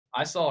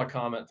I saw a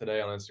comment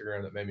today on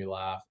Instagram that made me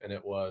laugh, and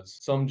it was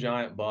some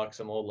giant buck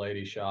some old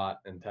lady shot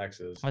in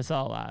Texas. I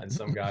saw that. And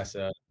some guy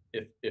said,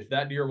 if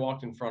that deer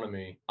walked in front of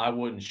me, I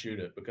wouldn't shoot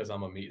it because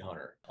I'm a meat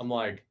hunter. I'm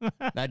like,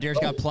 that deer's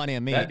got plenty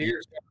of meat. That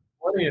deer's got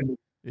plenty of meat.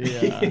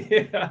 Yeah.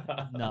 Yeah.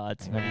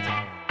 Nuts.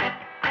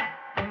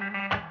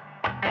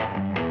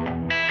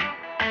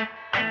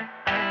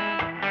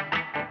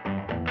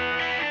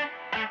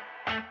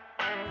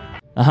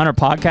 The HUNTR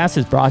Podcast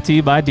is brought to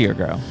you by Deer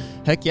Grow.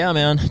 Heck yeah,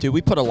 man. Dude, we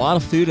put a lot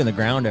of food in the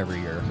ground every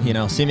year, you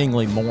know,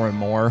 seemingly more and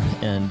more,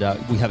 and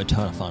we have a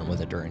ton of fun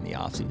with it during the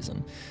off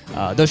season.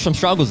 There's some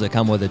struggles that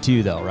come with it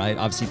too, though, right?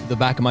 Obviously, the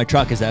back of my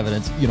truck is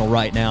evidence, you know,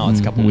 right now. It's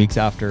a couple weeks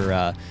after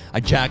I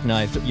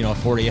jackknifed, you know, a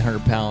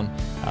 4,800-pound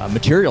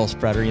material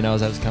spreader, you know,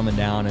 as I was coming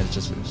down, and it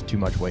was too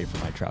much weight for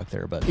my truck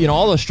there. But, you know,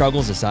 all those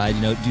struggles aside,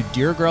 you know,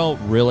 Deer Grow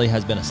really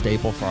has been a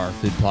staple for our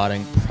food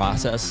plotting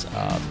process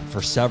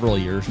for several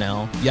years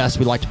now. Yes,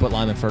 we like to put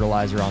lime and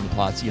fertilizer on the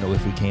plots, you know,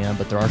 if we can,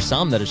 but there are some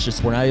that it's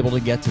just we're not able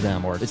to get to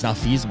them, or it's not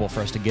feasible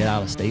for us to get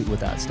out of state with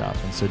that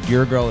stuff. And so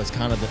Deer Grow is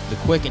kind of the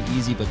quick and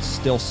easy but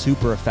still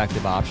super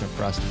effective option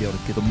for us to be able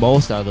to get the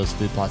most out of those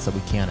food plots that we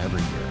can every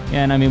year.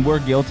 Yeah, and I mean, we're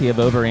guilty of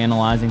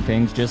overanalyzing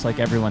things just like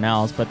everyone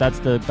else, but that's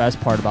the best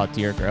part about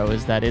Deer Grow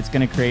is that it's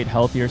going to create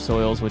healthier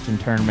soils, which in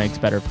turn makes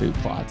better food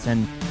plots.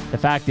 And the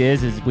fact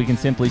is we can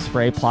simply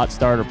spray plot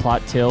start or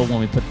plot till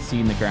when we put the seed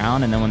in the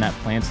ground, and then when that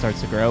plant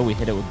starts to grow, we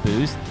hit it with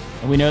boost.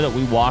 And we know that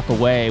we walk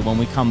away, when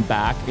we come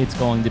back, it's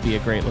going to be a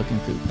great looking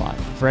food plot.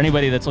 For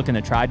anybody that's looking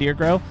to try Deer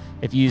Grow,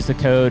 if you use the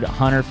code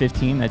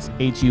HUNTR15, that's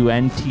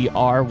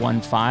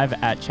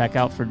HUNTR15 at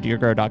checkout for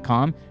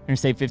deergrow.com, you're going to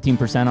save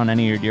 15% on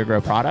any of your Deer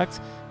Grow products.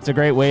 It's a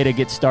great way to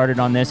get started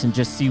on this and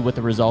just see what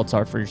the results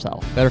are for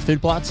yourself. Better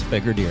food plots,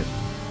 bigger deer.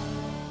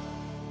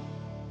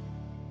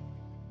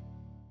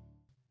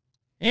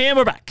 And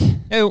we're back.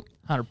 Hey,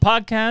 HUNTR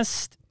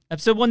Podcast,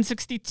 episode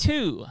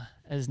 162,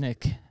 as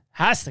Nick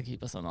has to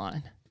keep us on the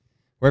line.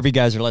 Wherever you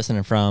guys are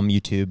listening from,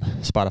 YouTube,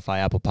 Spotify,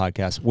 Apple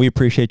Podcasts, we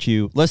appreciate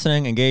you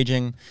listening,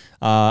 engaging.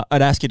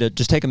 I'd ask you to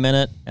just take a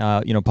minute,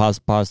 you know, pause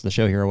the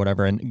show here or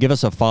whatever, and give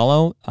us a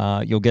follow.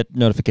 You'll get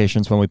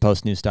notifications when we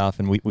post new stuff,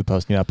 and we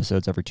post new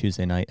episodes every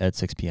Tuesday night at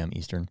 6 p.m.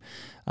 Eastern.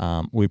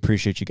 We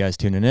appreciate you guys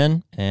tuning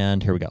in,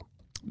 and here we go.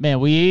 Man,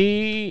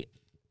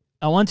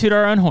 I want to toot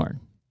our own horn.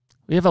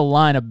 We have a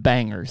line of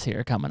bangers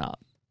here coming up.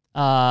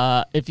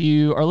 If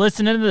you are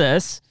listening to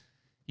this,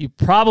 you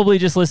probably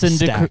just listened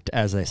Stacked,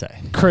 as they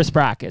say. Chris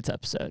Brackett's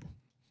episode.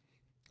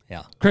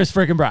 Yeah. Chris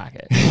freaking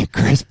Brackett.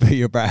 Chris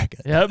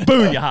Brackett. Yeah,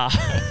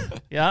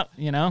 booyah. Yeah,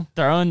 you know,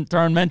 throwing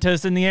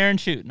Mentos in the air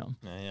and shooting them.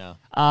 Yeah.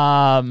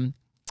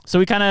 So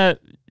we kind of,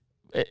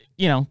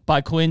 you know, by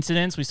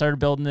coincidence, we started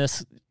building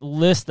this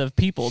list of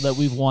people that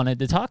we've wanted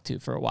to talk to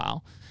for a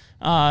while.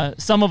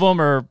 Some of them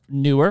are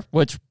newer,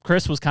 which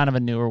Chris was kind of a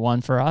newer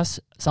one for us.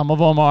 Some of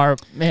them are,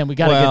 man, we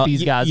got to get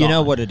these guys on. You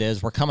know what it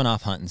is? We're coming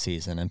off hunting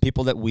season, and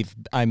people that we've,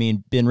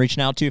 been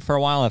reaching out to for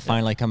a while have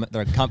finally come,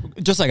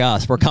 just like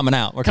us, we're coming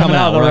out. We're coming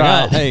out. We're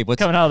like, oh, hey,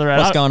 what's going on in the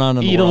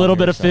world? Eat a little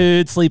bit of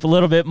food, sleep a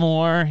little bit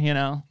more, you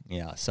know.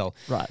 Yeah, so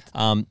right.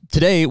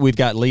 Today we've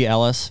got Lee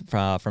Ellis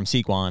from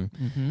Sequan,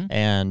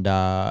 and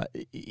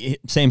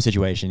same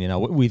situation. You know,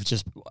 we've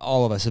just,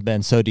 all of us have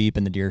been so deep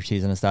in the deer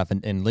season and stuff,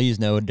 and Lee's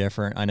no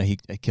different. I know he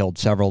killed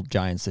several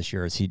giants this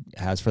year, as he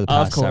has for the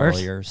past several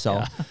years. So.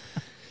 Yeah.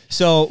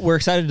 So we're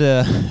excited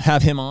to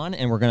have him on,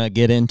 and we're going to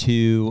get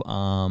into,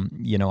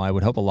 you know, I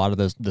would hope a lot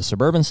of the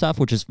Suburban stuff,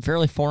 which is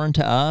fairly foreign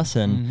to us,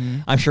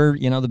 and I'm sure,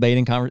 you know, the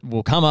baiting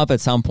will come up at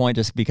some point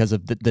just because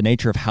of the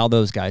nature of how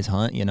those guys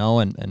hunt, you know,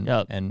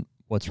 and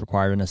what's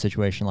required in a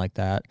situation like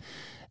that.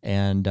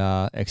 And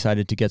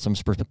excited to get some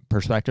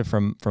perspective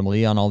from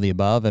Lee on all the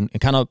above, and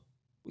kind of,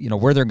 you know,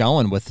 where they're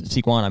going with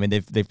Sequan. I mean,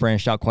 they've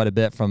branched out quite a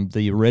bit from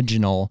the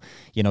original,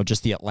 you know,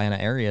 just the Atlanta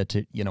area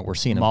to, you know, we're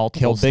seeing them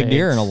kill big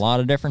deer in a lot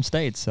of different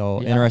states.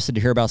 So interested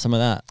to hear about some of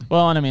that.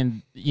 Well, and I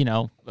mean, you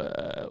know,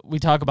 we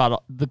talk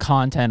about the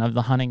content of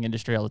the hunting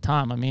industry all the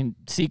time. I mean,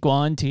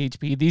 Sequan,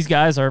 THP, these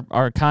guys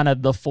are kind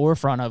of the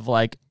forefront of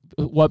like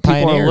what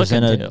people are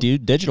looking in a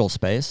digital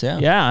space.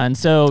 Yeah. And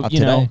so, you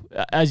know,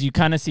 as you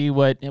kind of see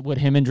what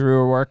him and Drew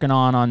are working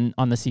on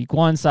the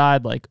Sequan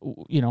side, like,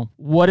 you know,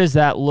 what does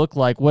that look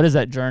like? What has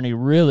that journey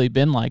really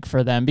been like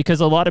for them?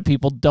 Because a lot of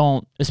people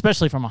don't,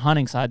 especially from a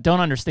hunting side,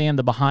 don't understand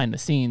the behind the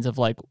scenes of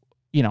like,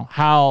 you know,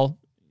 how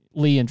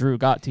Lee and Drew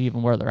got to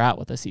even where they're at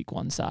with the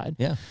Sequan side.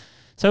 Yeah.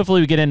 So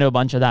hopefully we get into a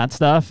bunch of that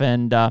stuff,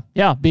 and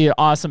be an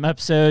awesome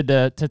episode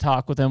to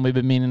talk with him. We've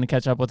been meaning to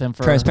catch up with him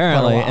for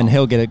transparently, a while. And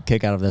he'll get a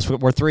kick out of this.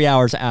 We're 3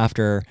 hours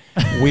after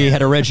we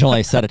had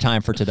originally set a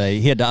time for today.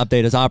 He had to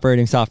update his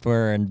operating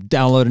software and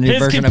download a new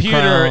version of Chrome. His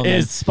computer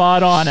is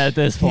spot on at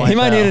this point. He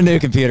might need a new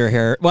computer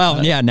here.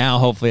 Well, now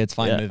hopefully it's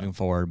fine moving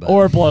forward. But.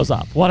 Or it blows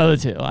up. One of the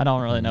two. I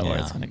don't really know where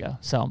it's going to go.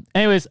 So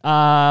anyways,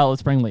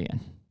 let's bring Lee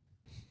in.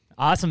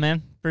 Awesome,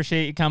 man.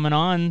 Appreciate you coming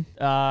on.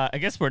 I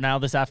guess we're now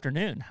this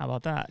afternoon. How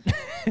about that?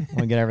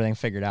 We'll get everything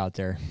figured out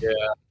there. Yeah.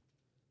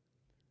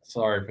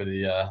 Sorry for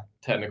the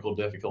technical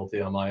difficulty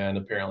on my end.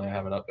 Apparently, I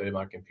haven't updated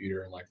my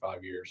computer in like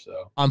 5 years.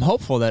 So I'm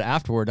hopeful that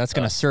afterward that's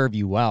going to serve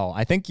you well.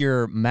 I think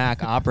your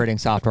Mac operating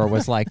software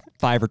was like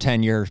 5 or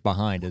 10 years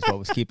behind is what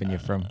was keeping you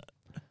from.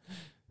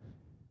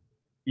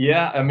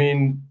 Yeah, I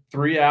mean,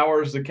 3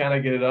 hours to kind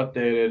of get it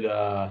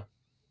updated.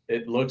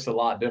 It looks a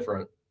lot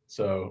different.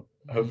 So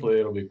hopefully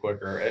it'll be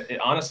quicker.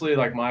 Honestly,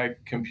 like my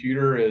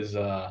computer is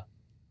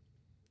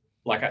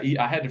like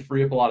I had to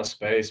free up a lot of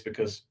space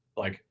because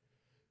like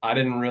I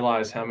didn't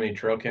realize how many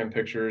trail cam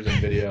pictures and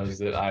videos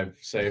that I've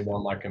saved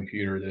on my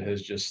computer that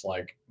has just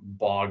like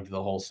bogged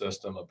the whole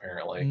system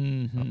apparently.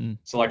 Mm-hmm.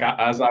 So like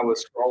as I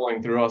was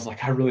scrolling through, I was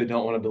like, I really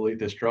don't want to delete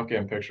this trail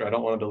cam picture. I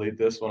don't want to delete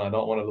this one. I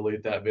don't want to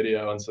delete that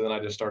video. And so then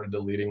I just started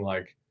deleting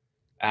like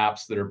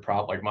apps that are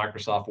probably like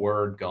Microsoft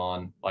Word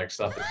gone, like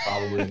stuff that's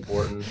probably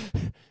important.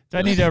 Do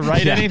I need to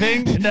write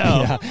anything?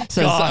 No.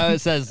 Yeah. It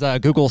says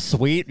Google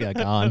Suite,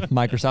 gone.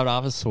 Microsoft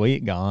Office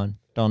Suite, gone.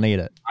 Don't need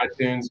it.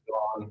 iTunes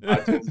gone.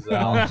 iTunes is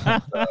out.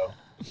 So,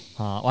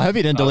 well, I hope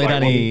you didn't delete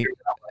any.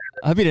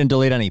 I hope you didn't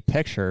delete any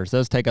pictures.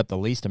 Those take up the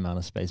least amount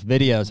of space.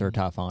 Videos are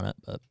tough on it,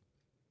 but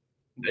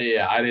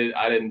yeah, I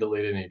didn't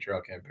delete any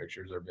trail cam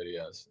pictures or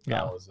videos.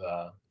 Yeah.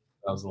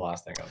 That was the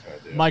last thing I was going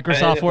to do.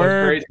 Microsoft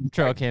Word,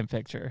 trail cam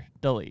picture,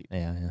 delete.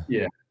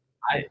 Yeah.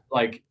 I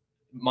like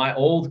my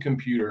old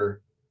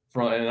computer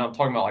and I'm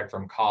talking about like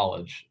from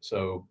college.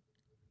 So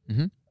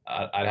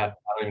I don't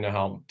even know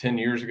how 10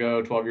 years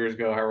ago, 12 years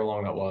ago, however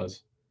long that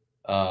was.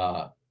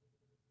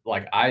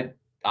 Like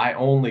I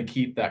only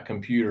keep that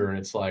computer and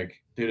it's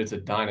like, dude, it's a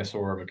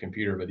dinosaur of a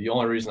computer. But the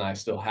only reason I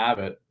still have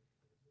it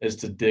is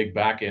to dig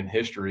back in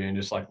history and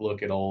just like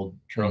look at old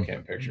trail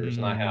cam pictures.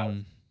 And I have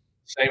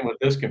same with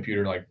this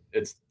computer. Like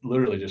it's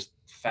literally just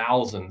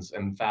thousands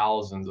and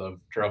thousands of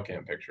trail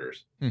cam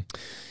pictures.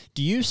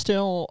 Do you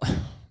still,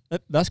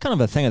 that's kind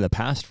of a thing of the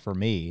past for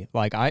me.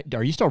 Like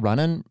are you still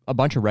running a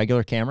bunch of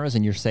regular cameras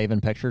and you're saving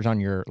pictures on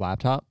your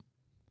laptop?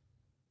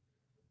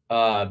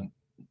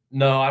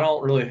 No, I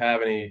don't really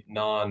have any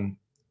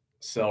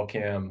non-cell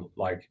cam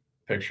like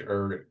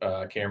picture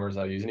or cameras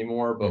I use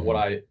anymore. But what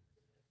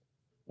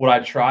I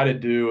try to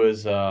do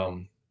is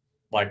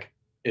like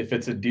if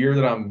it's a deer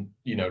that I'm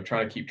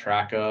trying to keep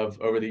track of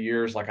over the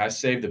years, like I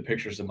save the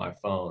pictures in my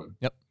phone.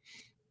 Yep.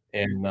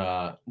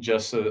 And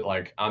just so that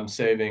like I'm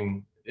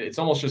saving, it's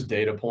almost just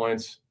data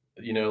points.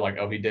 Like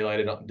oh he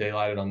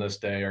daylighted on this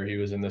day or he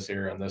was in this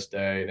area on this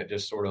day, and it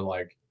just sort of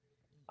like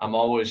I'm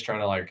always trying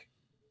to like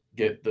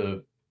get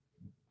the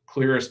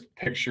clearest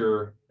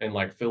picture and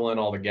like fill in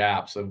all the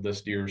gaps of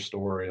this deer's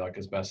story like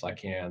as best I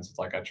can. So it's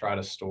like I try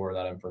to store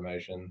that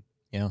information.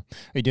 Yeah. Are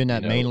you doing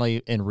that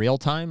mainly in real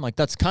time? Like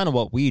that's kind of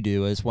what we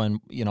do is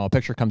when, a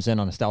picture comes in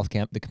on a stealth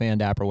cam, the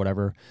command app or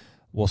whatever,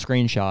 we'll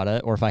screenshot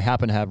it. Or if I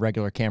happen to have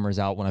regular cameras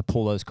out, when I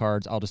pull those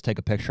cards, I'll just take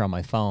a picture on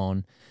my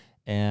phone.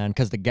 And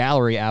because the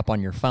gallery app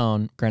on your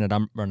phone, granted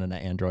I'm running an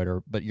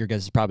Android, but your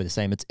guys is probably the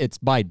same. It's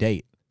by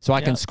date. So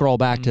I can scroll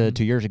back to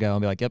 2 years ago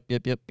and be like, yep,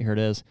 here it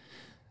is.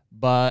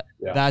 But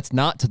that's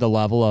not to the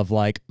level of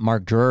like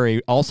Mark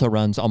Drury also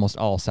runs almost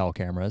all cell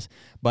cameras.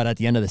 But at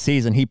the end of the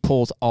season, he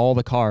pulls all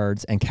the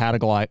cards and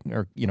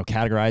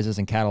categorizes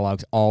and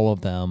catalogs all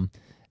of them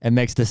and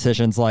makes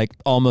decisions like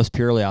almost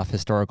purely off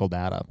historical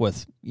data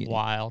with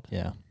wild.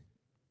 Yeah.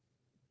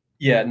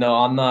 Yeah, no,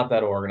 I'm not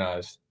that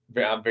organized.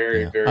 I'm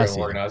very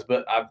unorganized,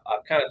 but I've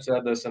kind of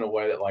said this in a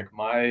way that like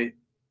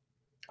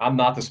I'm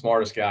not the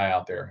smartest guy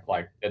out there,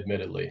 like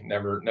admittedly,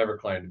 never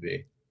claimed to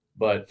be.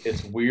 But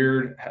it's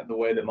weird the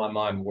way that my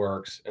mind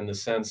works in the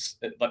sense,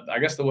 I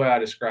guess the way I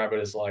describe it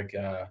is like,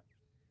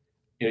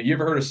 you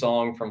ever heard a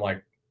song from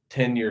like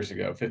 10 years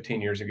ago,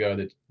 15 years ago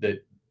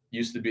that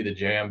used to be the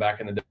jam back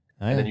in the day,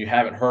 and then you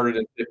haven't heard it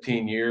in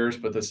 15 years,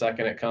 but the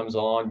second it comes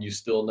on, you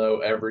still know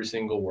every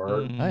single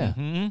word.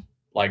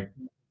 Like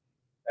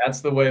that's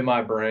the way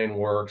my brain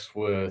works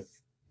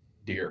with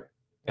deer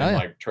and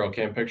like trail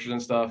cam pictures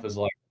and stuff is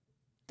like,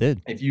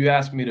 if you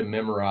ask me to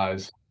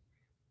memorize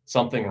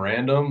something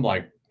random,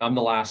 like I'm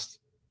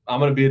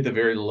going to be at the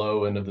very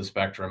low end of the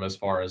spectrum as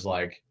far as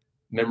like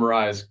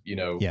memorize,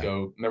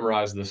 go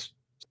memorize this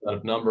set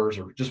of numbers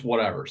or just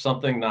whatever,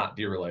 something not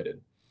deer related.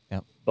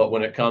 Yep. But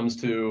when it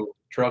comes to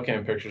trail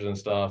cam pictures and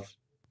stuff,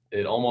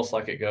 it almost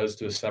like it goes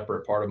to a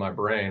separate part of my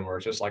brain where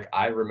it's just like,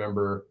 I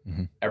remember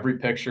every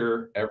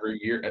picture, every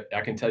year. I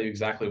can tell you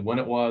exactly when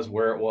it was,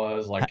 where it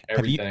was, like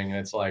everything.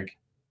 And it's like,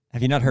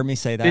 have you not heard me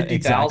say that?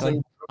 50,000.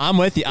 Exactly. I'm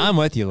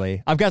with you,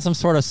 Lee. I've got some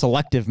sort of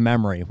selective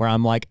memory where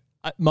I'm like,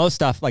 most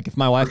stuff, like if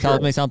my wife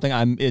tells me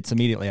something, it's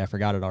immediately, I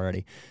forgot it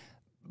already.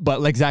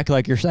 But exactly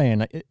like you're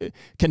saying,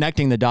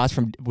 connecting the dots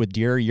with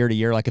deer year to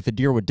year, like if a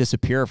deer would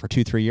disappear for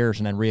 2-3 years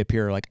and then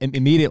reappear, like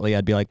immediately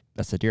I'd be like,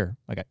 that's a deer.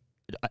 Like,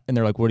 and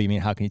they're like, what do you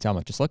mean? How can you tell? I'm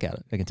like, just look at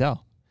it. I can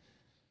tell.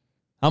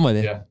 I'm with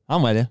you. Yeah.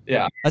 I'm with you.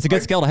 Yeah. That's a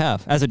good skill to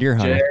have as a deer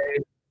hunter.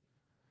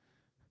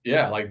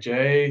 Like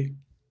Jay,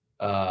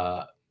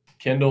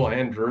 Kendall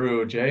and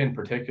Drew, Jay in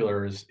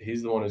particular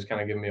he's the one who's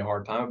kind of giving me a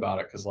hard time about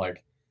it. Cause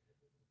like,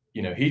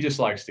 he just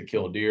likes to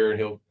kill deer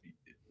and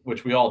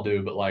which we all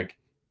do, but like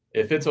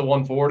if it's a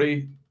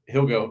 140,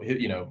 he'll go,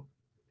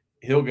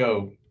 he'll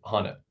go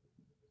hunt it.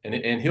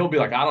 And he'll be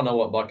like, I don't know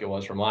what buck it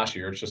was from last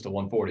year. It's just a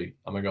 140.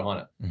 I'm gonna go hunt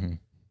it. Mm-hmm.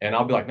 And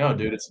I'll be like, no,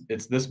 dude,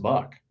 it's this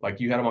buck. Like,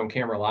 you had him on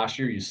camera last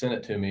year. You sent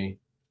it to me,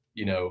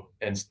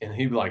 and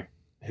he'd be like,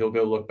 he'll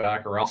go look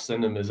back, or I'll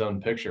send him his own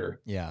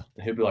picture. Yeah.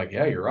 And he'll be like,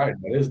 yeah, you're right.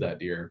 That is that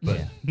deer.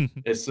 But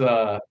it's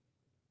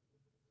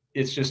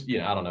just,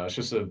 I don't know. It's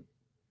just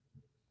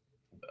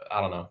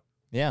I don't know.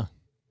 Yeah.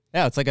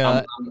 Yeah. It's like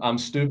I'm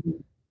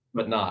stupid,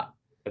 but not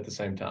at the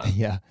same time.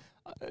 Yeah.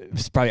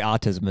 It's probably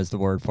autism is the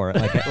word for it.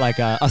 Like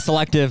a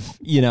selective,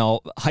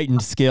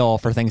 heightened skill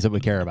for things that we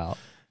care about.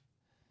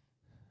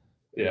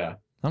 Yeah.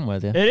 I'm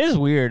with you. It is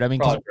weird. I mean,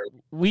 'cause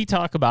we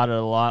talk about it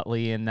a lot,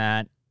 Lee, in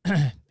that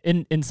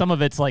in some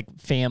of it's like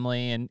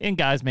family and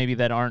guys maybe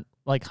that aren't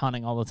like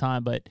hunting all the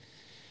time, but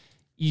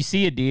you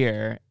see a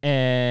deer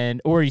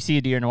or you see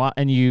a deer in a while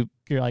and you're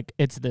like,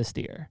 it's this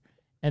deer.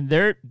 And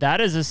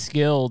that is a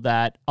skill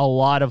that a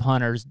lot of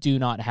hunters do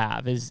not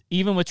have, is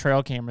even with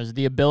trail cameras,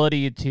 the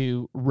ability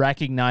to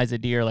recognize a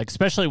deer, like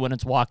especially when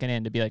it's walking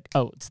in, to be like,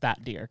 oh, it's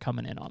that deer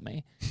coming in on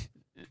me.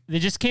 They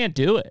just can't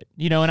do it,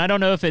 and I don't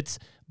know if it's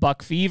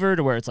buck fever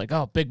to where it's like,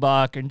 oh, big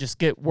buck, and just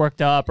get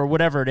worked up or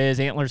whatever it is,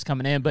 antlers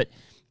coming in. But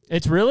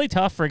it's really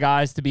tough for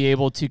guys to be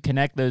able to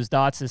connect those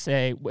dots to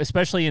say,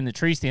 especially in the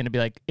tree stand, to be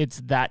like,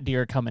 it's that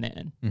deer coming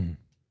in. Mm-hmm.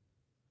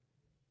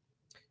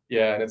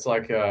 Yeah, and it's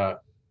like, I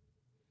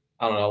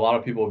don't know. A lot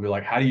of people will be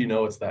like, how do you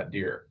know it's that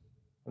deer?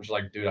 I'm just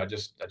like, dude, I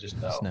just know.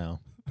 Just know.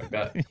 Like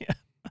that.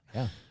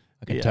 Yeah.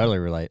 I can totally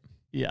relate.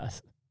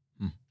 Yes.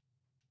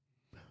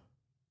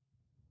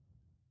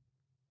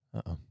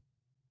 Uh-oh. Do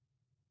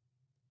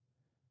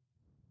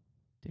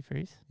you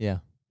freeze? Yeah.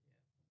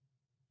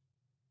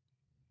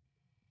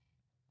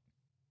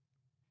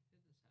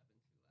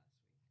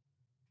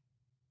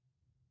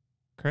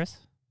 Chris?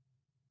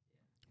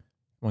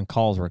 When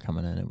calls were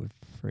coming in, it would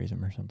freeze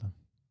them or something.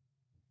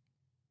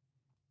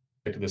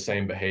 To the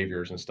same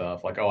behaviors and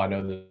stuff. Like, oh, I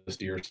know this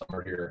deer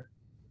somewhere here.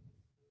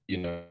 I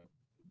don't know.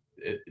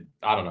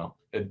 I don't know.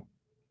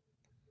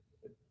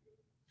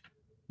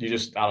 You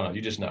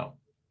just know.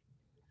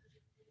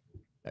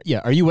 Yeah.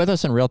 Are you with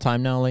us in real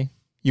time now, Lee?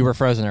 You were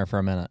frozen there for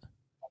a minute.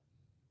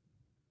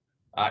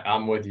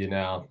 I'm with you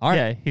now. All right.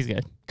 Yeah, he's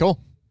good. Cool.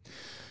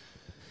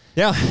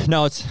 Yeah.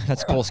 No,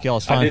 that's a cool skill.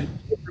 It's fun. I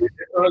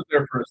was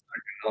there for a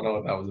second. I don't know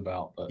what that was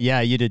about. But.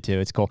 Yeah, you did too.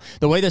 It's cool.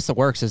 The way this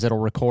works is it'll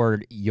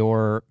record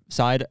your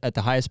side at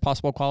the highest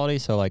possible quality.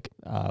 So like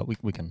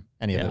we can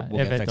we'll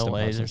get fixed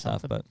delays or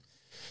stuff. But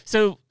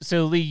so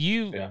Lee,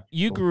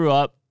 you grew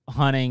up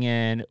hunting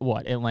in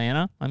what,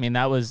 Atlanta? I mean,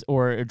 that was,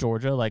 or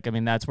Georgia. Like, I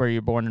mean, that's where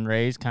you're born and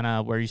raised, kind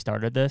of where you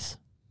started this.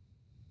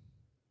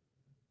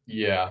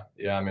 Yeah,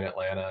 I'm in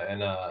Atlanta, and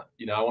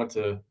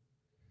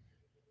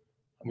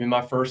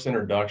my first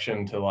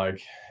introduction to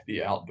like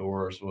the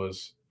outdoors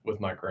was with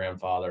my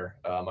grandfather.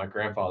 My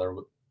grandfather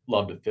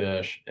loved to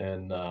fish,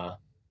 and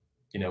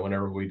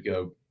whenever we'd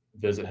go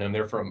visit him,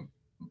 they're from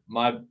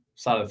my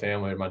side of the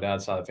family, or my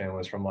dad's side of the family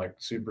is from like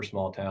super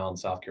small town,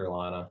 South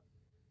Carolina.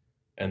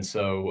 And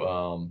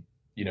so,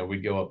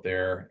 we'd go up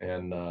there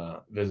and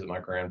visit my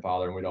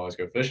grandfather, and we'd always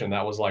go fishing.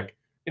 That was like,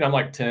 I'm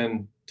like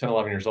 10,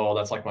 11 years old.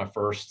 That's like my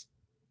first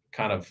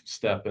kind of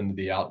step into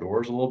the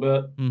outdoors a little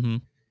bit. Mm-hmm.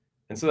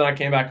 And so then I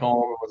came back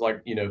home and was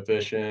like,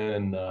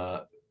 fishing,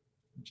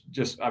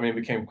 and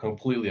became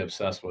completely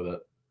obsessed with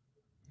it.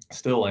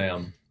 Still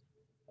am.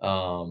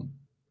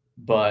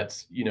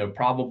 But,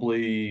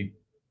 probably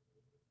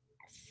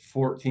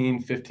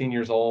 14, 15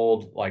 years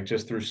old, like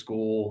just through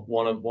school,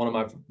 one of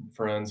my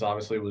friends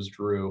obviously was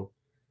Drew,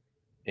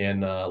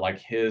 and like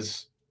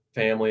his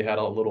family had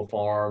a little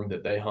farm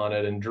that they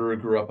hunted, and Drew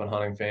grew up in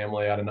hunting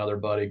family. I had another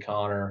buddy,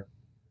 Connor.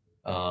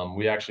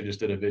 We actually just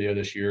did a video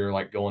this year,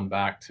 like going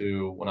back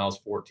to when I was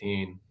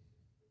 14.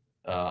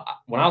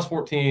 When I was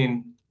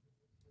 14,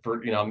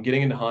 I'm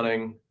getting into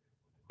hunting.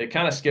 It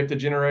kind of skipped a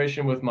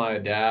generation with my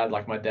dad.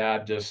 Like my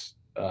dad just,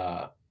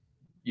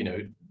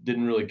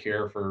 didn't really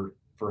care for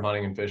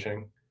hunting and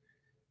fishing.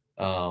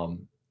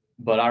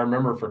 But I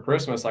remember for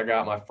Christmas, I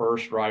got my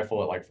first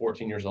rifle at like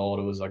 14 years old.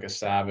 It was like a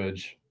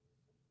Savage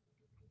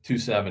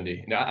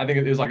 270. Now I think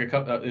it was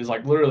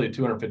like literally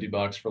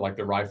 $250 for like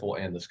the rifle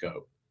and the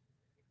scope.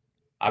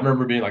 I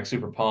remember being like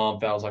super pumped.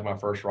 That was like my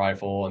first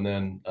rifle. And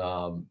then,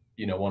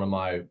 one of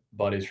my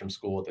buddies from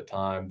school at the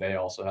time, they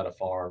also had a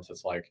farm. So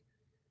it's like,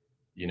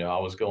 I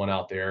was going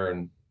out there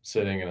and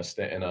sitting in a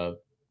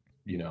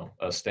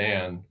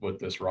stand with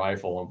this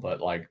rifle,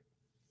 but like,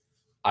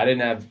 I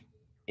didn't have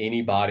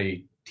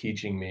anybody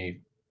teaching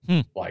me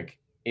like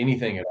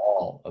anything at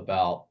all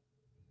about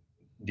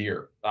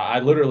deer. I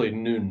literally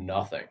knew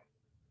nothing.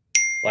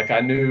 Like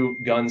I knew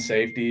gun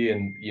safety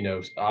and,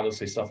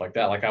 obviously stuff like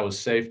that. Like I was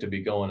safe to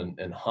be going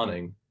and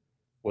hunting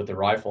with the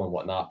rifle and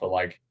whatnot. But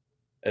like,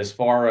 as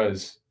far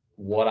as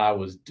what I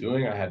was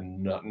doing, I had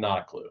not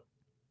a clue.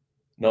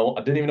 No, I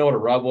didn't even know what a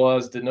rub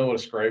was. Didn't know what a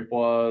scrape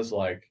was.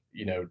 Like,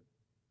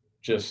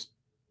 just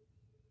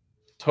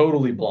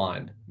totally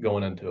blind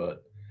going into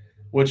it,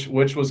 which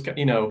was,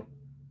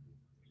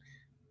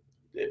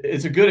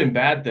 it's a good and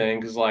bad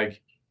thing. Cause like,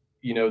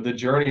 you know, the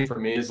journey for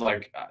me is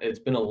like, it's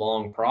been a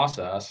long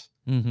process,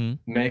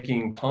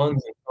 making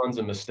tons and tons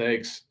of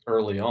mistakes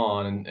early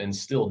on, and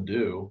still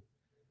do.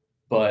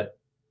 But,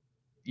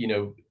 you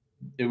know,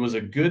 it was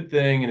a good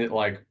thing. And it,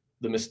 like,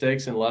 the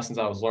mistakes and lessons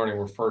I was learning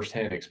were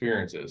firsthand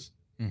experiences.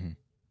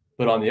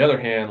 But on the other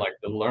hand, like,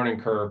 the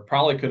learning curve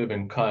probably could have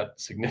been cut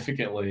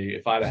significantly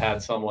if I'd have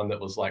had someone that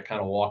was like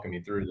kind of walking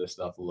me through this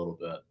stuff a little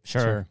bit.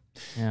 Sure.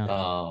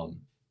 Yeah.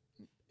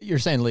 You're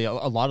saying, Lee, a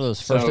lot of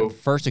those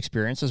first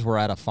experiences were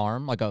at a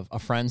farm, like a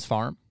friend's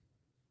farm?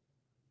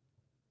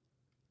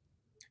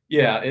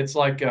 Yeah, it's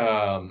like,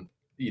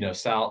 you know,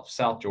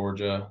 South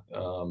Georgia.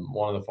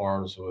 One of the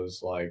farms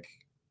was like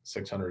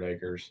 600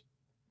 acres.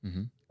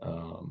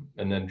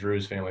 And then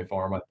Drew's family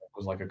farm, I think,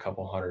 was like a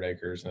couple hundred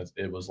acres, and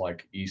it was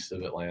like east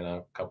of Atlanta,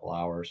 a couple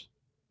hours.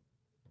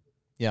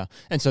 Yeah,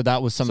 and so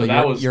that was some of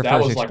your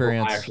first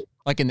experience,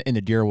 like in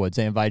the deer woods.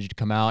 They invited you to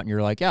come out, and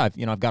you're like, yeah,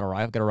 you know, I've got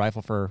a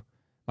rifle for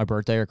my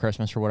birthday or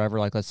Christmas or whatever.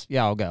 Like,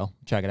 I'll go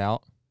check it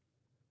out.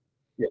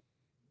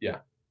 Yeah.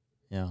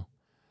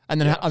 And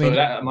then, I mean,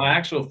 so my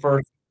actual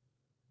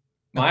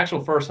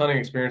first hunting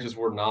experiences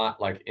were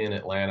not like in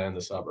Atlanta in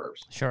the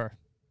suburbs. Sure.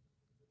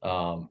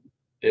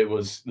 It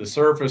was, the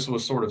surface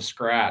was sort of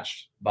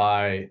scratched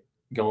by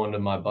going to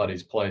my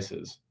buddies'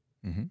 places.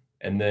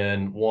 And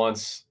then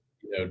once,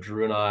 you know,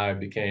 Drew and I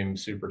became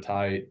super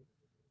tight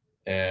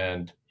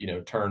and, you know,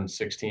 turned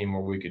 16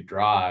 where we could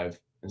drive,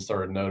 and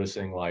started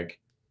noticing, like,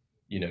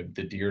 you know,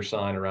 the deer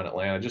sign around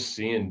Atlanta, just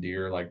seeing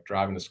deer, like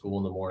driving to school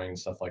in the morning and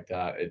stuff like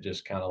that. It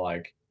just kind of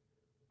like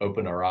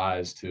opened our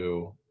eyes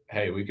to,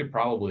 hey, we could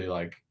probably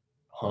like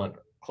hunt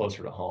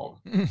closer to home.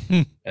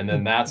 And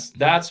then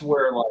that's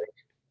where, like,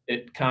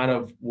 it kind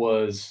of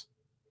was,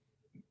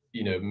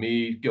 you know,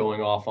 me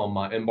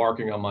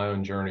embarking on my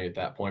own journey at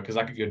that point, because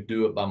I could go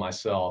do it by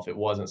myself. It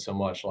wasn't so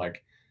much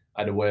like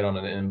I had to wait on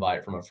an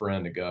invite from a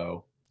friend to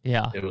go.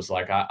 Yeah. It was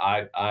like,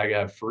 I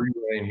have free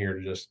reign here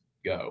to just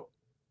go.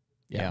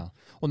 Yeah.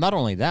 Well, not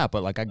only that,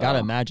 but like, I got to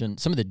imagine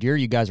some of the deer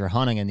you guys are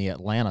hunting in the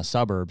Atlanta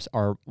suburbs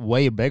are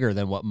way bigger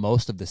than what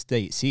most of the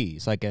state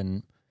sees, like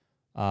in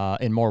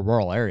more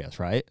rural areas,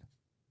 right?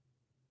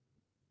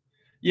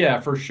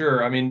 Yeah, for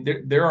sure. I mean,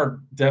 there are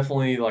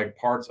definitely like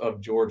parts of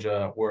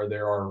Georgia where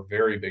there are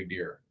very big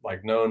deer,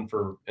 like known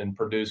for and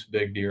produce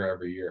big deer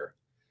every year.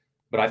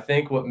 But I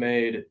think what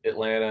made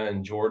Atlanta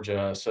and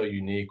Georgia so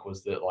unique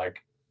was that,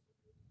 like,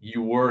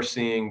 you were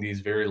seeing these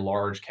very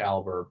large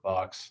caliber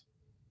bucks,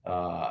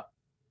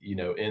 you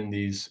know, in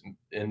these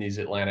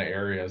Atlanta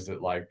areas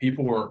that, like,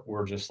 people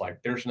were just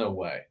like, there's no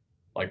way,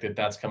 like,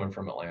 that's coming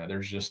from Atlanta.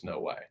 There's just no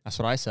way. That's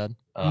what I said.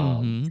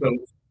 So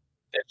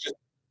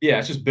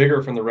it's just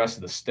bigger from the rest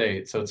of the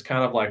state. So it's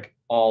kind of like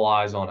all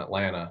eyes on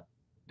Atlanta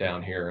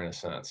down here in a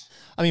sense.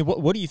 I mean,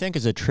 what do you think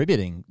is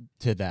attributing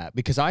to that?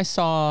 Because I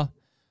saw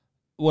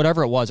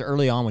whatever it was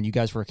early on when you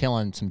guys were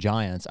killing some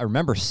giants. I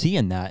remember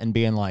seeing that and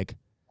being like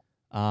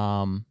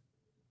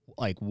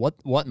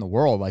what in the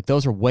world? Like,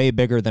 those are way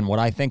bigger than what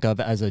I think of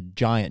as a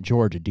giant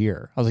Georgia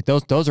deer. I was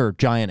like, those are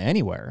giant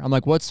anywhere. I'm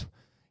like, what's,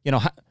 you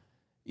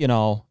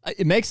know,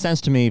 it makes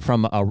sense to me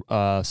from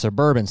a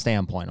suburban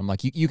standpoint. I'm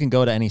like, you can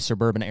go to any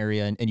suburban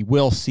area and you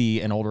will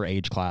see an older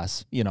age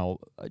class, you know,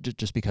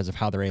 just because of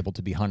how they're able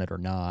to be hunted or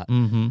not.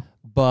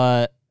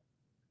 But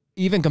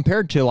even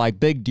compared to like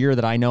big deer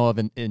that I know of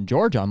in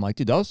Georgia, I'm like,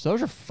 dude, those are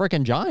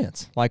freaking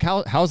giants. Like,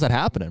 how's that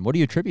happening? What do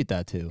you attribute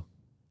that to?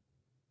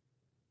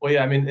 Well,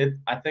 yeah, I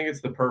mean, I think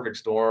it's the perfect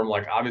storm.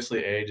 Like,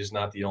 obviously, age is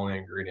not the only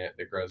ingredient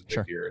that grows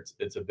big deer.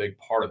 It's a big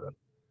part of it.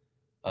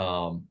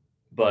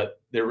 But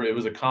it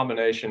was a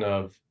combination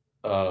of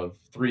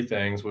three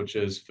things, which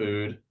is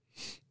food,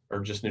 or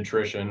just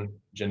nutrition,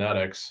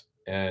 genetics,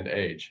 and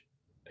age.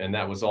 And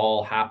that was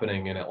all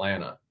happening in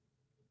Atlanta.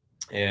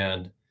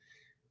 And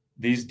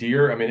these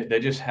deer, I mean, they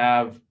just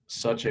have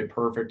such a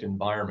perfect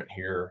environment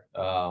here.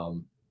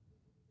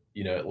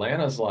 You know,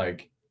 Atlanta's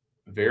like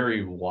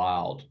very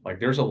wild. Like,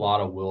 there's a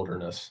lot of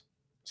wilderness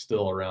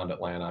still around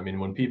Atlanta. I mean,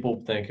 when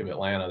people think of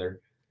Atlanta,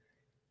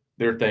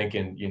 they're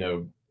thinking, you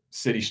know,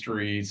 city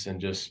streets and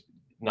just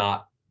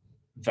not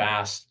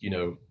vast, you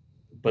know,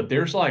 but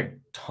there's like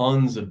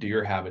tons of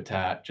deer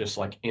habitat just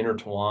like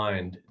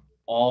intertwined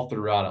all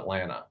throughout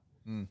Atlanta.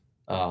 And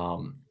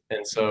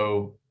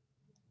so,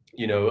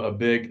 you know, a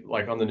big,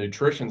 like, on the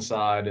nutrition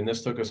side, and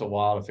this took us a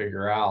while to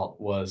figure out,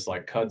 was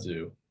like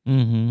kudzu.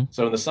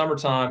 So in the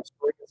summertime,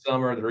 spring and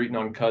summer, they're eating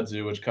on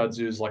kudzu, which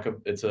kudzu is like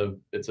it's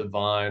a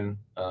vine.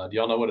 Do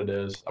y'all know what it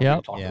is?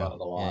 Yep. Talk about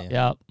it a lot.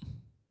 Yep.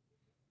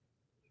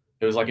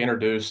 It was like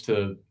introduced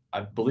to,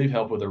 I believe,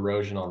 help with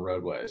erosion on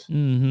roadways.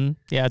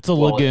 Yeah, it's a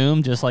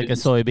legume, just like a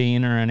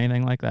soybean or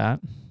anything like that.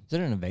 Is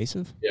it an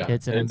invasive? Yeah,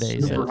 it's an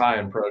invasive. Super high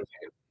in protein.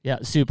 Yeah,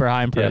 super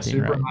high in protein.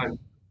 Yeah, super right. high.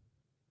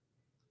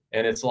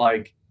 And it's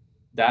like,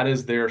 that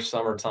is their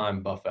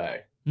summertime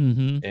buffet.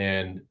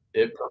 And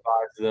it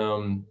provides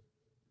them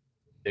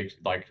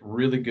like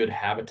really good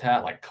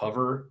habitat, like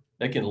cover.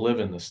 They can live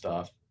in this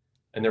stuff,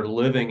 and they're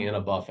living in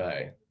a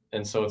buffet.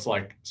 And so it's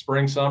like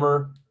spring,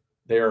 summer,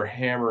 they are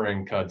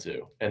hammering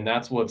kudzu, and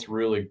that's what's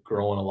really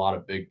growing a lot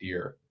of big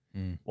deer.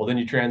 Well, then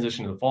you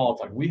transition to the fall.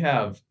 It's like we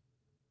have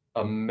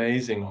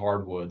amazing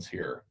hardwoods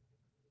here.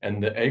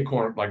 And the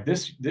acorn, like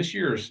this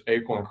year's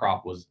acorn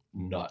crop was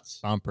nuts.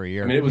 Bumper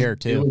year. I mean, it was here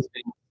too. It was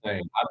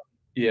insane.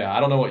 I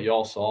don't know what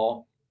y'all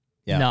saw.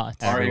 Yeah,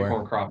 nuts. Our everywhere.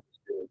 acorn crop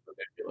is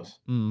ridiculous.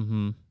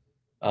 Mm-hmm.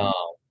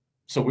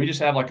 So we just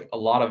have like a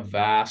lot of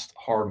vast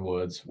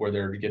hardwoods where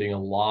they're getting a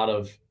lot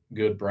of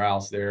good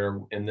browse there.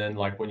 And then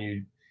like when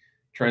you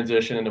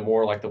transition into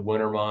more like the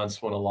winter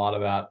months when a lot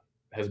of that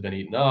has been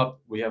eaten up,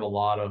 we have a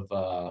lot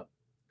of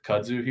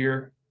kudzu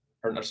here.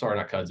 Or sorry,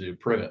 not kudzu,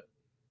 privet.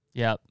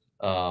 Yep.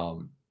 You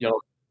know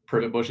what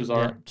privet bushes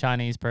are? Yep.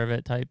 Chinese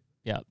privet type.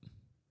 Yep.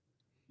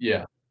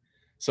 Yeah.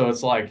 So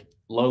it's like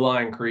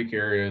low-lying creek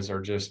areas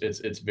are just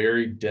it's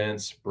very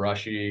dense,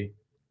 brushy,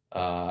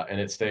 and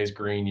it stays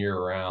green year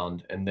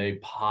round. And they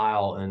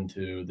pile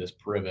into this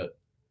privet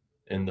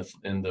in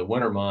the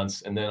winter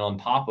months. And then on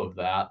top of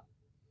that,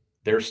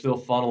 they're still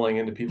funneling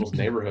into people's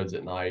neighborhoods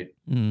at night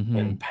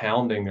and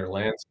pounding their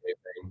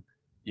landscaping.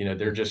 You know,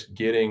 they're just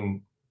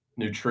getting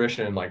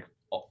nutrition like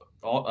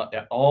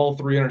all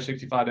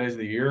 365 days of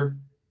the year.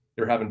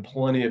 They're having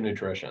plenty of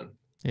nutrition.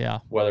 Yeah.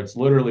 Whether it's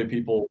literally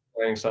people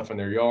planting stuff in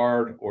their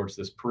yard or it's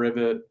this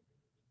privet,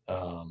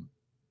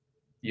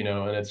 you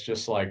know, and it's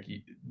just like,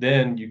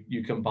 then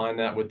you combine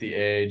that with the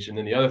age. And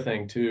then the other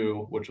thing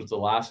too, which was the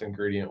last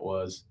ingredient,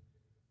 was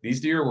these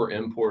deer were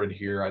imported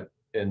here.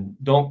 And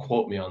don't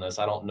quote me on this.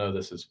 I don't know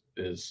this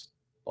is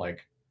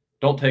like,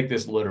 don't take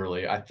this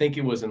literally. I think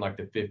it was in like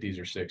the 50s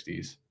or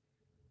 60s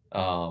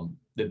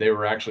that they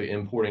were actually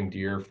importing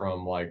deer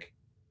from like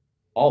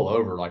all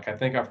over. Like I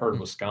think I've heard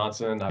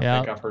Wisconsin. I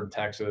think I've heard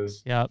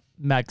Texas. Yep.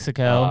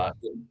 Mexico.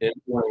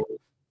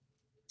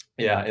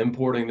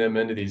 Importing them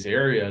into these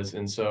areas.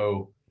 And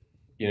so,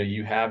 you know,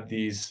 you have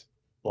these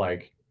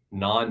like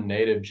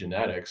non-native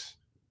genetics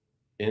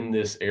in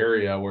this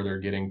area where they're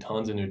getting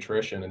tons of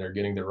nutrition and they're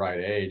getting the right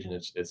age. And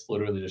it's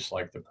literally just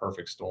like the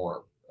perfect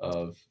storm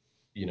of,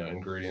 you know,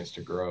 ingredients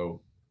to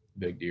grow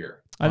big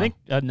deer. I think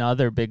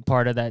another big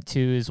part of that too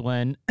is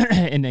when,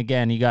 and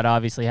again, you got to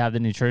obviously have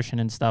the nutrition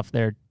and stuff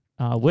there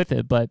with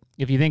it. But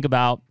if you think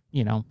about,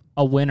 you know,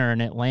 a winter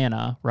in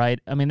Atlanta, right?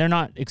 I mean, they're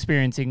not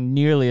experiencing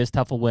nearly as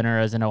tough a winter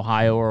as in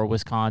Ohio or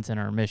Wisconsin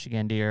or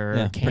Michigan deer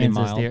or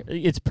Kansas deer.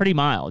 It's pretty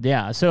mild,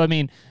 yeah. So I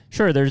mean,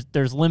 sure,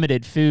 there's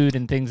limited food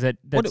and things that.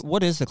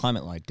 What is the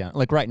climate like down?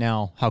 Like right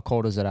now, how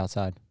cold is it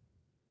outside?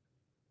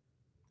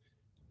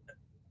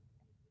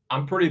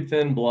 I'm pretty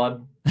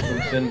thin-blooded,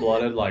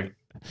 like.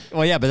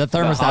 Well, yeah, but the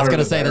thermostat's going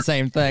to say the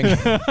same thing.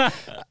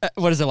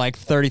 What is it, like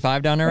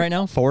 35 down there right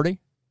now? 40?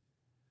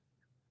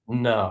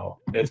 No,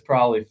 it's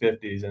probably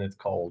 50s and it's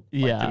cold.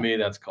 Like, yeah. To me,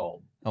 that's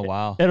cold. Oh,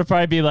 wow. It'll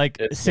probably be like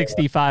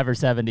 65 or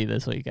 70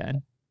 this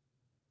weekend.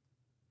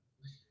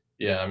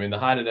 Yeah, I mean, the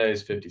high today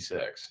is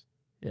 56.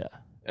 Yeah.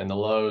 And the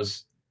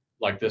lows,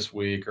 like this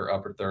week, are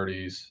upper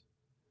 30s,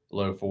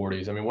 low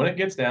 40s. I mean, when it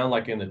gets down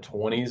like in the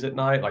 20s at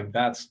night, like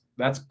that's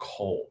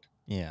cold.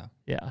 Yeah.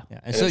 Yeah.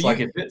 And so it's like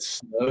if it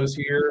snows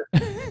here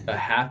a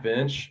half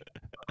inch,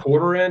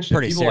 quarter inch,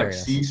 pretty people serious.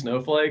 like see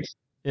snowflakes.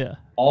 Yeah.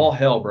 All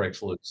hell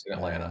breaks loose in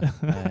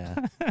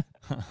Atlanta.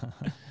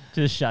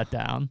 Just shut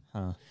down.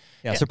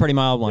 Yeah, so pretty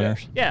mild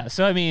winters. Yeah,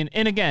 so I mean,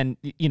 and again,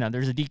 you know,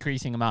 there's a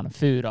decreasing amount of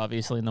food,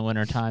 obviously, in the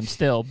wintertime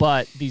still,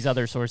 but these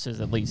other sources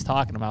that Lee's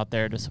talking about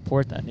there to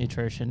support that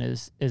nutrition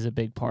is a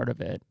big part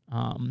of it.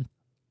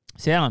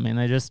 So yeah, I mean,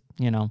 they just,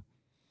 you know,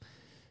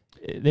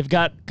 they've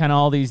got kind of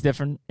all these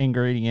different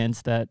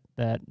ingredients that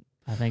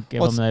I think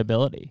give them the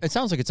ability. It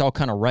sounds like it's all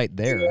kind of right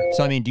there.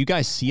 So, I mean, do you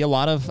guys see a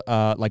lot of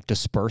like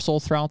dispersal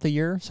throughout the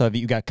year? So, if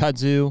you got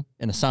kudzu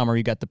in the summer,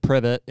 you got the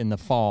privet in the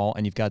fall,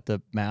 and you've got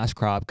the mass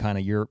crop kind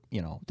of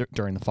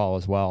during the fall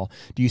as well.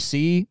 Do you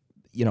see,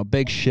 you know,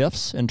 big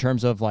shifts in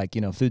terms of like,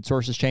 you know, food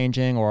sources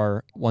changing,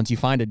 or once you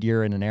find a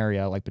deer in an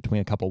area, like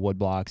between a couple wood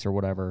blocks or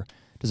whatever,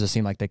 does it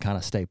seem like they kind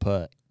of stay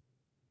put?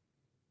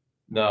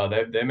 No,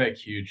 they make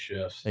huge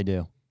shifts. They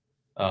do.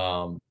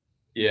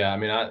 Yeah, I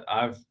mean,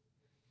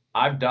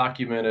 I've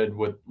documented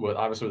with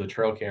obviously with a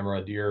trail camera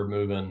a deer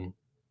moving,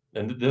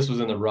 and this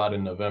was in the rut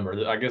in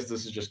November. I guess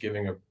this is just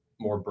giving a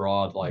more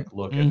broad like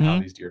look at how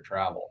these deer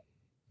travel.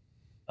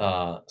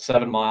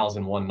 7 miles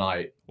in one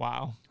night.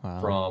 Wow.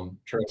 From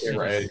trail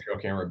camera A to trail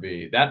camera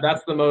B.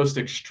 That's the most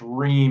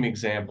extreme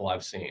example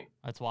I've seen.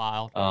 That's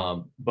wild.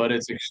 But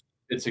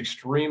it's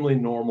extremely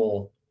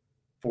normal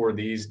for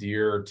these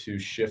deer to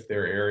shift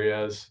their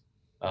areas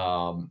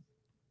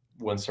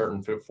when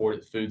certain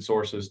food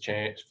sources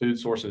change.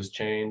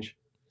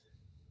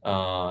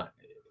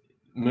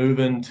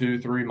 Moving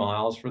 2-3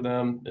 miles for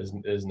them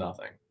is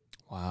nothing.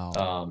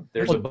 Wow.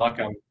 There's a buck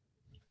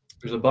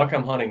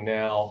I'm hunting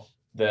now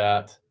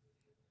that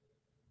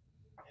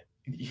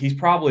he's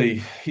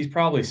probably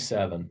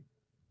 7.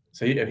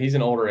 So he's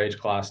an older age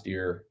class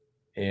deer,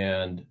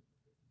 and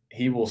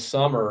he will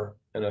summer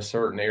in a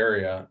certain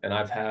area. And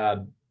I've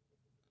had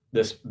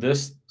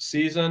this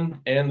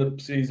season and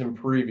the season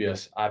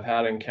previous, I've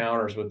had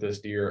encounters with this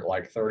deer at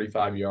like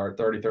 35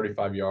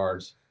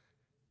 yards,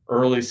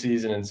 early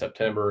season in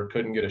September,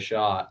 couldn't get a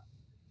shot.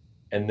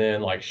 And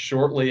then like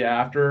shortly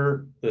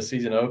after the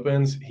season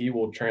opens, he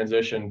will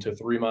transition to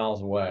 3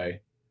 miles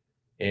away.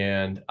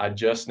 And I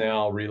just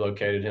now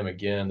relocated him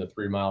again to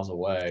 3 miles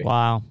away.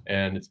 Wow.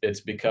 And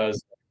it's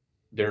because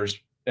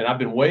and I've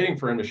been waiting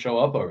for him to show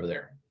up over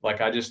there. Like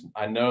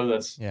I know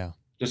that's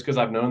just because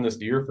I've known this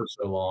deer for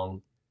so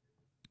long.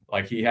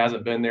 Like he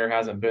hasn't been there.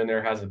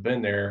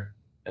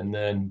 And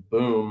then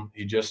boom,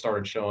 he just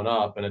started showing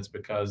up. And it's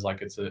because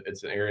like it's an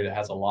area that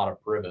has a lot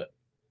of privet.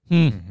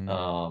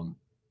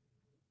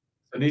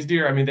 So these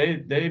deer, I mean,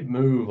 they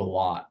move a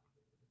lot.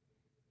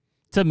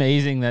 It's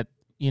amazing that,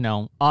 you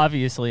know,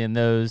 obviously in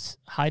those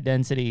high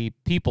density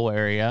people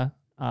area,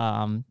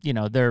 you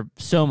know, they're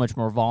so much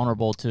more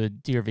vulnerable to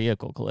deer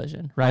vehicle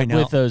collision, right?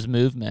 With those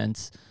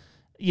movements,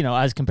 you know,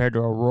 as compared to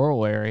a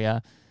rural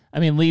area. I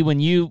mean, Lee, when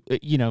you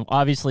know,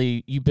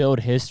 obviously you build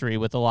history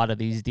with a lot of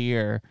these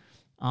deer.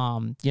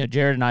 You know,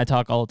 Jared and I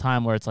talk all the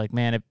time where it's like,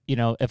 man,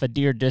 if a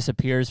deer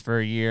disappears for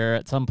a year,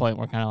 at some point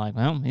we're kind of like,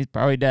 well, he's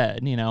probably dead,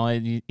 you know,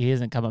 he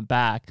isn't coming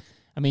back.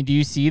 I mean, do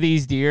you see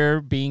these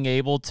deer being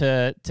able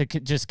to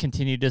just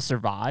continue to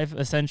survive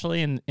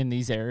essentially in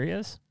these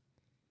areas?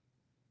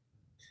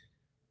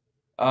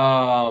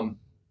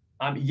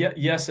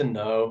 Yes and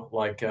no.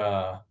 Like,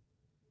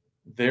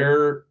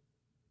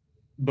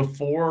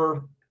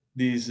 before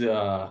these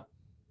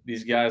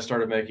guys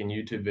started making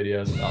YouTube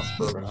videos about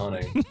suburban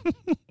hunting,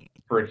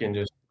 freaking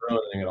just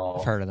ruining it all.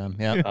 I've heard of them.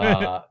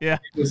 Yeah. Yeah.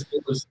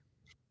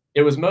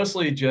 It was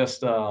mostly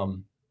just,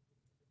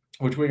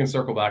 which we can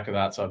circle back to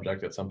that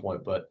subject at some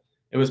point, but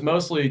it was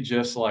mostly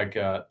just like,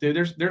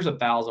 dude, there's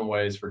 1,000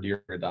 ways for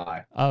deer to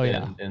die. Oh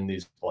yeah. In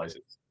these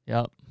places.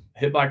 Yep.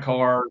 Hit by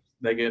cars,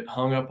 they get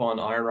hung up on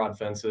iron rod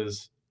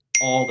fences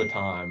all the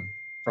time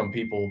from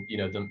people, you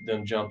know,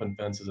 them jumping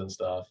fences and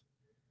stuff.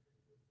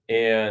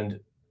 And,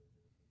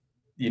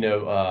 you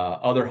know,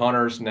 other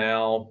hunters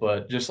now,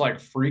 but just like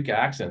freak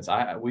accidents.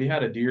 We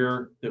had a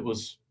deer that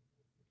was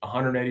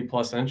 180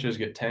 plus inches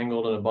get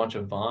tangled in a bunch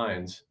of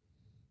vines.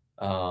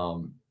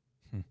 I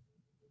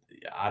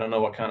don't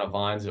know what kind of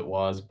vines it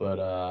was, but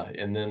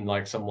and then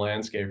like some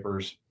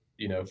landscapers,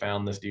 you know,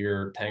 found this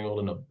deer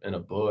tangled in a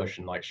bush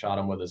and like shot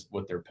him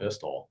with their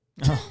pistol.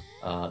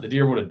 The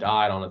deer would have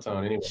died on its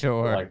own anyway.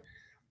 Sure. Like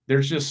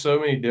there's just so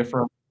many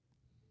different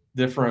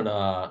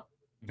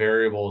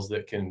variables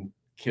that can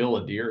kill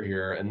a deer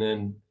here. And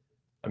then,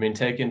 I mean,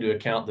 take into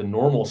account the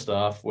normal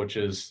stuff, which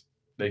is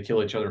they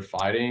kill each other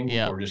fighting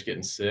or just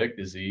getting sick,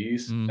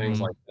 disease, things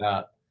like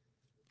that.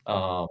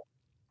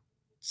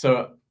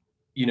 So,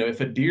 you know,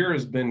 if a deer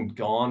has been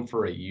gone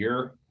for a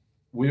year,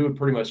 we would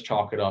pretty much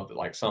chalk it up that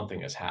like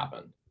something has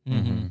happened.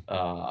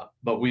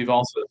 But we've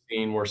also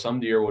seen where some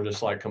deer will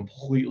just like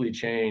completely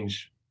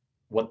change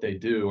what they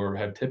do or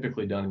have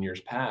typically done in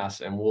years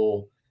past, and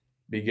we'll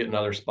be getting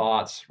other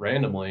spots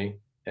randomly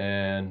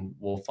and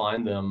we'll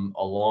find them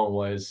a long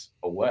ways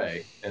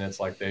away. And it's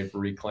like they've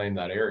reclaimed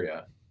that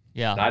area.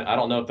 Yeah. And I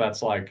don't know if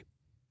that's like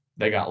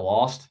they got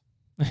lost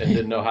and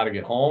didn't know how to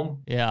get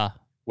home. Yeah.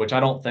 Which I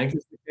don't think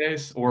is the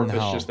case, or if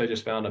it's just they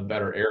just found a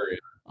better area.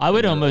 I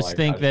would almost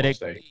think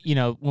that you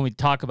know, when we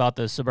talk about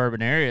the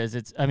suburban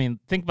areas, I mean,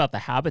 think about the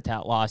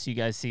habitat loss you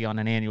guys see on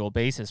an annual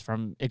basis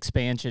from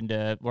expansion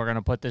to we're going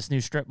to put this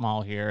new strip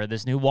mall here, or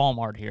this new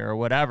Walmart here, or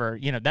whatever.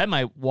 You know, that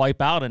might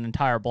wipe out an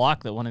entire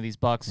block that one of these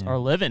bucks are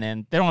living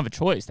in. They don't have a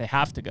choice. They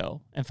have to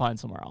go and find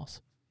somewhere else.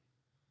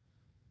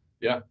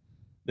 Yeah.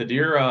 The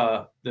deer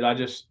that I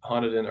just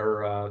hunted in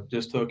or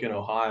just took in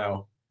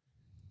Ohio,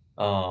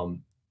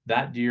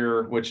 that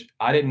deer, which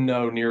I didn't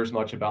know near as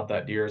much about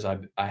that deer as I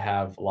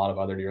have a lot of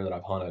other deer that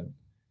I've hunted.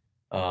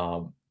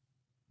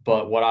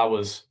 But what I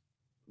was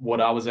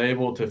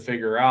able to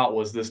figure out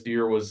was this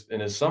deer was in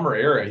his summer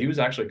area. He was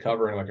actually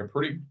covering like a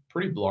pretty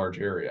large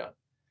area,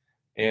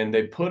 and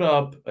they put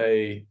up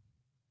a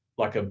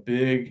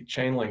big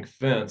chain link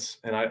fence.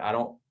 And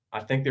I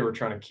think they were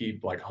trying to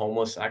keep like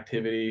homeless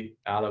activity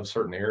out of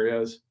certain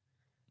areas,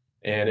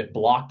 and it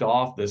blocked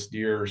off this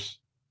deer's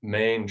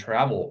main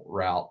travel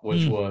route,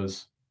 which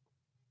was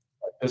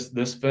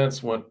this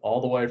fence went all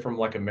the way from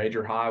like a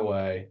major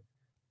highway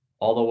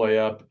all the way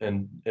up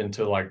and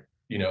into like,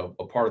 you know,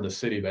 a part of the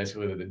city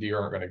basically that the deer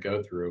aren't going to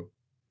go through.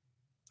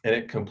 And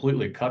it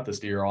completely cut this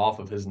deer off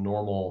of his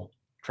normal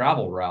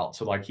travel route.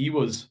 So like he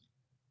was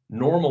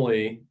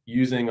normally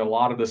using a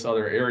lot of this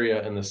other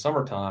area in the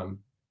summertime,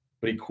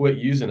 but he quit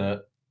using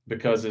it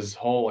because his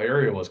whole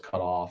area was cut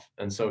off.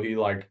 And so he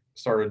like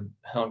started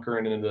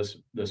hunkering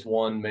into this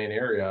one main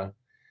area.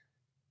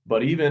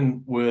 But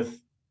even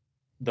with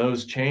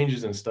those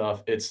changes and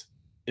stuff,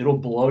 it'll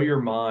blow your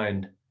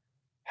mind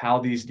how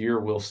these deer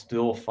will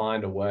still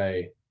find a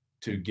way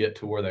to get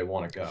to where they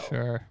want to go.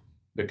 Sure.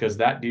 Because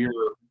that deer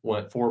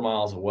went 4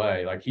 miles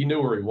away. Like he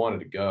knew where he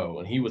wanted to go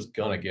and he was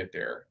going to get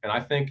there. And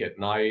I think at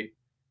night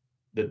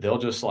that they'll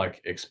just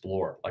like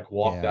explore, like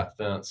walk that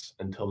fence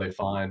until they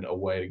find a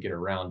way to get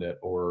around it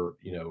or,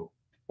 you know,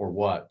 or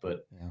what.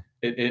 But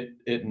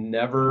it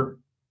never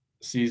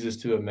ceases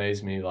to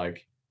amaze me.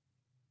 Like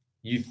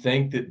you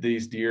think that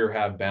these deer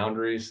have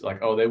boundaries,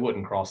 like, oh, they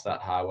wouldn't cross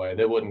that highway,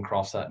 they wouldn't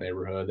cross that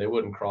neighborhood, they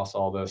wouldn't cross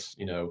all this,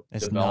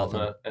 it's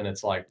development. Nothing. And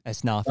it's like,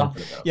 it's nothing.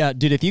 Yeah,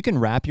 dude, if you can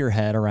wrap your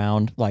head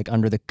around, like,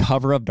 under the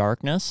cover of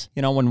darkness,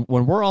 when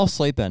we're all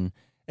sleeping,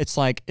 it's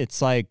like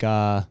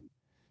that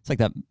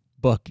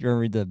book. You ever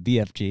read the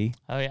BFG?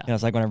 Oh yeah.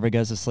 It's like when everybody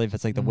goes to sleep,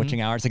 it's like the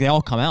witching hour. It's like they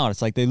all come out.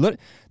 It's like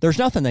there's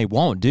nothing they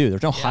won't do.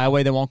 There's no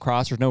highway they won't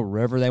cross. There's no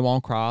river they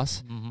won't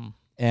cross.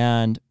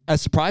 And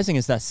as surprising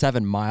as that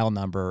 7 mile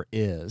number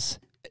is,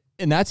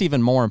 and that's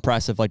even more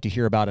impressive, like, to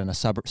hear about in a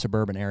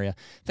suburban area.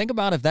 Think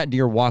about if that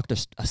deer walked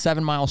a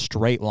 7 mile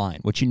straight line,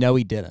 which he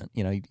didn't.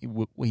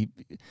 We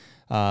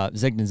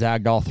zigged and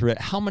zagged all through it.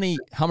 How many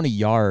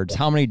yards?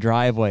 How many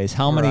driveways?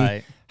 How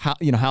many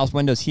house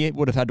windows he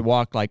would have had to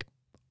walk, like,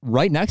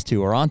 right next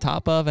to or on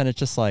top of? And it's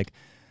just like,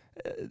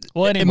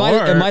 well, it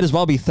might as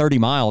well be 30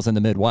 miles in the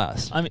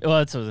Midwest. I mean, well,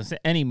 that's what I was saying.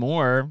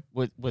 Anymore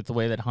with the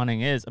way that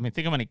hunting is. I mean,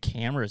 think how many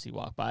cameras you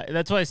walk by.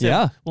 That's why I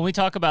said when we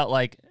talk about,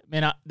 like,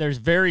 man, there's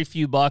very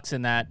few bucks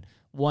in that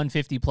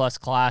 150 plus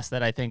class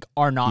that I think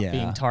are not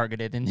being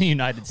targeted in the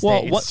United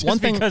States. One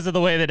thing, because of the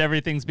way that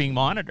everything's being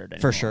monitored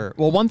anymore. For sure.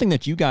 Well, one thing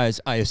that you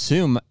guys, I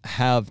assume,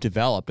 have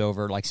developed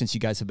over, like, since you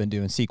guys have been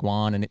doing Seek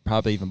One and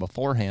probably even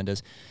beforehand,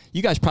 is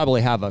you guys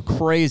probably have a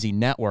crazy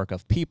network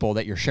of people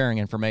that you're sharing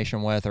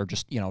information with, or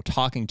just,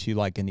 talking to,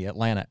 like, in the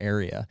Atlanta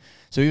area.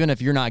 So even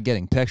if you're not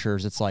getting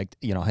pictures, it's like,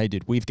 hey,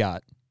 dude, we've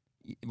got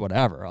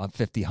whatever, a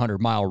 50,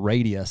 100-mile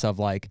radius of,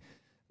 like,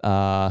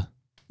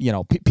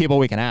 people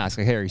we can ask,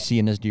 like, hey, are you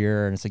seeing this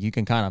deer? And it's like, you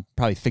can kind of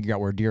probably figure out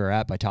where deer are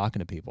at by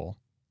talking to people.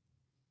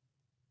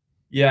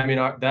 Yeah. I mean,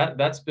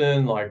 that's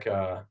been like,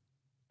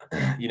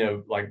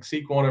 like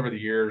Seek One over the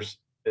years,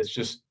 it's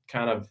just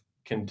kind of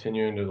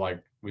continuing to,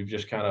 like, we've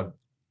just kind of,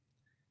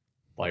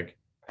 like,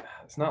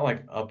 it's not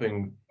like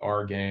upping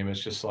our game.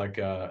 It's just like,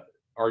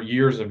 our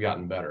years have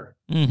gotten better.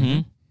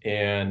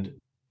 And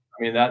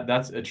I mean,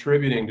 that's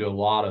attributing to a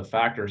lot of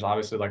factors.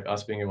 Obviously, like,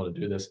 us being able to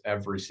do this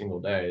every single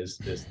day is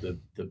the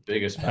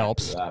biggest factor of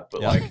that.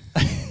 But like,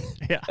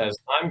 as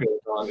time goes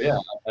on,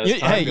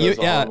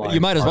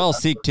 you might as well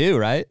seek too,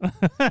 right? You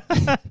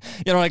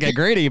don't want to get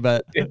greedy,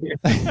 but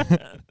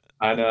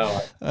I know.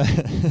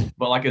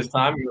 But like, as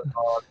time goes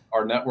on,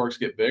 our networks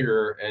get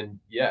bigger, and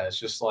it's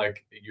just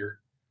like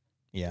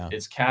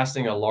it's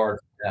casting a large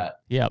net.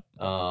 Yep.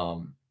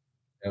 And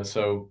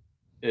so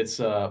it's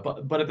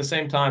but at the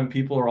same time,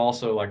 people are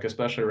also, like,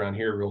 especially around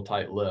here, real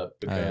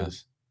tight-lipped,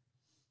 because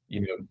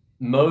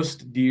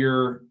most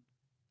deer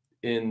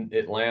in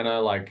Atlanta,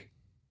 like,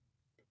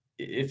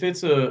 if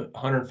it's a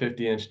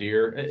 150-inch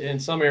deer, in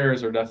some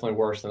areas are definitely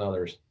worse than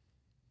others.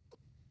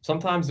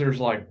 Sometimes there's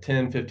like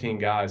 10, 15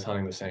 guys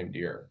hunting the same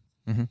deer.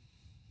 And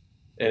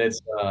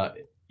it's that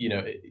you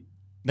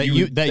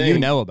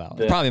know about.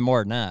 It's probably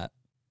more than that.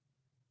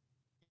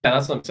 Yeah,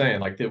 that's what I'm saying,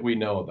 like, that we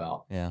know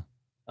about. Yeah.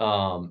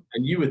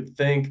 And you would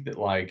think that,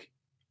 like,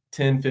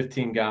 10,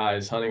 15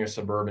 guys hunting a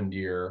suburban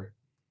deer,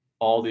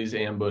 all these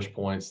ambush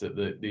points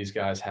that these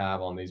guys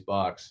have on these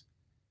bucks,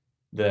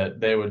 that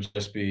they would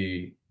just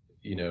be,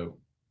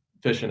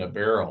 fishing a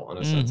barrel, in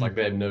a sense. Like,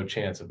 they have no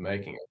chance of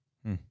making it.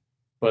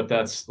 But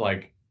that's,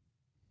 like,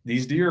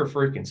 these deer are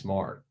freaking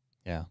smart.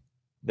 Yeah.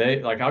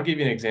 I'll give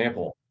you an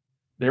example.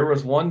 There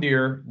was one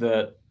deer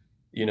that,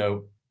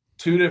 2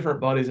 different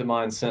buddies of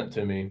mine sent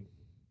to me.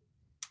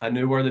 I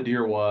knew where the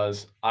deer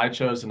was. I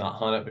chose to not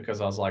hunt it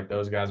because I was like,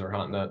 those guys are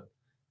hunting it.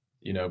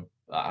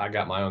 I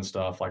got my own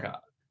stuff. Like,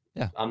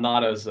 I'm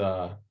not as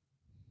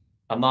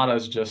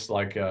just,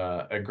 like,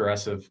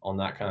 aggressive on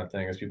that kind of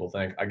thing as people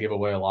think. I give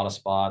away a lot of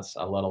spots.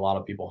 I let a lot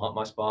of people hunt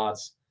my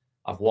spots.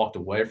 I've walked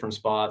away from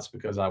spots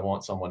because I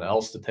want someone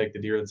else to take the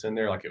deer that's in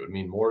there. Like, it would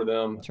mean more to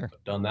them. Sure.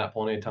 I've done that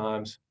plenty of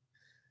times.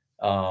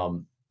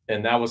 And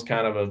that was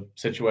kind of a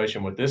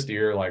situation with this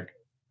deer. Like,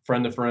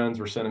 friend of friends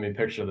were sending me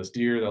pictures of this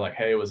deer. They're like,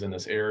 hey, it was in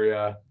this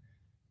area.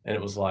 And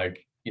it was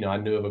like, I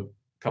knew of a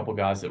couple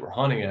guys that were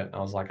hunting it. And I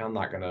was like, I'm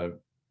not going to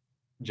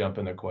jump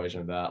in the equation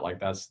of that. Like,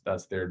 that's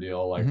their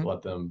deal. Like,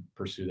 let them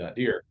pursue that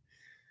deer.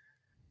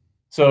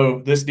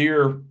 So this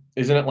deer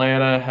is in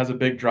Atlanta, has a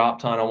big drop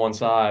tine on one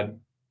side.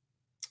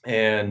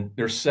 And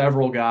there's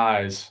several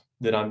guys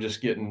that I'm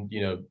just getting,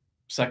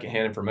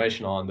 secondhand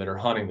information on that are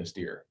hunting this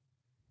deer.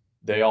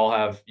 They all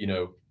have,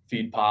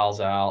 feed piles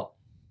out,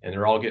 and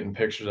they're all getting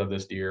pictures of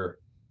this deer.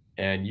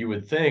 And you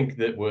would think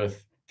that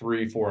with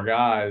 3-4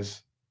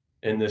 guys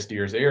in this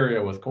deer's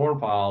area with corn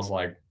piles,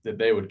 like, that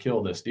they would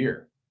kill this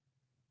deer.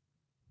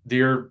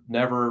 Deer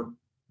never,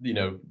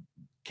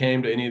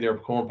 came to any of their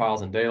corn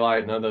piles in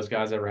daylight. None of those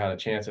guys ever had a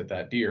chance at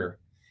that deer.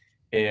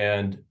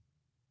 And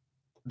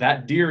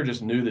that deer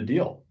just knew the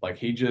deal. Like,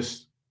 he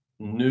just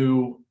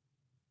knew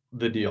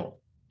the deal,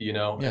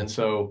 And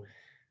so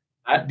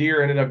that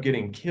deer ended up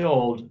getting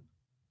killed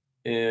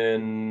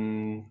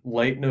in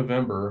late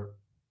November.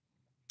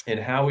 And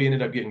how he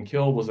ended up getting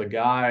killed was a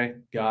guy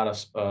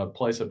got a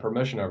place of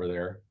permission over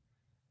there.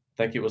 I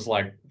think it was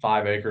like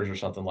 5 acres or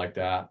something like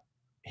that.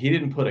 He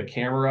didn't put a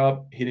camera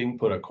up. He didn't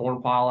put a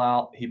corn pile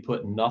out. He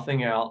put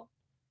nothing out.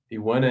 He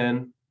went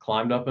in,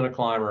 climbed up in a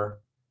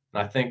climber,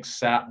 and I think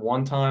sat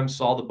one time,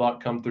 saw the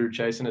buck come through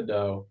chasing a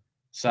doe,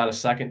 sat a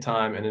second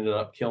time, and ended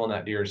up killing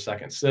that deer's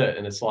second sit.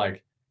 And it's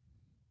like,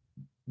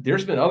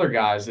 there's been other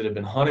guys that have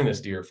been hunting this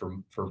deer for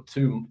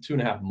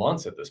 2.5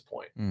 months at this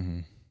point,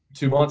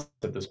 2 months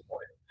at this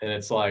point. And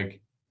it's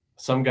like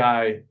some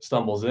guy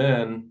stumbles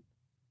in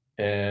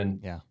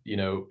and, you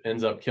know,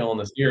 ends up killing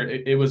this deer.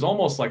 It was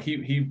almost like he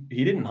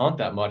didn't hunt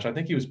that much. I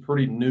think he was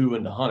pretty new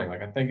into hunting.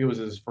 Like, I think it was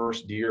his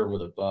first deer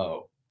with a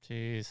bow.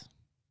 Jeez.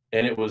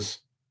 And it was,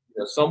 you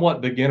know,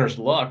 somewhat beginner's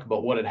luck.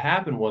 But what had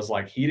happened was,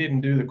 like, he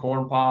didn't do the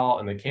corn pile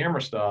and the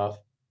camera stuff.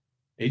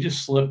 He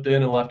just slipped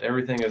in and left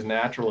everything as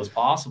natural as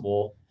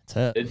possible.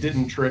 That's it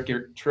didn't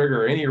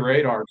trigger any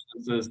radar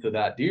senses to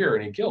that deer,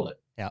 and he killed it.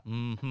 Yeah.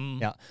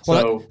 Yeah.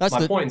 Well, so that's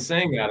my point in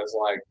saying that is,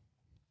 like,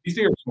 these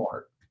deer are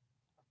smart.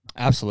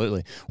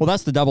 Absolutely. Well,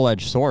 that's the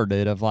double-edged sword,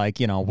 dude, of, like,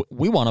 you know,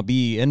 we want to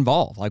be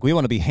involved. Like, we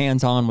want to be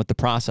hands-on with the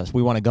process.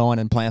 We want to go in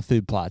and plant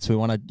food plots. We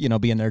want to, you know,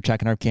 be in there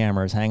checking our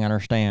cameras, hang on our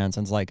stands.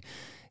 And it's like,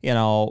 you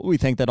know, we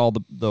think that all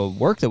the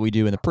work that we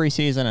do in the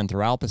preseason and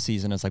throughout the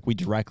season is like, we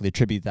directly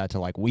attribute that to,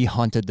 like, we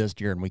hunted this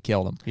deer and we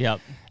killed him. Yep.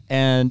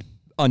 And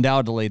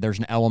undoubtedly there's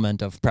an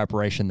element of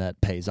preparation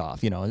that pays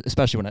off, you know,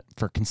 especially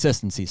for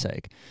consistency's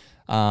sake.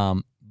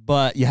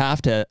 But you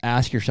have to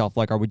ask yourself,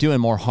 like, are we doing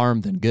more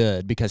harm than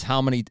good? Because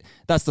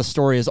that's the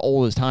story as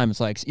old as time. It's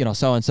like, you know,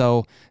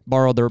 so-and-so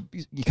borrowed their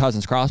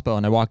cousin's crossbow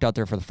and they walked out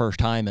there for the first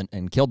time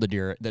and killed the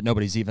deer that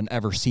nobody's even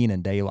ever seen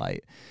in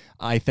daylight.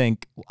 I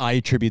think I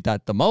attribute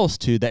that the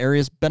most to the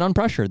area's been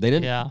unpressured. They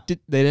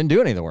didn't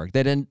do any of the work.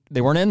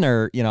 They weren't in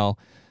there, you know,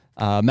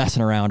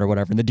 messing around or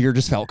whatever. And the deer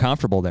just felt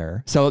comfortable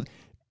there. So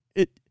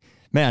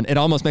it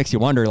almost makes you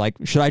wonder, like,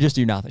 should I just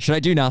do nothing? Should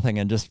I do nothing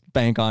and just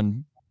bank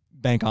on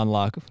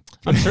luck?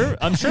 I'm sure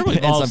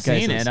we've all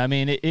seen it. I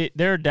mean,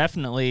 there are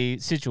definitely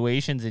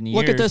situations in years.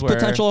 Look at this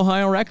potential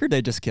Ohio record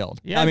they just killed.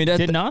 Yeah, I mean,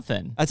 did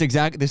nothing.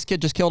 This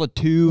kid just killed a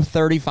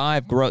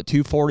 235,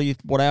 240,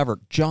 whatever,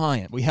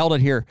 giant. We held it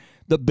here,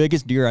 the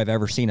biggest deer I've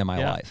ever seen in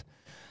my life.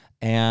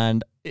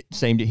 And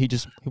he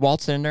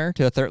waltzed in there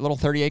to a little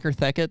 30-acre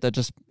thicket that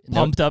just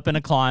pumped up in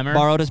a climber,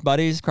 borrowed his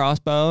buddy's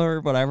crossbow or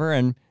whatever,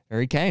 and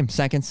there he came,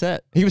 second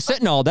sit. He was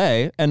sitting all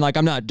day, and, like,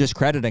 I'm not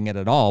discrediting it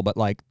at all, but,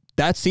 like,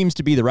 that seems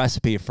to be the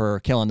recipe for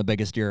killing the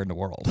biggest deer in the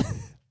world.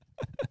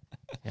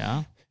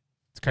 Yeah.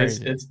 It's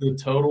crazy. It's the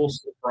total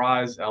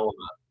surprise element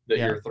that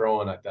you're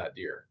throwing at that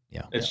deer.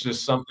 Yeah. It's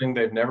just something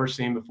they've never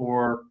seen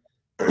before.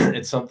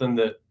 It's something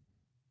that,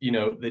 you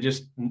know,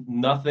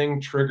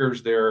 nothing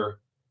triggers their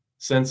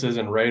senses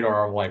and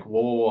radar of, like,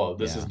 whoa,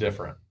 this is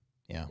different.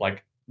 Yeah.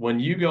 Like,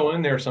 when you go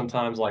in there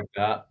sometimes like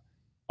that,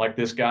 like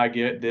this guy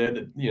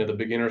did, you know, the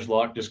beginner's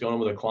luck, just going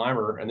with a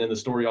climber. And then the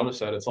story y'all just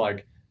said, it's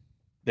like,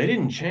 they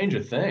didn't change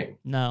a thing.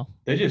 No.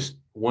 They just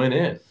went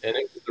in, and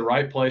it was the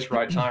right place,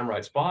 right time,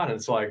 right spot. And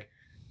it's like,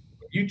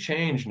 you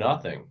change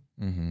nothing.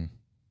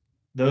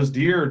 Those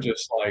deer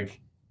just,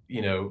 like,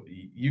 you know,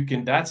 you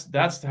can,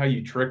 that's how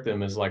you trick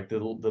them, is like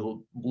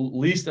the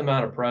least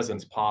amount of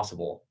presence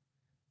possible.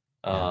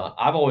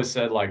 I've always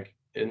said, like,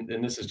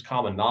 and this is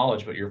common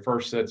knowledge, but your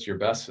first sit's your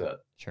best sit.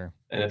 Sure.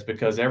 And it's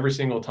because every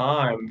single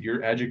time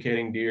you're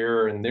educating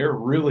deer, and they're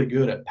really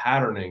good at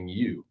patterning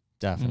you.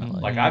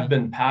 Definitely. Like, I've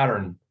been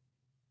patterned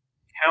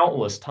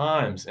countless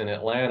times in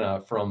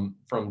Atlanta from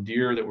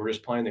deer that were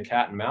just playing the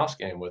cat and mouse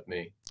game with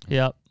me.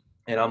 Yep.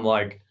 And I'm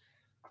like,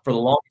 for the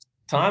longest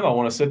time, I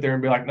want to sit there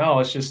and be like, no,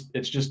 it's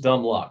just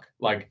dumb luck.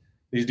 Like,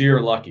 these deer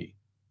are lucky.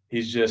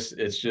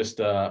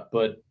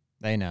 But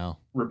they know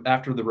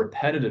after the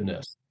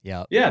repetitiveness.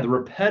 Yeah. Yeah. The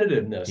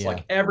repetitiveness,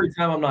 like, every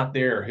time I'm not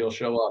there, he'll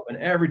show up, and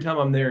every time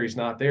I'm there, he's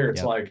not there.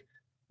 It's like,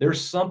 there's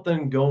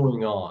something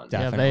going on.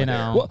 Definitely. Yeah, they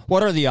know.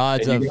 What are the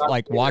odds of,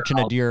 like, watching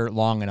a deer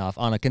long enough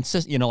on a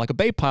consistent, you know, like a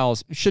bait pile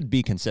should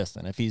be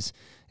consistent. If he's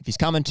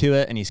coming to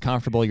it and he's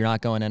comfortable, you're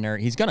not going in there,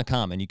 he's going to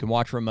come, and you can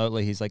watch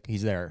remotely. He's like,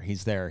 he's there.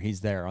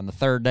 On the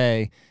third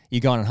day,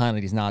 you go on and hunt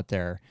it, he's not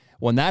there.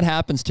 When that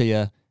happens to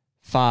you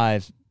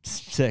 5,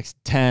 6,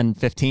 10,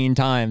 15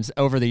 times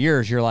over the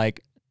years, you're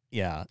like,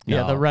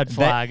 the red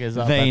flag is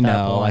up. They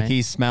know, like,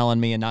 he's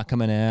smelling me and not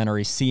coming in, or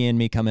he's seeing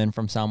me come in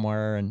from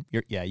somewhere, and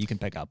you can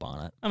pick up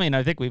on it. I mean,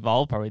 I think we've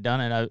all probably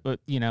done it.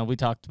 You know, we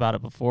talked about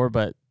it before,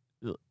 but,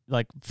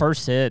 like,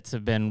 first sits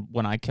have been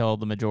when I kill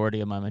the majority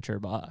of my mature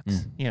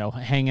bucks. You know,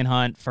 hang and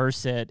hunt,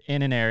 first sit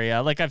in an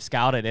area. Like, I've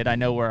scouted it, I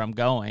know where I'm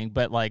going,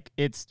 but, like,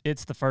 it's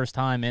the first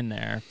time in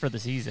there for the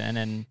season,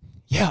 and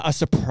a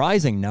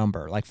surprising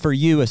number. Like, for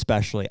you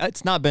especially,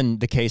 it's not been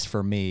the case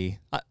for me.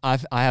 I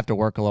have to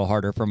work a little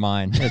harder for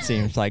mine. It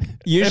seems like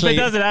usually if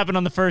it doesn't happen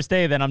on the first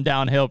day, then I'm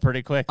downhill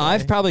pretty quick.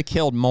 I've probably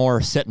killed more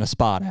sitting a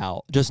spot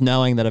out, just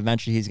knowing that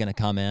eventually he's going to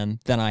come in,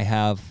 than I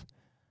have.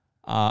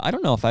 I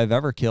don't know if I've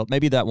ever killed.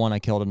 Maybe that one I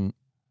killed in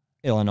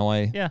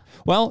Illinois. Yeah.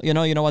 Well, you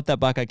know what, that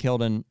buck I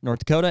killed in North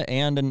Dakota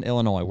and in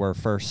Illinois were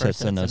first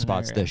sits in those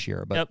spots this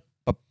year. But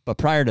but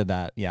prior to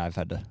that, I've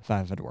had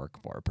to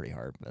work for it pretty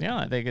hard. But. Yeah,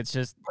 I think it's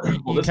just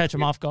you catch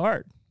them off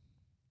guard.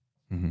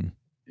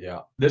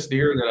 Yeah, this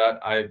deer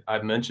that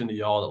I've mentioned to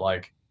y'all that,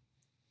 like,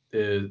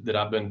 that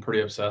I've been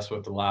pretty obsessed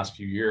with the last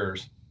few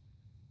years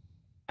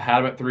I had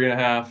him at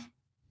 3.5,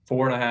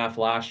 4.5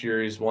 last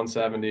year. He's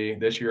 170.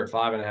 This year at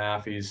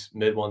 5.5, he's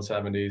mid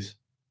 170s.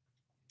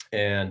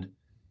 And,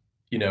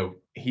 you know,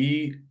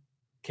 he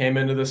came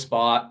into this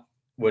spot,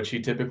 which he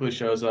typically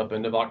shows up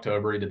end of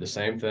October. He did the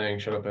same thing,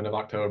 showed up end of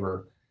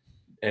October,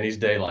 and he's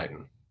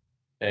daylighting.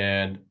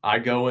 And I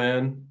go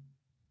in,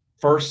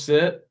 first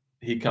sit,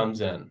 he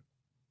comes in.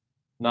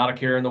 Not a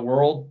care in the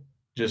world,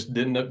 just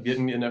didn't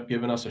end up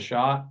giving us a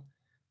shot.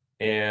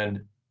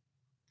 And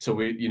so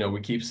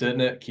we keep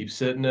sitting it,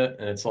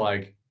 and it's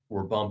like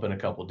we're bumping a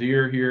couple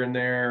deer here and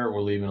there.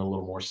 We're leaving a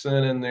little more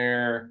scent in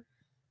there.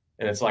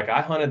 And it's like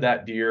I hunted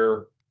that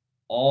deer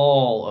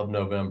all of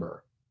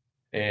November.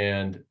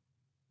 And,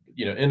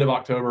 you know, end of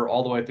October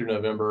all the way through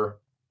November,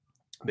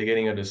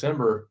 beginning of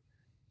December,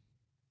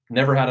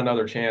 never had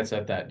another chance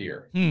at that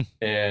deer.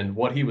 And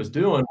what he was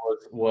doing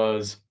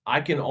was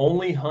I can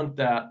only hunt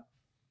that.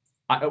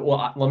 Let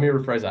me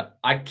rephrase that.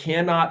 I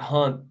cannot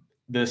hunt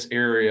this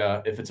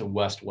area if it's a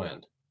west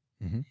wind.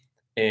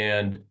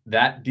 And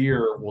that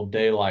deer will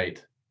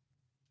daylight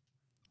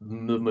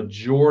the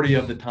majority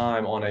of the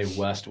time on a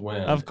west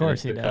wind. Of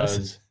course he does.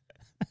 Because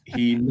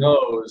he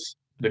knows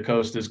the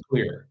coast is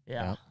clear.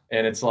 Yeah.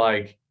 And it's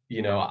like,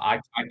 you know,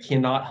 I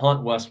cannot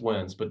hunt west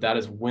winds, but that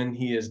is when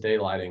he is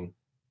daylighting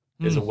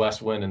is a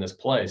west wind in this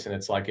place. And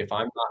it's like, if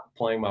I'm not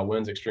playing my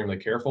winds extremely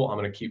careful, I'm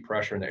going to keep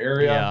pressuring the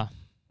area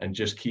and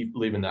just keep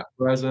leaving that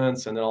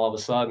presence. And then all of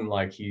a sudden,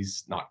 like,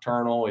 he's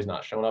nocturnal, he's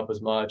not showing up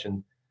as much.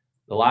 And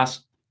the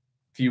last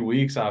few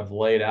weeks I've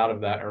laid out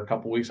of that, or a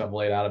couple weeks I've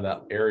laid out of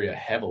that area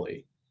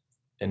heavily.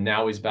 And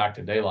now he's back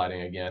to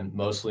daylighting again,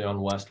 mostly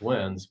on west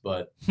winds.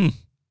 But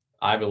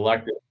I've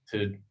elected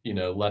to, you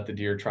know, let the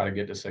deer try to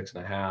get to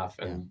 6.5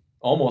 and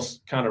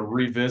almost kind of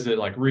revisit,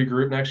 like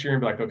regroup next year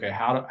and be like, okay,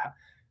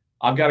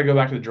 I've got to go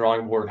back to the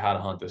drawing board of how to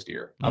hunt this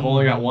deer. I've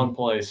only got one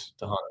place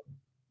to hunt it.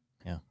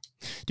 Yeah.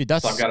 Dude,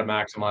 so I've got to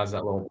maximize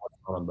that little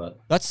one. But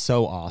that's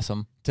so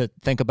awesome to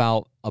think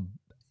about,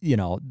 you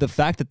know, the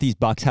fact that these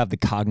bucks have the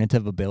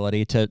cognitive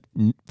ability to,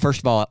 first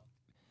of all,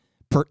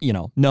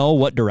 know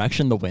what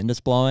direction the wind is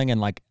blowing.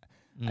 And like,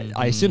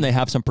 I assume they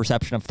have some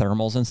perception of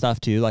thermals and stuff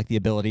too, like the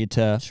ability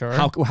to,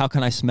 how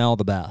can I smell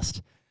the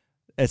best?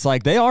 It's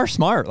like, they are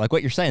smart. Like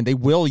what you're saying, they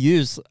will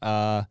use,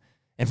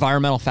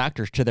 environmental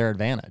factors to their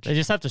advantage. They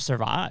just have to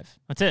survive.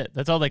 That's it.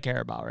 That's all they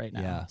care about right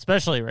now. Yeah.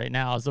 Especially right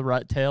now as the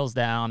rut tails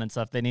down and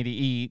stuff. They need to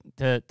eat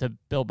to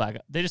build back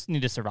up. They just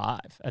need to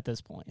survive at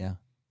this point. Yeah.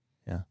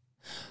 Yeah.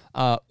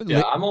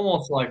 I'm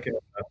almost like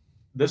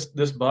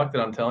this buck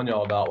that I'm telling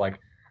y'all about, like,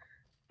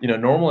 you know,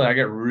 normally I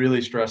get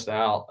really stressed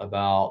out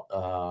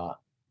about,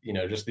 you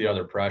know, just the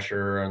other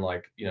pressure and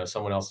like, you know,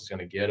 someone else is going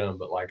to get him.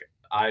 But like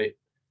I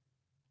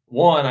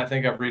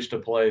think I've reached a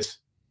place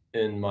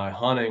in my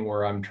hunting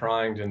where I'm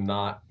trying to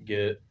not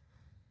get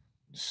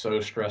so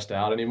stressed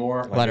out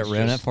anymore. Like, let it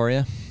ruin it for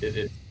you.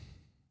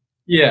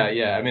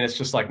 Yeah. I mean, it's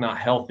just like not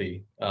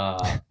healthy.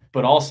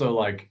 But also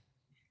like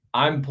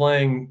I'm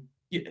playing,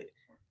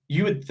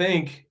 you would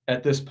think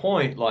at this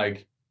point,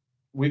 like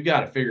we've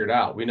got it figured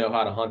out. We know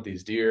how to hunt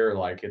these deer.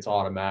 Like it's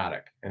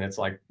automatic. And it's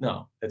like,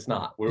 no, it's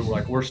not.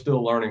 We're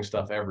still learning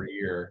stuff every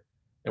year,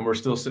 and we're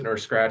still sitting there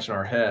scratching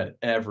our head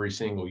every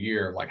single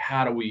year. Like,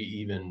 how do we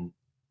even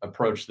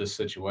approach this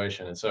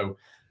situation? And so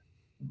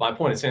my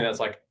point in saying that is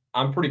like,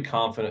 I'm pretty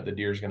confident the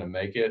deer's going to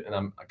make it. And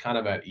I'm kind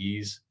of at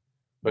ease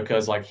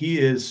because like he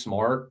is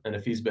smart. And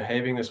if he's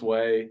behaving this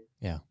way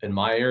in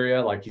my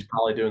area, like he's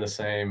probably doing the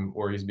same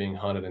where he's being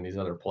hunted in these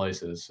other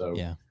places. So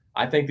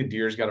I think the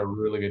deer's got a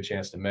really good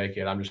chance to make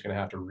it. I'm just going to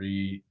have to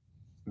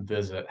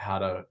revisit how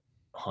to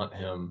hunt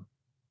him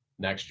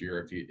next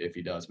year if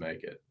he does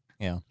make it.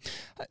 Yeah.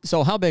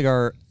 So how big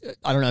I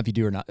don't know if you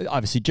do or not.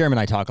 Obviously, Jeremy and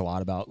I talk a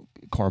lot about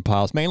corn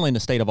piles, mainly in the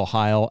state of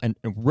Ohio. And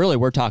really,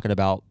 we're talking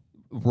about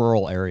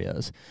rural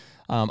areas.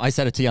 I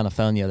said it to you on the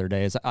phone the other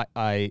day, is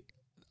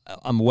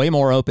I'm way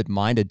more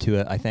open-minded to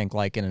it, I think,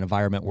 like in an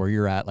environment where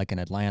you're at, like in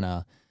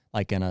Atlanta,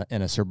 like in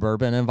a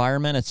suburban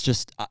environment. It's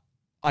just,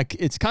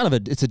 it's kind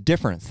of it's a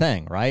different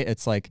thing, right?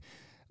 It's like,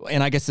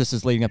 and I guess this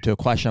is leading up to a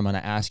question I'm going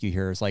to ask you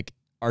here is like,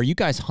 are you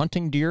guys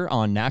hunting deer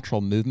on natural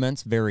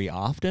movements very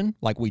often?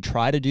 Like we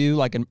try to do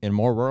like in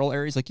more rural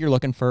areas, like you're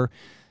looking for,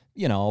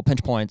 you know,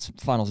 pinch points,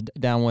 funnels,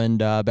 downwind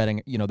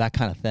bedding, you know, that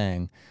kind of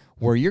thing.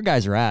 Where your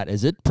guys are at,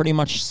 is it pretty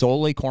much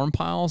solely corn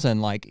piles and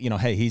like, you know,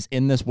 hey, he's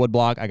in this wood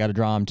block, I got to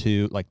draw him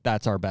to, like,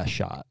 that's our best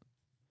shot?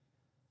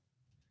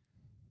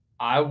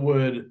 A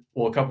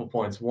couple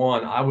points.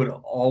 One, I would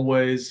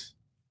always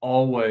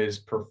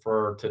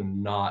prefer to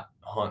not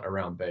hunt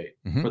around bait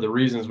for the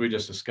reasons we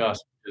just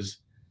discussed, because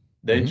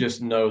they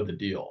just know the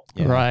deal.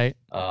 Yeah. Right.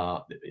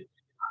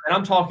 And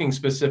I'm talking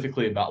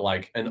specifically about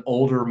like an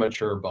older,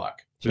 mature buck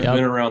who's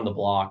been around the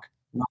block.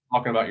 I'm not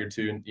talking about your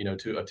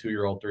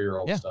 2-year-old,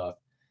 3-year-old stuff.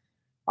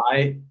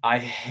 I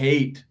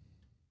hate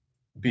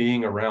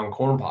being around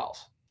corn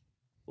piles.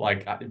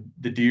 Like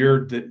the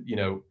deer that, you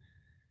know,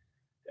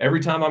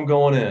 every time I'm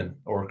going in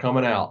or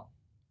coming out,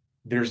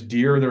 there's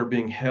deer that are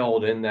being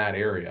held in that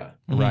area.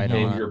 Right.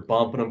 And you're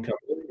bumping them coming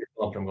in, you're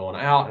bumping them going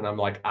out. And I'm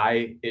like,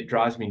 it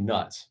drives me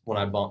nuts when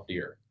I bump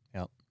deer.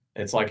 Yep.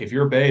 It's like, if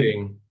you're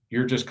baiting,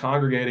 you're just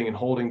congregating and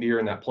holding deer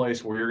in that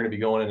place where you're going to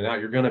be going in and out.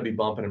 You're going to be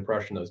bumping and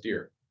brushing those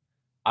deer.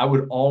 I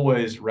would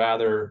always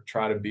rather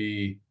try to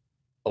be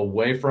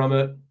away from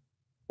it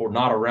or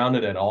not around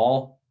it at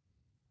all,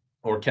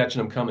 or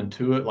catching them coming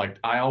to it. Like,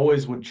 I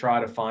always would try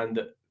to find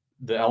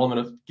the element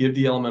of, give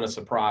the element of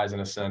surprise,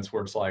 in a sense,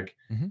 where it's like,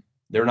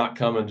 they're not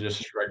coming just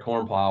straight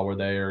corn pile where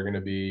they are going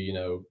to be, you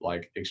know,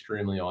 like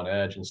extremely on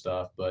edge and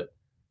stuff. But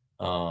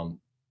so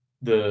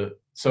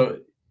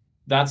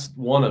that's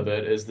one of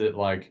it, is that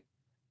like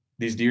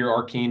these deer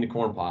are keen to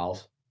corn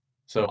piles.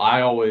 So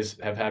I always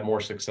have had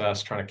more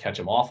success trying to catch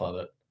them off of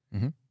it.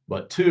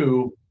 But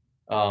two,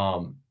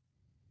 I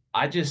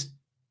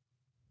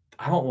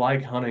don't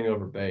like hunting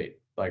over bait.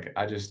 Like,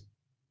 I don't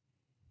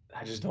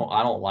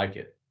like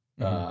it.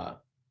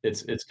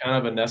 It's kind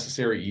of a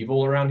necessary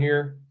evil around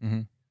here.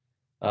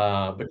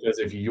 Because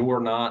if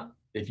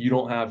you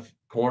don't have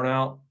corn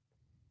out,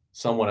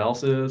 someone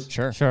else is.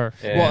 Sure.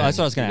 And, well, that's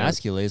what I was going to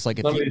ask you, Lee. It's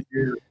like,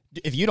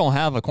 if you don't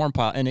have a corn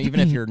pile, and even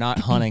if you're not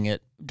hunting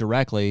it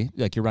directly,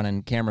 like you're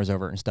running cameras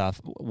over it and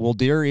stuff, will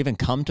deer even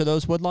come to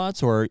those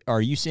woodlots, or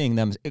are you seeing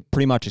them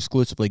pretty much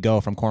exclusively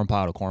go from corn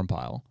pile to corn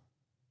pile?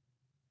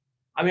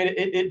 I mean,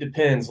 it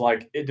depends.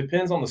 Like, it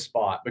depends on the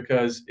spot,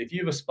 because if you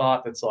have a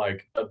spot that's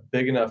like a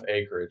big enough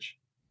acreage,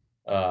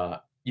 you know,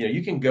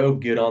 you can go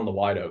get on the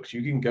white oaks.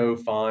 You can go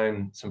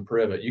find some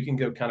privet. You can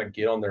go kind of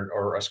get on their,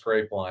 or a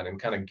scrape line,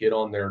 and kind of get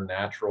on their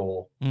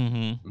natural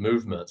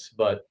movements.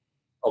 But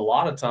a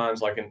lot of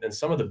times, like in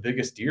some of the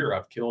biggest deer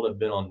I've killed have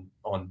been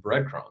on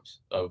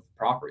breadcrumbs of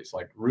properties,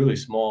 like really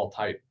small,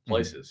 tight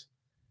places.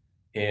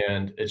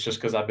 And it's just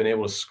because I've been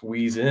able to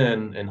squeeze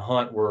in and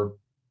hunt where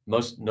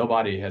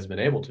nobody has been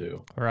able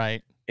to.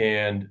 Right.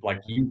 And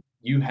like,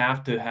 you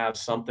have to have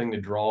something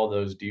to draw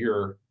those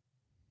deer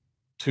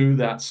to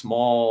that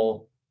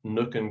small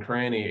nook and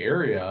cranny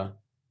area.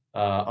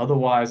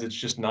 Otherwise, it's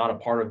just not a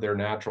part of their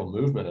natural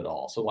movement at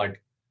all. So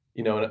like,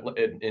 you know,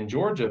 in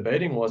Georgia,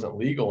 baiting wasn't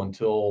legal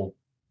until,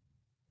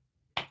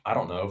 I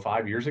don't know,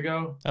 5 years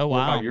ago. Oh,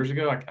 wow. 5 years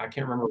ago. I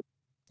can't remember.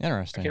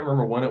 Interesting. I can't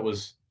remember when it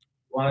was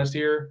last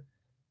year.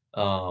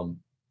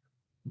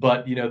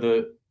 But you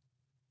know,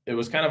 it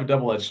was kind of a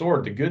double-edged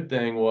sword. The good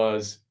thing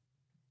was,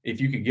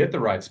 if you could get the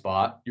right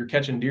spot, you're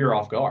catching deer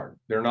off guard.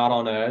 They're not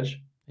on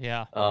edge.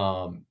 Yeah.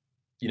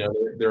 You know,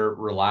 they're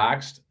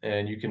relaxed,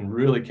 and you can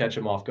really catch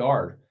them off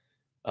guard.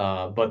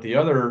 But the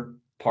other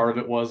part of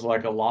it was,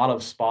 like, a lot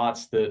of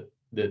spots that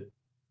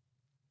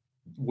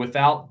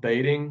without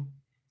baiting,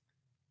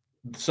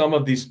 some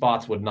of these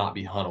spots would not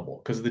be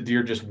huntable, because the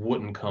deer just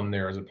wouldn't come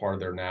there as a part of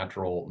their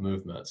natural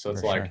movement. So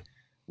it's like,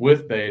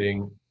 with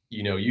baiting,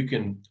 you know, you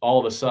can, all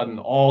of a sudden,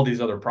 all these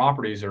other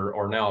properties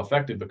are now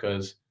affected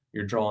because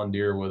you're drawing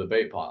deer with a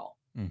bait pile.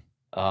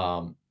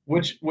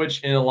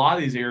 Which in a lot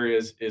of these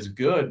areas is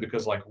good,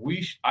 because like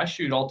I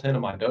shoot all 10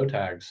 of my doe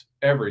tags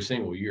every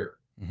single year.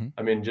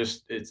 I mean,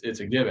 just it's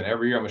a given.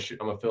 Every year I'm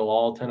gonna fill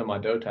all 10 of my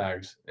doe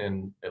tags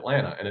in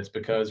Atlanta, and it's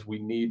because we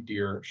need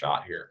deer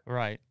shot here.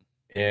 Right.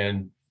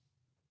 And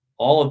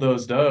all of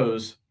those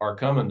does are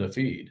coming to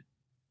feed.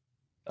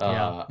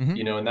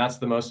 You know, and that's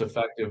the most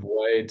effective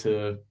way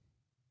to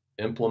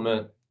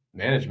implement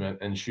management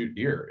and shoot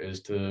deer,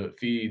 is to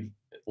feed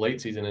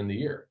late season in the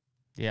year.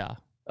 Yeah.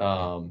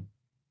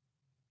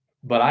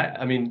 But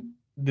I mean,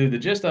 the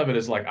gist of it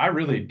is, like, I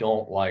really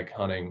don't like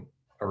hunting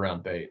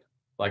around bait.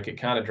 Like, it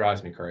kind of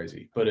drives me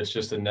crazy, but it's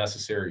just a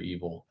necessary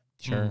evil.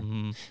 Sure.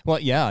 Well,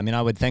 yeah, I mean,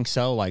 I would think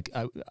so. Like,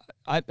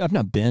 I've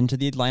not been to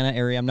the Atlanta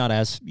area. I'm not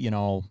as, you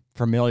know,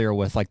 familiar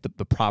with like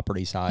the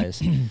property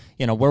size.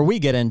 You know, where we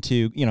get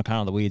into, you know, kind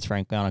of the weeds,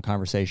 frankly, on a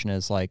conversation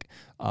is like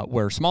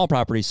where small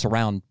properties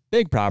surround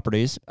big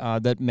properties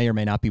that may or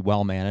may not be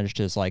well managed,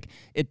 is like,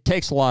 it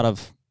takes a lot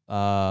of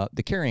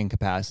the carrying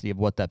capacity of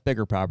what that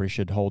bigger property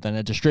should hold, and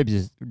it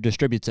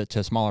distributes it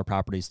to smaller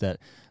properties that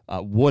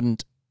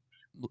wouldn't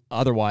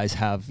otherwise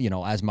have, you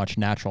know, as much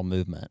natural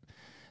movement.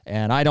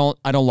 And I don't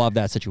love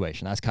that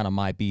situation. That's kind of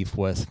my beef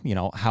with, you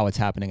know, how it's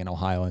happening in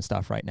Ohio and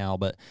stuff right now.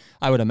 But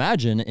I would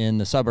imagine in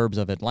the suburbs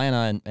of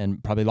Atlanta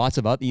and probably lots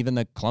of even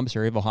the Columbus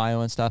area of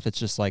Ohio and stuff, it's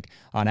just like,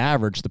 on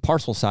average, the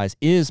parcel size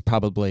is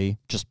probably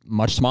just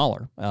much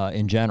smaller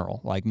in general.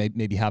 Like,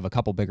 maybe have a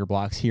couple bigger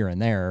blocks here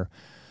and there,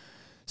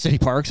 city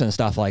parks and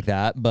stuff like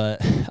that.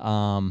 But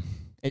I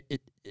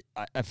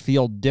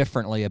feel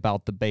differently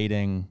about the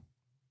baiting,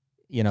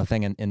 you know,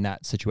 thing in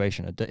that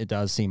situation. It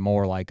does seem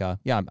more like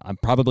I'm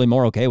probably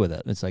more okay with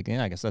it. It's like,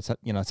 yeah, I guess that's,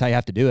 you know, that's how you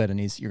have to do it. And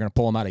you're going to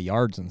pull them out of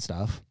yards and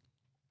stuff.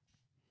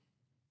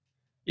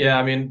 Yeah.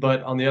 I mean,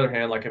 but on the other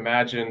hand, like,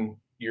 imagine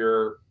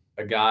you're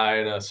a guy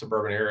in a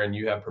suburban area and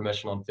you have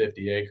permission on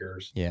 50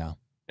 acres. Yeah.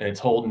 And it's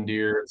holding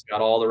deer. It's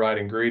got all the right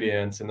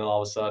ingredients. And then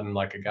all of a sudden,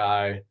 like, a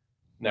guy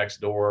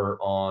next door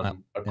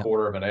on a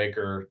quarter of an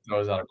acre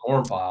throws out a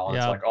corn pile. And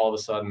it's like, all of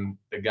a sudden,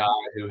 the guy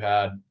who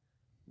had,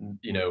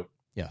 you know,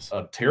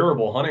 a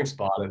terrible hunting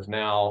spot is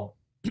now,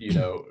 you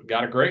know,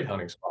 got a great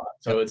hunting spot.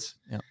 So it's,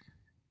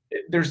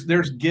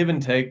 there's give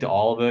and take to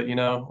all of it, you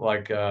know,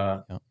 like,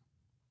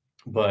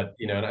 but,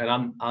 you know,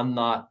 and I'm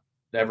not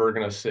ever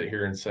going to sit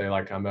here and say,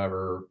 like, I'm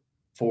ever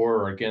for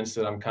or against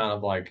it. I'm kind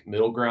of like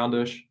middle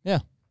groundish. Yeah.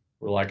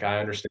 Where like I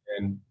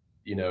understand,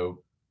 you know,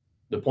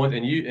 the point,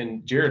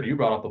 and Jared, you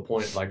brought up a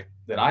point like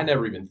that I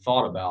never even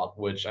thought about,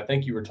 which I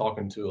think you were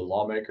talking to a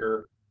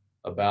lawmaker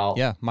about.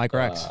 Yeah, Mike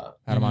Rex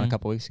had him on a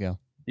couple weeks ago.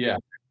 Yeah,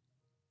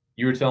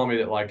 you were telling me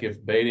that like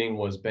if baiting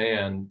was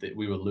banned, that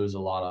we would lose a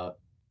lot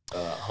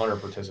of hunter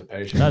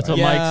participation. That's what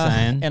Mike's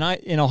saying. And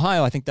in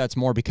Ohio, I think that's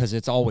more because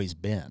it's always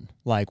been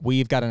like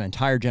we've got an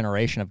entire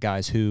generation of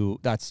guys who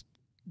that's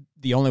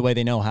the only way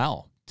they know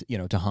how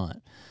to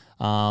hunt.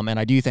 And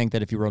I do think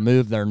that if you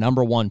remove their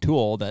number one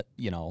tool that,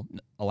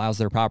 allows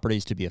their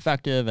properties to be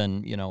effective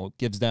and,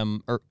 gives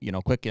them,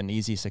 quick and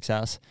easy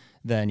success,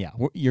 then yeah,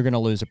 you're going to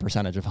lose a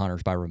percentage of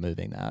hunters by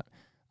removing that.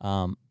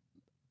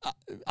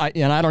 I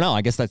don't know.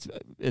 I guess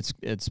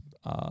it's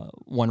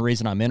one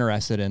reason I'm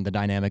interested in the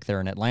dynamic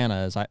there in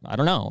Atlanta is I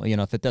don't know,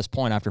 if at this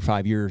point after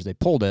 5 years they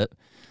pulled it,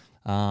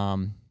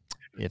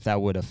 if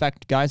that would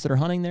affect guys that are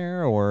hunting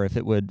there or if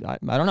it would,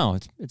 I don't know.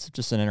 It's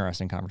just an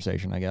interesting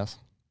conversation, I guess.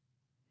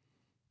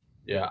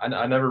 Yeah,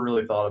 I never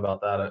really thought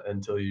about that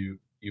until you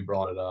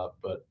brought it up.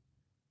 But,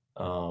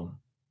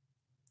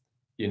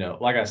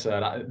 like I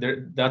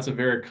said, that's a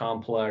very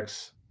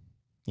complex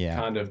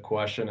kind of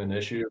question and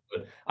issue.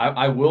 But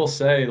I will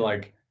say,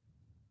 like,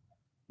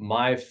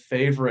 my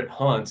favorite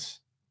hunts,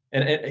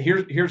 and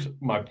here's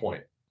my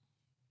point.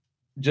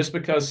 Just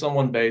because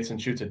someone baits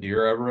and shoots a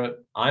deer over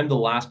it, I'm the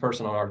last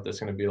person on earth that's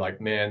going to be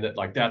like, man,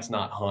 that's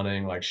not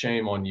hunting. Like,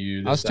 shame on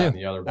you. This, that, and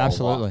the other. Blah,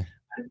 absolutely. blah, blah.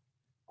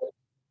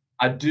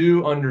 I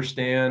do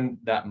understand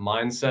that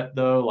mindset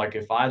though. Like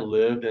if I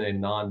lived in a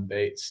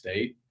non-bait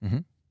state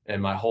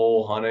and my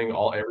whole hunting,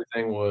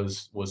 everything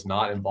was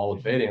not involved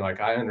with baiting,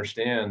 like I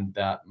understand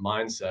that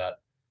mindset.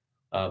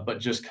 But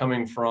just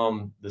coming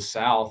from the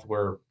South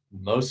where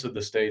most of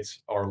the states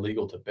are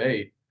legal to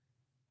bait,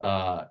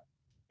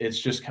 it's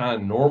just kind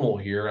of normal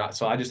here.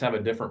 So I just have a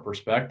different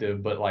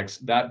perspective. But like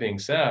that being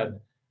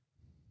said,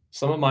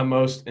 some of my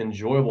most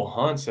enjoyable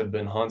hunts have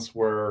been hunts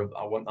where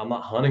I'm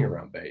not hunting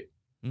around bait.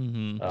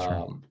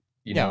 Sure.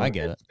 I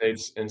get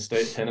it. In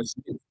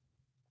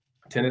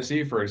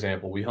Tennessee, for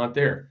example, we hunt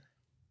there.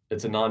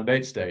 It's a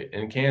non-bait state.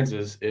 In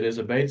Kansas, it is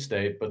a bait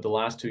state, but the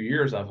last 2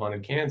 years I've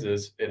hunted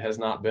Kansas, it has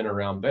not been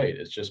around bait.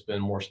 It's just been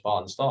more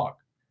spot and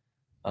stalk.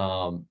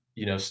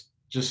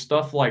 Just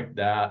stuff like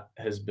that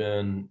has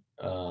been,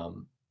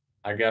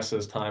 I guess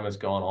as time has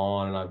gone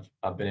on and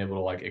I've been able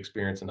to like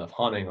experience enough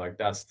hunting, like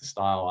that's the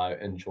style I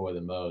enjoy the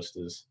most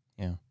is,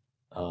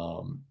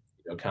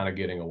 kind of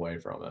getting away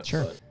from it.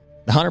 Sure.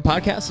 The HUNTR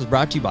Podcast is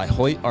brought to you by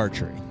Hoyt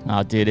Archery.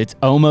 Oh, dude, it's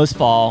almost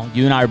fall.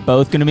 You and I are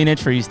both going to be in a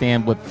tree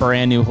stand with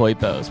brand new Hoyt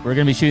bows. We're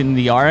going to be shooting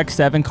the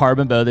RX-7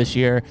 carbon bow this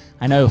year.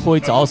 I know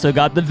Hoyt's also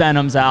got the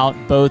Venoms out,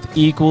 both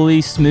equally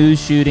smooth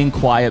shooting,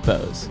 quiet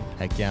bows.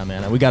 Heck yeah,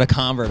 man. And we got a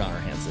convert on our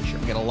hands this year.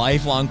 We got a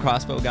lifelong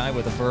crossbow guy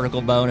with a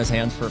vertical bow in his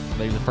hands for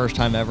maybe the first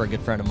time ever, a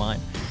good friend of mine.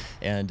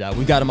 And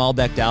we've got them all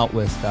decked out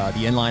with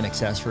the inline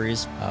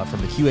accessories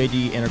from the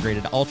QAD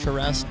integrated Ultra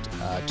Rest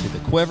to the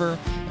quiver.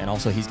 And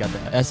also he's got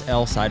the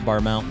SL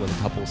sidebar mount with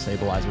a couple of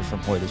stabilizers from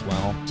Hoyt as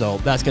well. So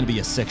that's going to be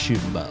a sick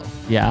shooting bow.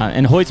 Yeah,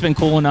 and Hoyt's been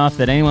cool enough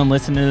that anyone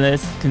listening to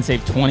this can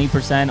save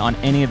 20% on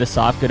any of the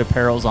soft good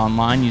apparels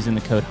online using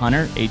the code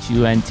HUNTR,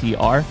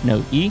 HUNTR,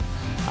 no E.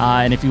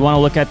 And if you want to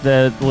look at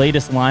the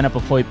latest lineup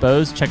of Hoyt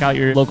bows, check out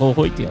your local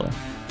Hoyt dealer.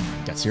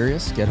 Get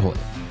serious? Get Hoyt.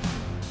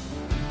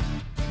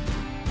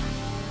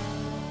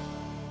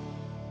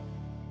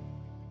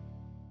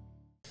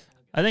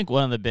 I think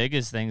one of the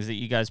biggest things that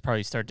you guys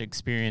probably start to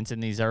experience in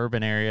these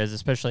urban areas,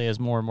 especially as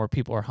more and more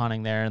people are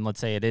hunting there, and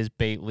let's say it is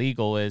bait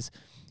legal, is,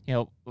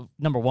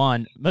 number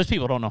one, most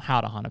people don't know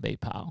how to hunt a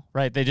bait pile,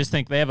 right? They just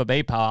think they have a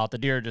bait pile out, the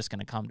deer are just going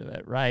to come to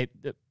it, right?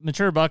 The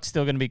mature buck's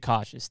still going to be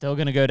cautious, still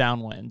going to go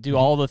downwind, do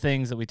all the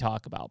things that we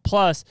talk about.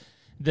 Plus,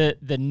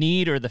 the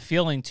need or the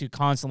feeling to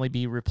constantly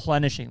be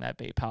replenishing that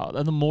bait pile.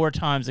 The more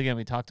times, again,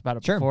 we talked about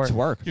it before. It's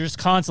work. You're just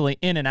constantly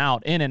in and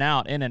out, in and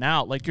out, in and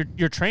out. Like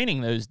you're training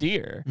those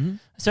deer.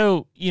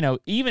 So,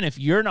 even if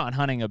you're not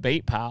hunting a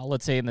bait pile,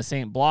 let's say in the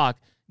same block,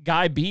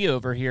 Guy B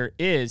over here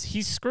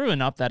he's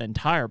screwing up that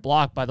entire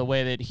block by the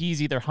way that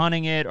he's either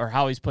hunting it or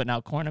how he's putting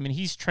out corn. I mean,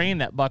 he's trained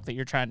that buck that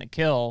you're trying to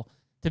kill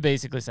to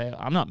basically say,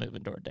 I'm not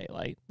moving toward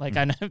daylight. Like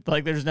I know,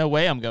 like there's no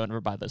way I'm going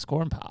over by this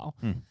corn pile.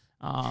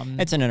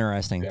 It's an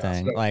interesting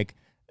thing. So, like,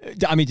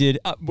 I mean,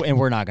 and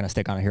we're not going to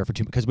stick on it here for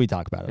too, because we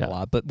talk about it a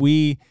lot, but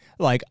we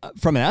like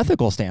from an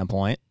ethical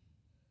standpoint,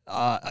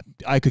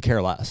 I could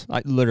care less.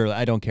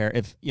 I don't care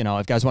if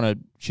guys want to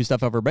shoot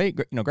stuff over bait,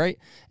 great.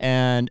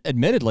 And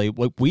admittedly,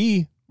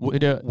 we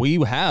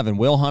have and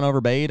will hunt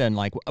over bait, and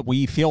like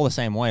we feel the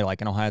same way.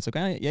 Like in Ohio, it's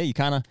like, yeah, you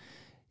kind of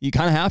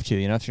have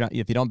to,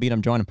 if you don't beat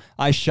them, join them.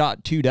 I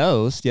shot 2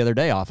 does the other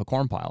day off a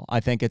corn pile. I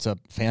think it's a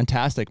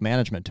fantastic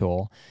management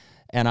tool.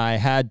 And I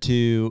had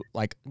to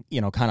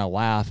kind of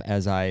laugh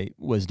as I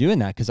was doing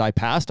that because I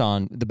passed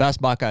on the best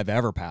buck I've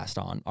ever passed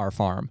on our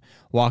farm.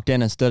 Walked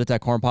in and stood at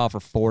that corn pile for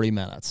 40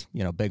 minutes,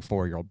 big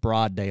 4-year-old,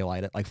 broad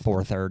daylight at like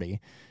 4:30.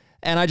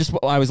 And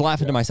I was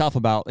laughing to myself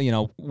about,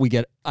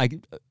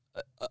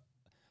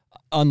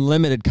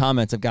 unlimited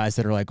comments of guys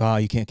that are like, "Oh,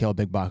 you can't kill a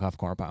big buck off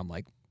corn pile." I'm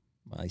like,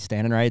 well, he's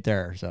standing right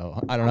there, so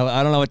I don't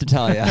know what to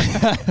tell you.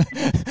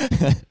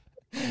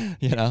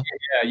 You know?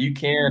 Yeah, you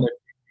can if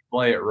you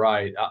play it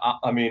right.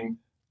 I mean,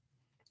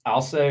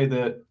 I'll say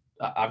that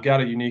I've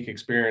got a unique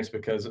experience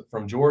because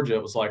from Georgia,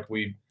 it was like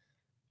we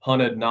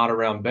hunted not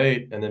around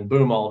bait, and then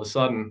boom, all of a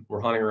sudden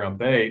we're hunting around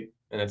bait,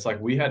 and it's like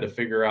we had to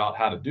figure out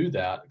how to do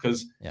that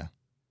because,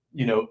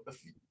 you know,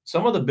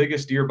 some of the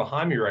biggest deer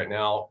behind me right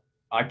now,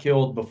 I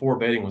killed before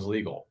baiting was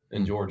legal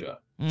in Georgia.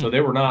 So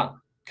they were not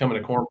coming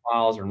to corn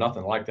piles or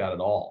nothing like that at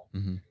all.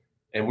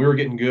 And we were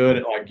getting good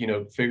at, like, you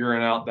know,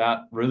 figuring out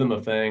that rhythm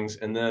of things.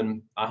 And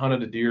then I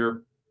hunted a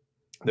deer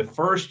the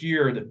first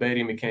year that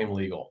baiting became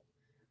legal.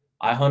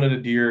 I hunted a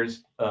deer.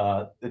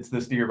 It's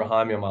this deer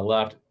behind me on my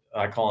left.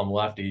 I call him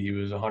Lefty. He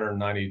was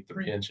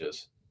 193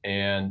 inches.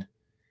 And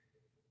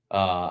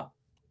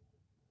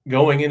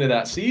going into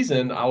that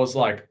season, I was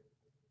like,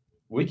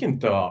 we can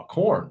throw out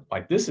corn.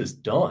 Like, this is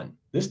done.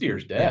 This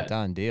deer's dead.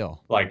 Done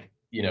deal. Like,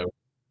 you know,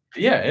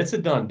 yeah, it's a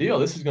done deal.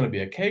 This is going to be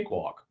a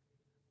cakewalk.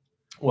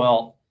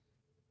 Well,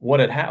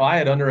 I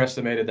had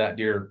underestimated that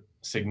deer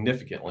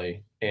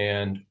significantly.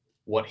 And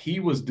what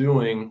he was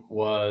doing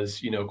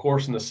was, you know, of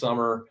course, in the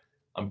summer,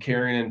 I'm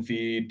carrying in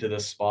feed to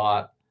this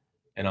spot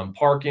and I'm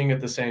parking at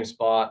the same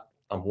spot.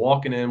 I'm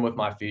walking in with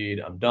my feed,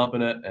 I'm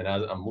dumping it. And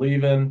as I'm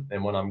leaving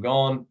and when I'm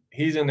gone,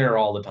 he's in there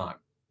all the time.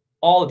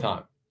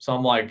 So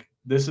I'm like,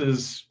 this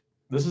is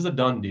a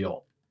done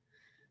deal.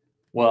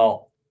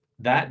 Well,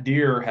 that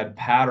deer had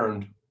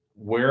patterned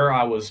where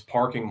I was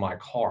parking my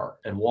car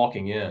and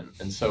walking in.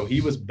 And so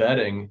he was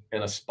bedding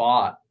in a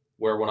spot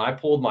where when I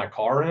pulled my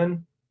car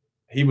in,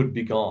 he would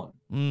be gone.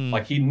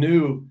 Like, he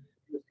knew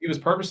he was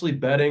purposely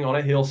bedding on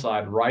a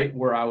hillside right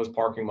where I was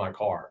parking my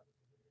car.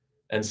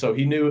 And so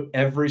he knew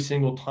every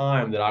single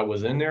time that I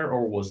was in there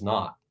or was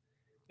not.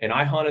 And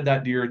I hunted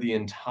that deer the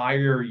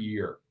entire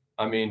year.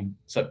 I mean,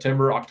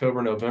 September,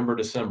 October, November,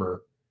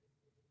 December,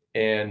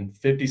 and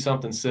 50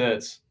 something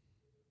sits,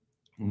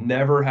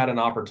 never had an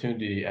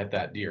opportunity at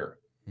that deer.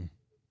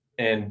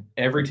 And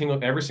every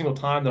single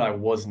time that I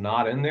was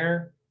not in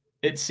there,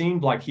 it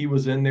seemed like he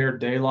was in there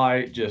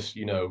daylight, just,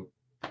 you know,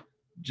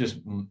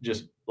 just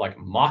like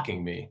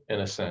mocking me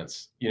in a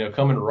sense, you know,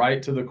 coming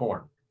right to the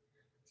corn.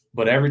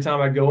 But every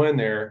time I go in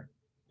there,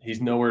 he's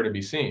nowhere to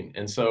be seen.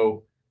 And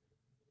so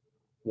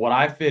what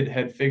I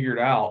had figured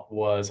out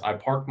was I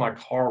parked my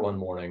car one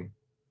morning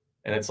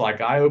and it's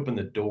like I opened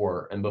the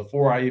door and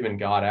before I even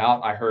got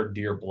out, I heard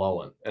deer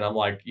blowing. And I'm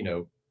like, you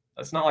know,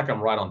 it's not like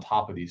I'm right on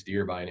top of these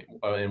deer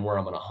and where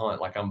I'm going to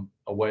hunt. Like, I'm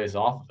a ways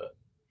off of it.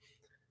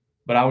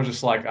 But I was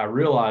just like, I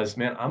realized,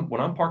 man,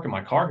 when I'm parking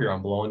my car here,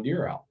 I'm blowing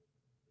deer out.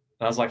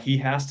 And I was like, he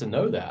has to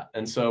know that.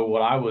 And so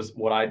what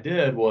I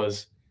did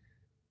was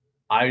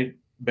I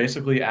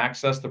basically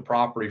accessed the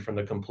property from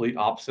the complete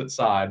opposite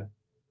side,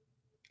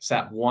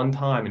 sat one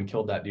time and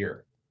killed that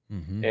deer.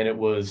 And it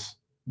was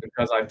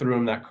because I threw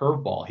him that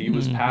curveball. He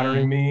was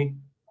patterning me.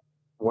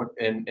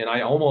 And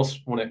I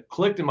almost, when it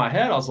clicked in my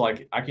head, I was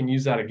like, I can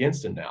use that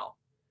against him now.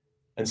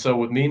 And so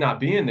with me not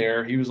being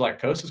there, he was like,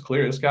 coast is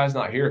clear. This guy's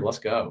not here. Let's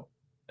go.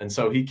 And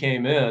so he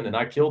came in and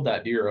I killed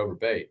that deer over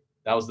bait.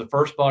 That was the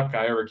first buck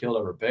I ever killed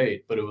over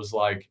bait. But it was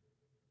like,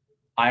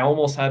 I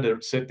almost had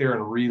to sit there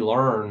and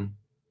relearn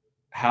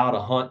how to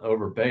hunt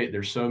over bait.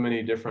 There's so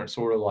many different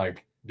sort of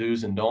like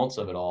do's and don'ts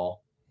of it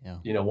all. Yeah.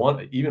 You know,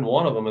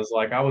 one of them is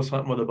like, I was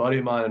hunting with a buddy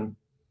of mine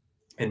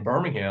in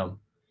Birmingham.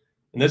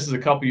 And this is a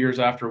couple years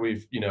after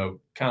we've, you know,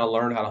 kind of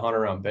learned how to hunt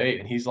around bait.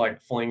 And he's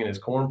like flinging his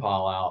corn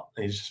pile out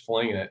and he's just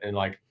flinging it. And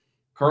like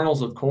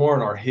kernels of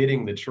corn are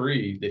hitting the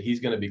tree that he's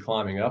going to be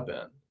climbing up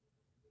in.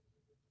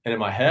 And in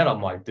my head,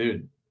 I'm like,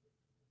 dude,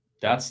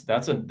 that's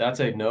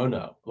a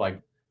no-no.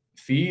 Like,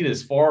 feed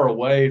as far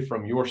away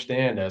from your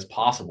stand as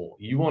possible.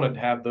 You want to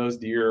have those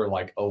deer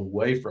like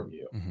away from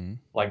you.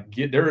 Like,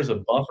 there is a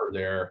buffer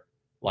there,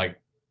 like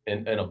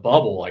in a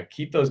bubble, like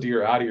keep those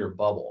deer out of your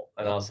bubble.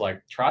 And I was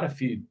like, try to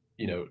feed,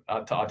 you know,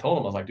 I told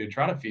him, I was like, dude,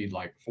 try to feed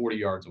like 40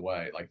 yards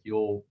away. Like,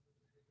 you'll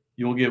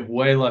give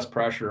way less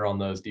pressure on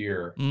those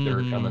deer that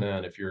are coming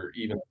in. If you're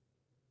even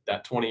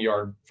that 20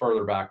 yard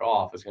further back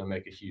off is going to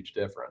make a huge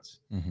difference.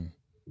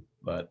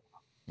 But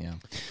yeah,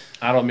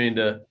 I don't mean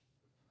to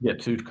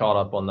get too caught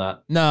up on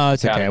that. No,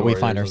 it's okay. We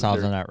find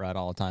ourselves in that rut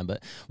all the time.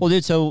 But well,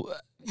 dude, so,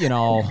 you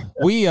know,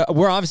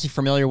 we're obviously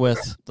familiar with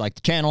like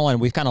the channel and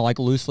we've kind of like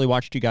loosely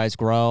watched you guys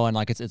grow and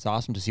like, it's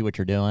awesome to see what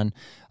you're doing.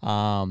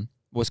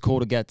 Was cool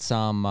to get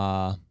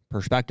some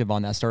perspective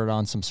on that. Started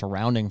on some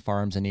surrounding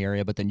farms in the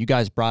area, but then you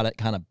guys brought it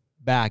kind of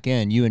back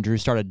in. You and Drew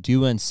started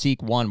doing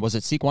Seek One. Was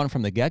it Seek One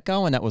from the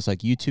get-go? And that was like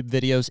YouTube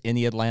videos in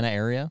the Atlanta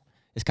area?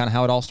 Is kind of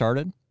how it all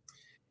started?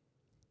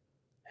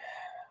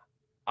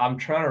 I'm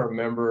trying to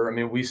remember. I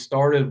mean, we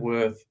started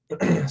with,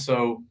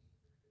 so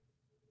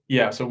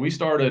we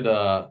started,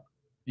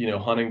 you know,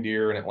 hunting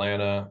deer in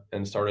Atlanta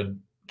and started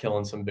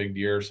killing some big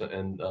deer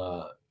and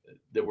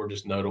that were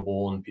just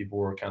notable and people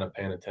were kind of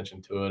paying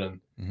attention to it.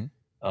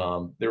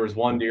 And there was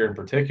one deer in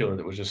particular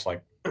that was just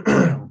like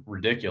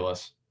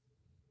ridiculous.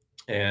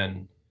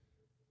 And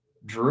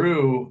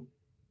Drew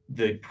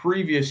the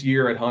previous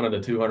year had hunted a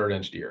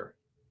 200-inch deer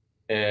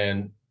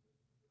and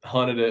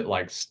hunted it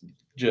like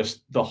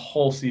just the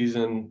whole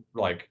season,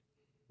 like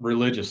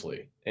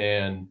religiously.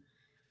 And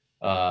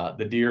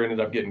the deer ended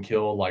up getting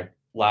killed like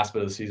last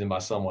bit of the season by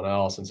someone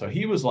else. And so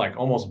he was like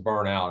almost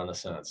burnt out in a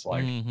sense.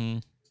 Like,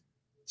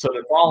 so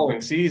the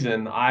following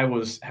season, I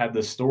had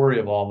this story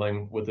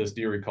evolving with this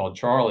deer we called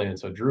Charlie. And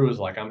so Drew was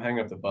like, I'm hanging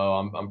up the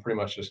bow. I'm pretty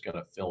much just going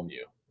to film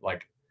you.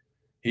 Like,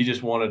 he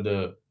just wanted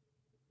to,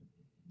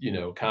 you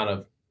know, kind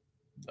of,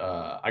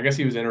 I guess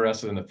he was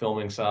interested in the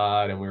filming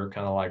side. And we were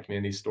kind of like,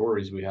 man, these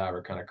stories we have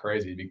are kind of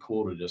crazy. It'd be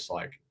cool to just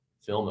like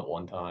film it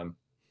one time.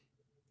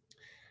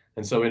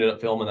 And so we ended up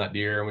filming that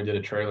deer and we did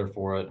a trailer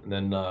for it. And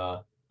then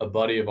a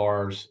buddy of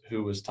ours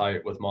who was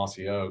tight with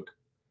Mossy Oak,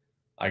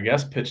 I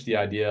guess, pitched the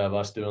idea of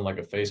us doing like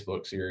a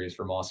Facebook series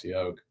for Mossy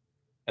Oak.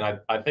 And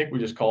I think we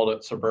just called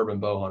it Suburban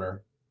Bowhunter.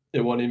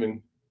 It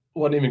wasn't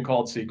even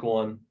called Seek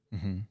One.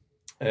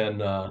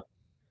 And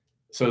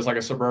so it's like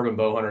a Suburban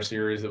Bowhunter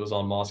series that was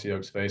on Mossy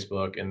Oak's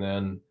Facebook. And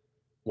then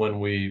when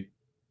we,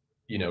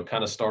 you know,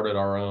 kind of started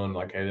our own,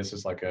 like, hey, this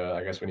is like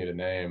I guess we need a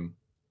name.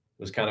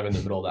 It was kind of in the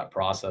middle of that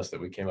process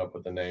that we came up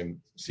with the name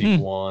Seek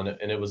One.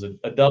 And it was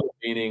a double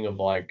meaning of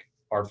like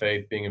our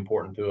faith being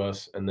important to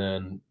us. And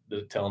then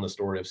telling the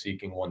story of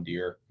seeking one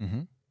deer.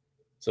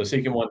 So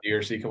seeking one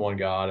deer, seeking one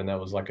God. And that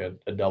was like a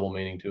double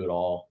meaning to it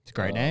all. It's a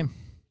great name.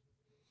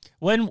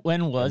 When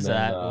was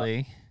that,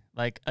 Lee?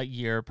 Like a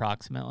year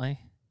approximately?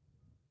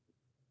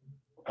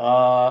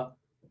 Let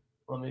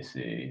me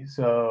see.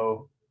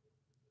 So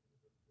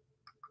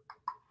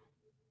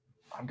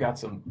I've got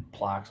some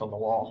plaques on the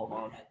wall. Hold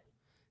on.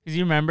 Because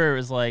you remember it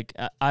was like,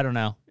 I don't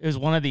know, it was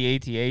one of the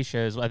ATA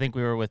shows. I think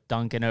we were with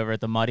Duncan over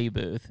at the Muddy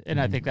booth. And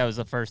I think that was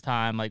the first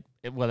time, like,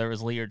 whether it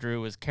was Lee or Drew,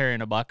 was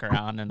carrying a buck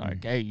around and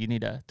like, hey, you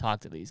need to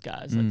talk to these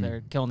guys. Like,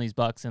 they're killing these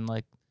bucks in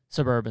like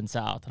suburban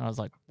South. And I was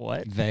like,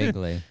 what?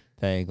 Vaguely.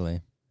 I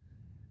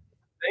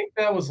think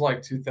that was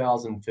like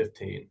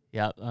 2015.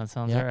 Yep, that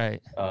sounds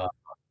right.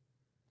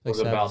 It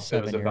was about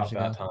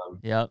that time.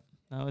 Yep.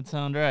 That would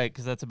sound right,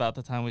 because that's about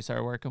the time we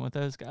started working with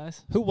those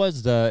guys.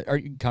 Are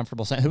you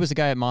comfortable saying, who was the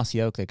guy at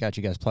Mossy Oak that got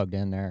you guys plugged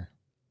in there?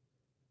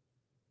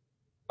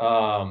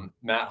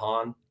 Matt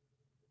Hahn.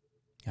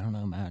 I don't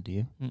know, Matt, do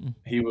you?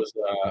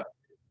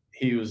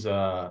 He's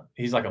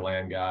like a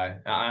land guy.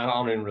 I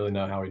don't even really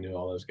know how he knew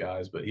all those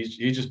guys, but he's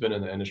just been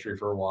in the industry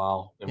for a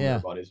while, and we were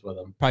buddies with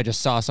him. Probably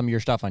just saw some of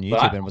your stuff on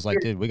YouTube and was like,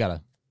 dude, we gotta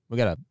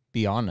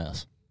be on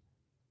this.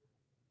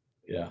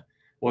 Yeah.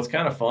 Well, it's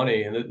kind of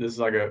funny, and this is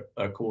like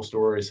a cool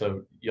story.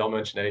 So y'all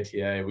mentioned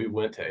ATA. We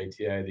went to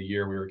ATA the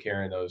year we were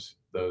carrying those.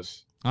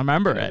 I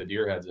remember the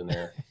deer heads in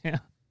there. Yeah.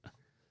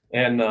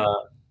 And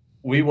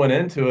we went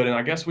into it, and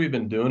I guess we've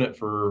been doing it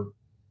for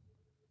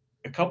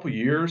a couple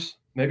years.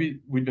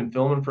 Maybe we'd been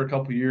filming for a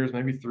couple years,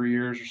 maybe 3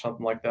 years or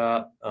something like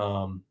that.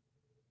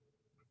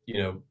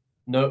 You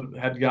know,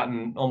 had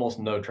gotten almost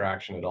no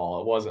traction at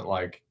all. It wasn't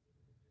like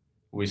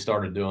we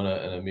started doing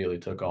it and immediately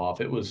took off.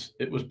 It was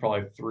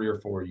probably 3 or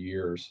 4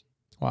 years.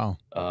 Wow.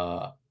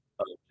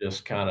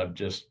 Just kind of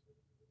just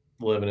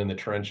living in the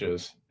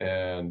trenches.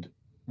 And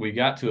we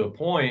got to a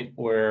point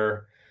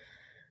where,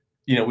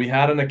 you know, we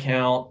had an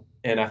account,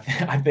 and I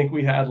think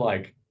we had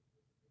like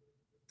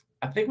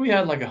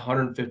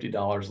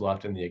 $150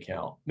 left in the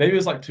account. Maybe it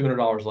was like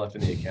 $200 left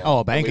in the account. Oh,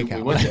 a bank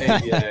account. We went to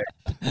ATA.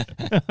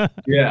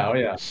 Yeah. Oh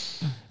yeah.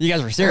 You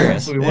guys were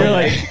serious. We were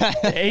like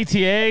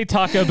ATA,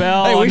 Taco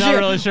Bell. Hey, I'm not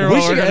really sure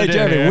what we're going to do.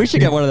 Jeremy, we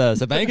should get one of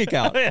those, a bank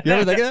account. You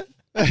ever think of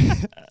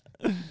that?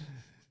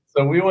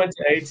 So we went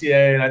to ATA,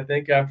 and I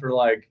think after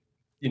like,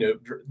 you know,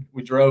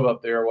 we drove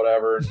up there or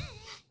whatever.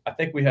 I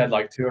think we had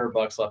like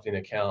 $200 left in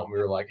the account. We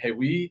were like, hey,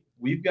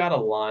 we've got to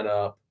line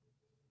up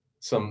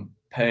some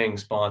paying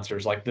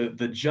sponsors. Like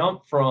the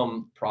jump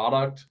from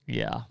product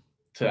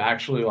to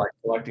actually like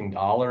collecting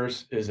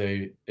dollars is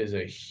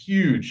a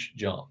huge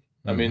jump.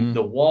 I mean,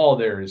 the wall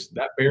there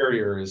that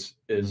barrier is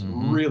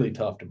really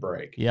tough to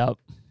break. Yep.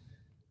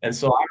 And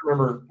so I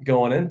remember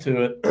going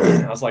into it,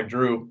 I was like,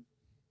 Drew,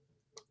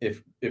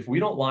 if we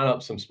don't line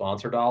up some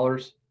sponsor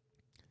dollars,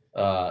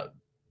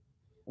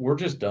 we're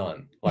just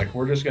done. Like,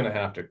 we're just going to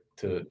have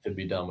to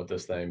be done with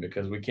this thing,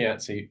 because we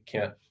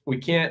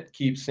can't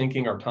keep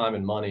sinking our time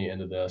and money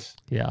into this.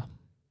 Yeah.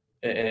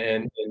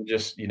 And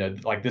just, you know,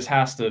 like, this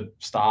has to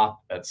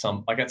stop at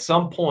some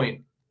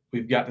point.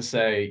 We've got to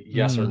say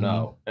yes or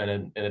no.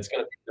 And it's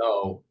going to be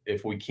no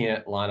if we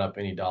can't line up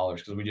any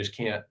dollars, because we just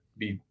can't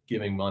be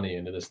giving money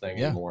into this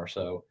thing anymore.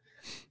 So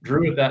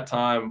Drew at that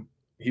time,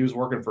 he was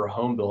working for a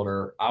home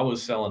builder. I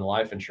was selling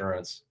life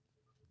insurance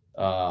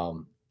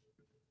in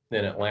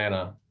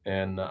Atlanta,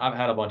 and I've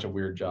had a bunch of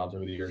weird jobs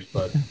over the years,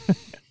 but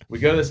we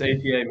go to this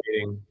ATA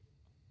meeting,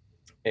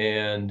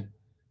 and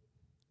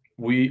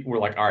we were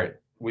like, all right,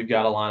 we've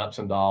got to line up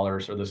some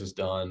dollars or this is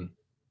done.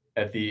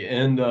 At the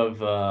end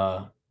of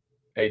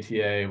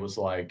ATA, was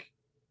like,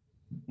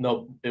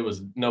 no, it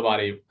was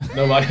nobody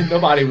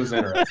was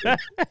interested.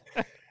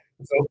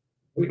 So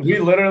we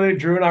literally,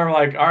 Drew and I were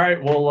like, all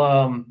right,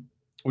 well,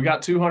 we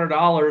got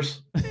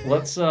 $200.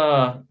 Let's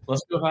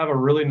go have a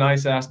really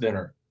nice ass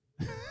dinner.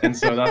 And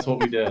so that's what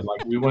we did.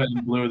 Like we went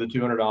and blew the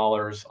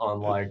 $200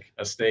 on like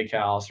a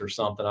steakhouse or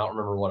something. I don't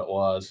remember what it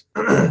was.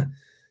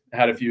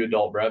 Had a few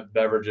adult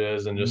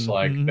beverages and just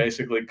like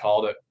basically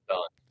called it done.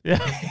 Yeah.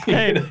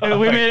 Hey,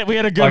 we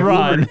had a good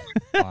run.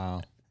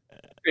 Wow.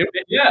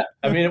 Yeah.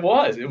 I mean, it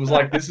was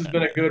like, this has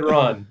been a good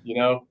run, you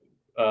know?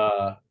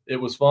 It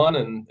was fun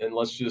and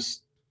let's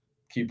just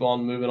keep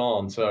on moving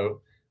on.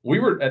 So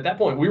at that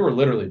point, we were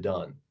literally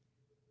done.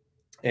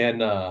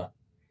 And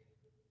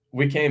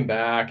we came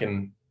back,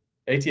 and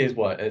ATA is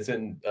what? It's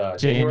in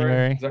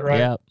January. Is that right?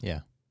 Yeah. Yeah.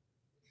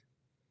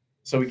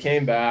 So we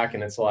came back,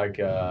 and it's like,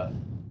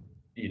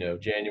 you know,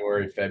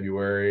 January,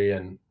 February,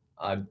 and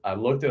I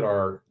looked at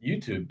our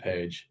YouTube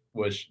page,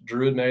 which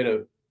Drew had made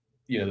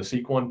the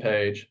Seek One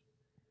page,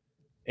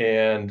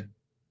 and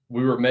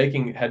we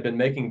had been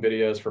making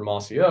videos for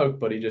Mossy Oak,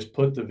 but he just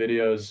put the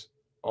videos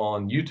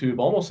on YouTube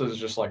almost as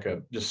just like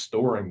just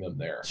storing them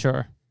there.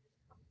 Sure.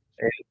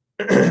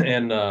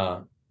 And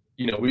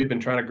you know, we've been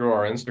trying to grow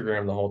our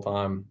Instagram the whole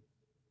time.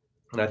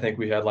 And I think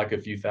we had like a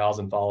few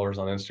thousand followers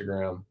on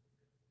Instagram.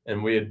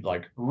 And we had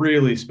like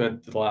really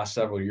spent the last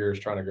several years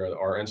trying to grow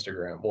our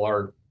Instagram. Well,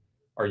 our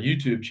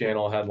YouTube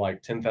channel had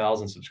like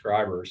 10,000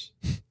 subscribers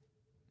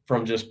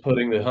from just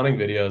putting the hunting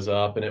videos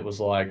up. And it was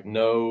like,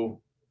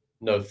 no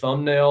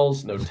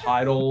thumbnails, no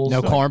titles.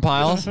 No corn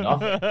piles.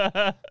 Nothing.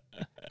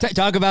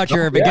 Talk about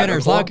your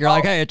beginner's luck. You're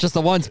like, hey, it's just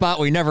the one spot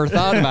we never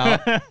thought about.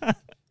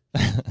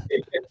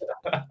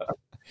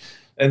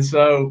 And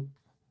so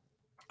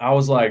I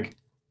was like,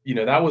 you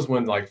know, that was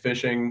when like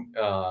fishing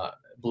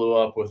blew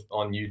up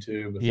on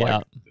YouTube with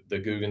like the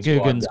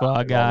Guggen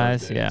Squad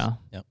guys. Yeah.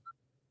 Yep.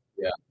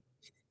 Yeah.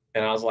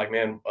 And I was like,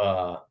 man,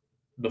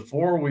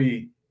 before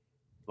we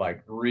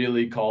like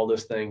really call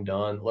this thing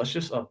done, let's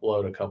just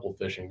upload a couple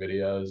fishing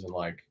videos and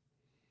like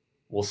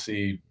we'll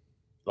see.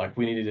 Like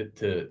we needed it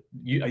to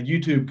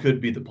YouTube could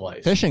be the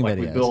place. Fishing like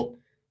videos. We built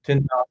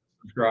 10,000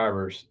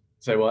 subscribers.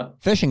 Say what?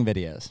 Fishing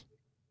videos.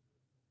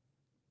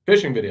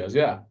 Fishing videos,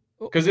 yeah.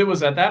 Because it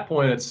was at that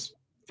point, it's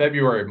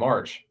February,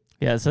 March.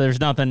 Yeah, so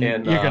there's nothing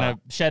you're gonna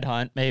shed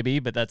hunt maybe,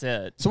 but that's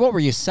it. So what were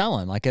you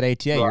selling? Like at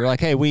ATA, you're like,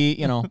 hey, we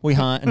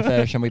hunt and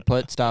fish and we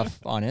put stuff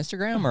on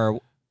Instagram,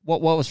 or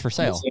what was for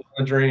sale?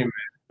 The dream.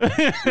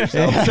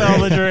 Sell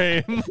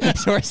the dream.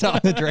 So we're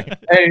selling the dream.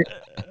 Hey,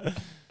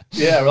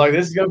 yeah, we're like,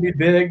 this is gonna be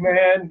big,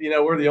 man. You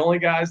know, we're the only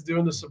guys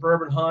doing the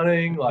suburban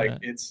hunting. Like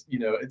it's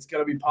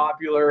gonna be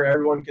popular.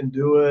 Everyone can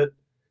do it.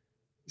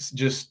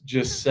 Just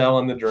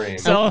selling the dream.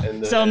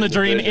 Selling the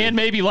dream and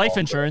maybe life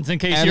insurance in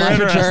case you're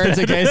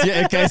interested.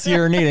 in case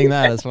you're needing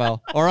that as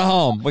well. Or a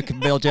home. We could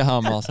build you a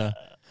home also.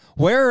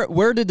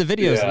 Where did the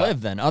videos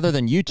live then, other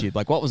than YouTube?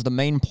 Like what was the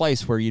main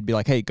place where you'd be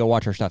like, hey, go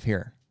watch our stuff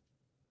here?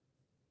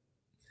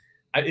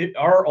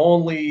 Our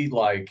only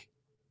like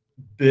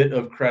bit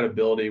of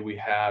credibility we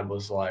had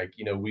was like,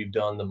 you know, we've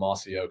done the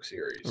Mossy Oak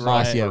series.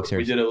 Mossy Oak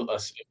series. We did a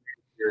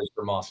series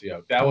for Mossy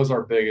Oak. That was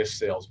our biggest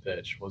sales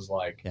pitch, was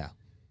like,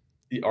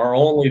 our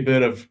only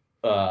bit of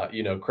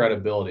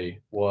credibility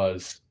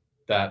was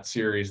that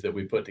series that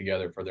we put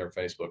together for their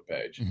Facebook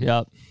page.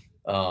 Yep.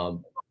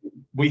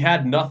 We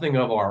had nothing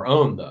of our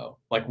own though.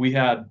 Like we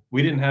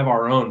didn't have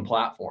our own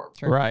platform.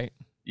 Right.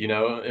 You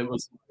know, it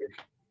was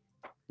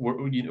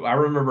I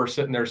remember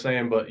sitting there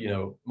saying, but you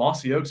know,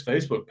 Mossy Oak's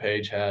Facebook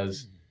page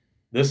has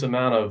this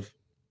amount of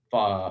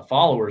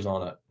followers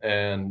on it,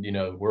 and you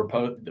know,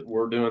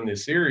 we're doing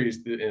this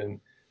series, and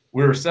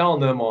we were selling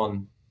them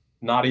on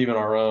not even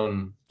our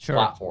own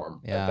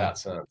platform in that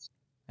sense.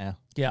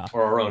 Yeah.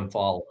 Or our own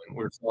following.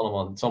 We were selling them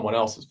on someone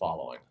else's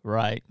following.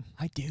 Right.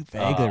 I do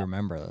vaguely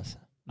remember this.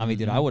 I mean,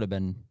 dude, I would have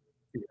been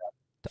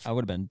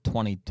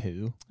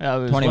 22,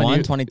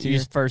 21, 22.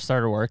 You first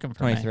started working for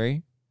 23.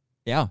 Me.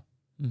 Yeah.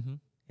 Mm-hmm.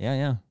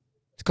 Yeah.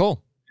 It's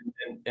cool.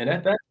 And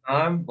at that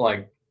time,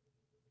 like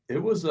it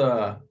was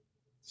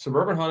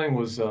suburban hunting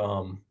was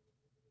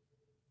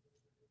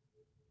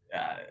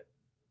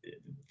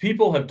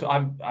people have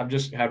I've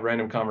just had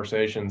random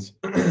conversations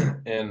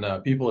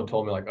and people have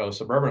told me like, oh,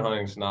 suburban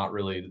hunting is not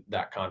really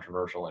that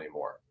controversial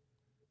anymore.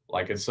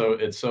 Like it's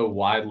so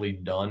widely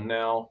done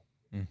now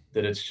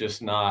that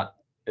it's not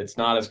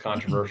as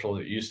controversial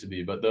as it used to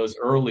be. But those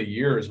early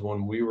years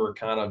when we were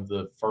kind of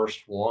the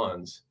first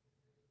ones,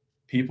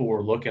 people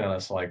were looking at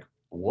us like,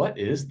 what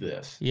is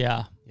this?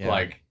 Yeah.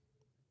 Like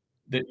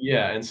that.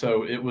 Yeah. And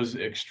so it was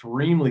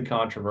extremely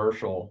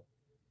controversial.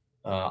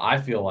 I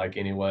feel like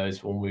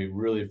anyways, when we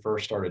really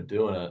first started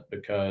doing it,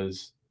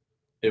 because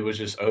it was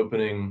just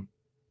opening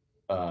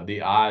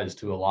the eyes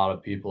to a lot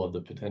of people of the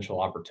potential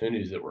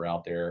opportunities that were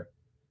out there.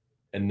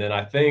 And then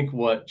I think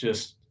what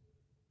just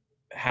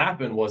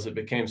happened was it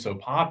became so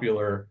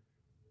popular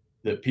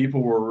that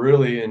people were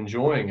really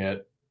enjoying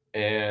it,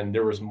 and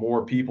there was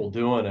more people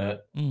doing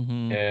it.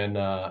 Mm-hmm. And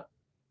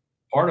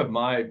part of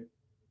my,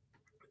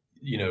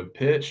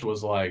 pitch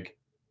was like,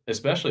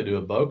 especially to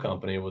a bow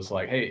company, was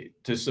like, hey,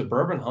 to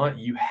suburban hunt,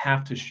 you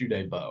have to shoot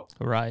a bow.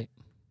 Right.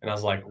 And I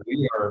was like,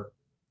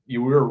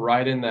 we're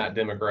right in that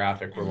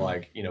demographic. We're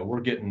like,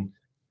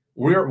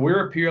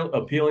 we're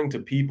appealing to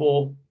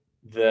people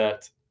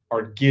that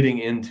are getting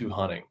into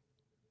hunting.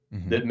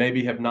 that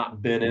maybe have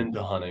not been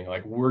into hunting.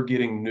 Like we're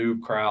getting new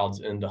crowds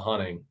into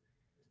hunting.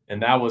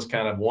 And that was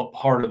kind of one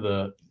part of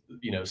the,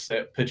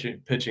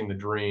 pitching the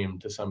dream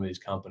to some of these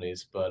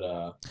companies. But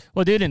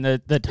well, dude, and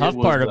the tough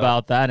part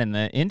about that in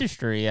the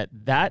industry at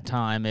that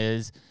time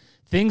is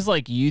things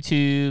like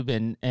YouTube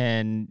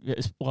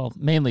and well,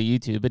 mainly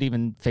YouTube, but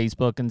even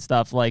Facebook and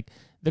stuff, like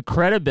the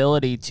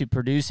credibility to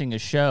producing a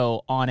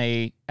show on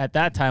at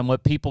that time,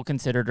 what people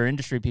considered, or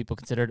industry people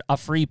considered, a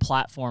free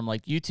platform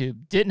like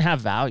YouTube didn't have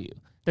value.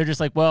 They're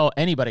just like, well,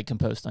 anybody can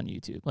post on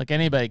YouTube. Like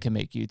anybody can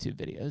make YouTube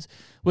videos,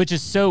 which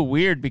is so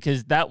weird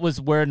because that was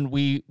when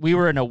we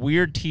were in a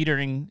weird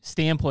teetering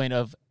standpoint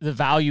of the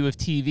value of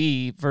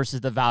TV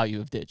versus the value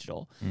of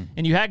digital.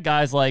 And you had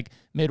guys like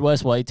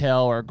Midwest Whitetail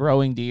or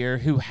Growing Deer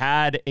who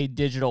had a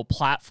digital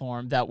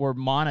platform that were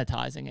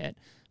monetizing it.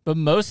 But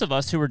most of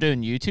us who were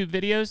doing YouTube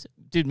videos,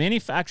 dude,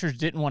 manufacturers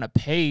didn't want to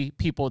pay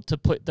people to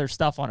put their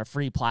stuff on a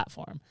free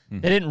platform.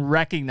 They didn't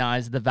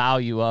recognize the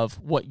value of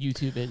what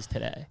YouTube is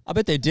today. I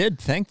bet they did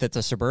think that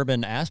the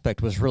Suburban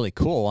aspect was really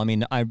cool. I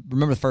mean, I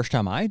remember the first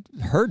time I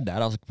heard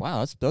that, I was like,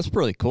 wow, that's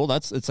really cool.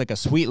 It's like a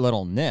sweet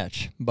little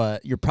niche.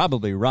 But you're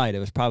probably right. It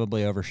was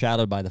probably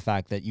overshadowed by the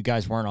fact that you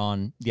guys weren't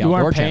on the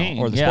Outdoor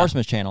Channel or the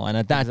Sportsman's Channel. And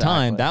at that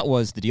time, that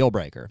was the deal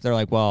breaker. They're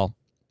like, well,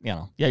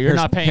 yeah, you're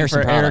not paying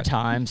for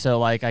airtime, so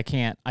like I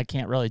can't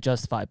really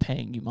justify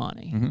paying you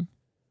money.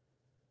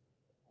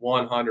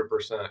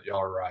 100%, y'all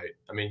are right.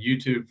 I mean,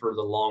 YouTube for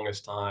the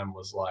longest time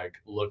was like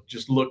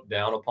just looked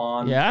down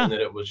upon, and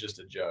that it was just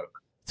a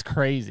joke. It's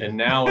crazy. And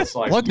now it's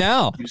like, look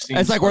now,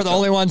 it's like we're the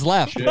only ones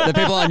left. The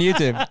people on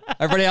YouTube,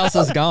 everybody else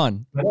is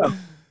gone.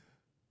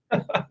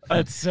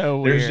 That's so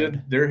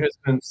weird. There has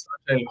been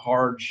such a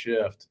hard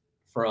shift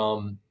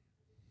from,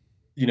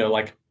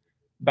 like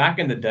back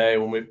in the day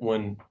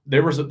when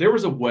there was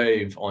a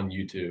wave on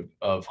YouTube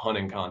of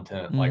hunting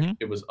content. Like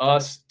it was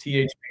us,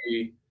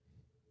 THP,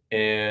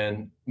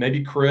 and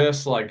maybe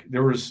Chris. Like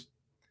there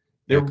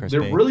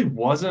really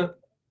wasn't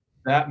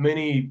that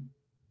many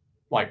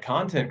like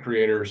content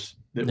creators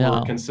that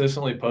were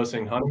consistently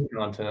posting hunting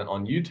content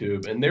on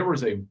YouTube, and there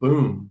was a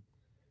boom.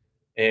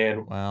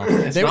 And wow,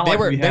 they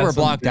were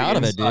blocked out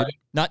of it, dude.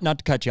 Not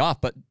to cut you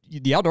off, but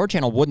the Outdoor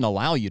Channel wouldn't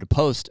allow you to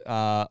post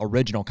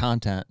original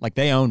content. Like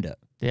they owned it.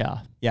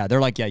 Yeah,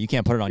 they're like, you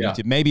can't put it on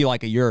YouTube. Maybe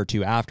like a year or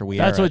two after we.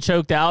 That's what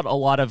choked out a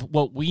lot of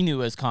what we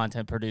knew as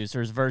content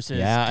producers versus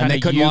and they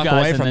couldn't walk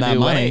away from that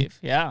money. Wave.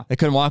 Yeah, they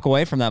couldn't walk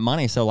away from that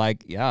money. So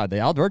like, the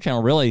Outdoor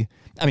Channel really,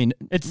 I mean,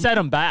 it set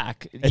them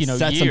back. It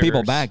set some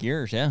people back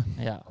years. Yeah.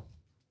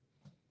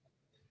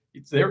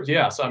 It's there.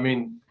 Yeah. So I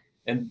mean,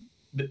 and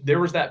there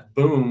was that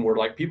boom where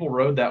like people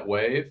rode that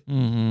wave.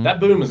 That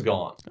boom is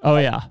gone. Oh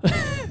yeah.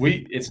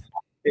 It's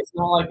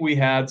not like we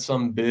had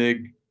some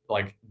big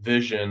like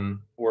vision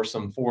or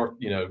some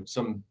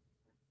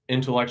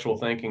intellectual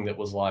thinking that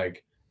was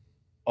like,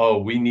 oh,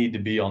 we need to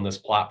be on this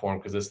platform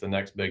because it's the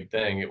next big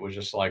thing. It was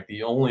just like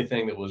the only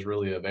thing that was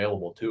really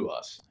available to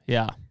us.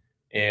 Yeah.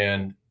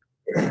 And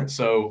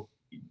so,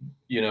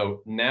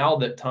 now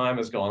that time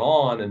has gone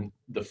on and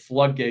the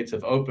floodgates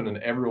have opened and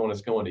everyone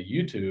is going to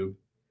YouTube,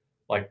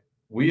 like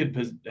we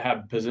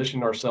had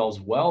positioned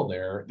ourselves well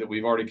there, that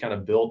we've already kind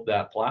of built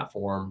that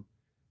platform.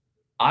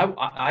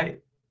 I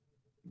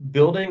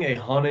building a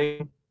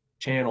hunting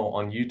channel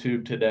on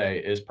YouTube today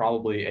is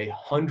probably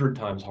 100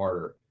 times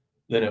harder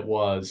than it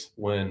was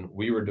when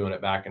we were doing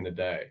it back in the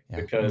day,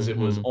 because it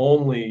was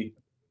only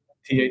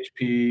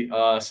THP,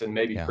 us, and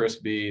maybe Chris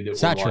B that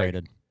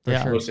saturated were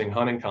like posting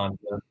hunting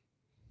content.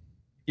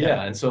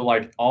 And so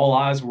like all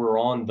eyes were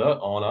on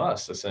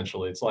us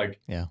essentially. It's like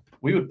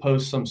we would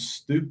post some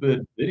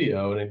stupid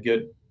video and it'd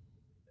get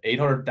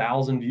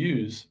 800,000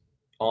 views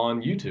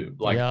on YouTube,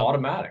 like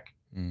automatic.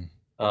 And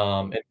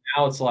now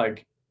it's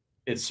like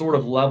it's sort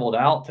of leveled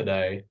out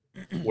today,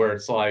 where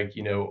it's like,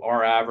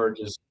 our average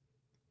is,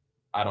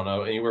 I don't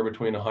know, anywhere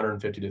between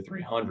 150 to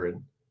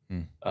 300,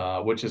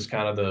 which is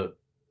kind of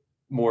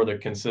the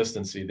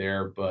consistency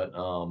there. But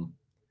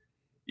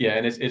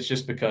and it's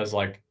just because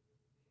like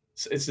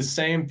it's the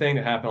same thing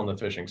that happened on the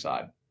fishing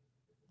side.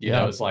 You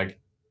know, it's like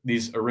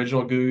these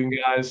original Googan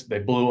guys, they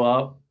blew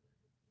up,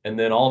 and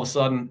then all of a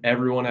sudden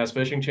everyone has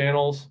fishing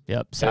channels.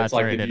 So it's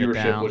like the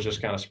viewership was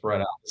just kind of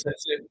spread out.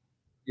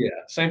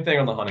 Same thing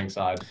on the hunting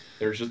side.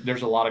 There's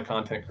a lot of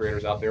content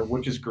creators out there,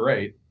 which is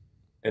great,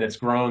 and it's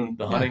grown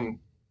the hunting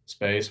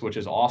space, which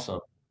is awesome.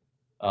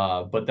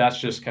 But that's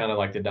just kind of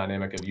like the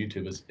dynamic of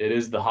YouTube. It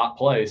is the hot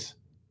place,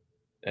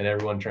 and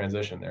everyone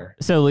transitioned there.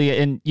 So Lee,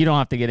 and you don't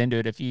have to get into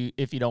it if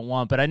you don't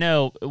want, but I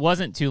know it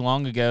wasn't too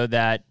long ago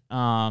that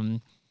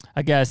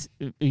I guess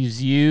it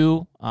was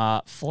you,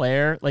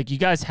 Flair, like you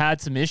guys had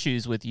some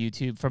issues with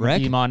YouTube from a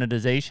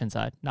demonetization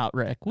side. Not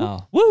Rick. Woo.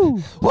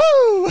 Woo.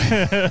 Woo.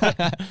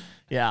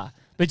 Yeah.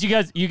 But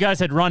you guys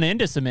had run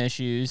into some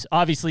issues.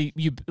 Obviously,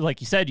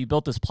 like you said, you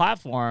built this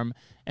platform,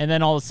 and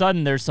then all of a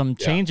sudden there's some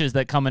changes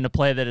that come into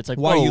play that it's like,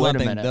 why are you wait a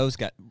lumping minute. Those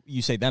guys?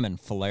 You say them and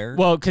Flair?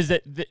 Well, because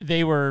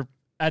they were,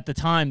 at the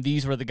time,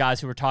 these were the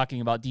guys who were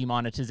talking about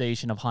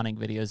demonetization of hunting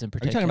videos in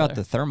particular. Are you talking about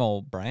the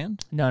Thermal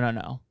brand?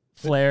 No.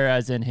 Flair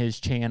as in his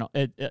channel,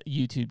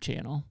 YouTube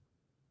channel.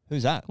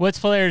 Who's that? What's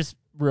Flair's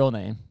real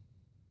name?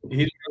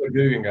 He's one of the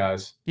Guggen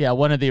guys. Yeah,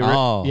 one of the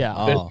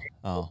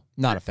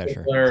not a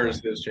fisher. Flair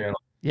is his channel.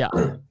 Yeah.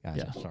 Gotcha.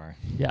 Yeah. Sorry.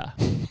 Yeah.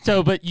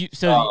 So,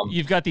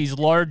 you've got these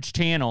large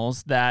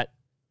channels that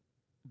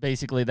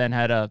basically then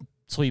had a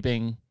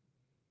sweeping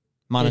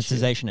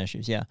monetization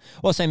issues. Yeah.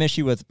 Well, same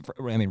issue with,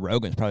 I mean,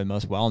 Rogan's probably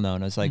most well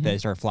known. It's like they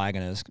start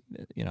flagging his,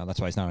 that's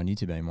why he's not on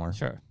YouTube anymore.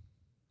 Sure.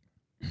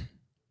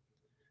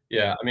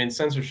 Yeah. I mean,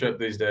 censorship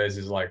these days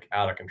is like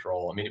out of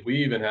control. I mean, we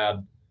even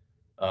had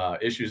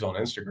issues on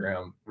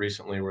Instagram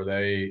recently where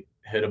they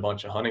hit a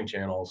bunch of hunting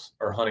channels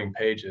or hunting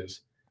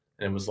pages.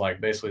 And it was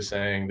like basically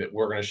saying that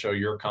we're going to show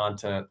your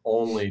content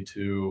only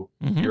to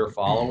your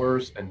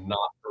followers and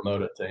not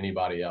promote it to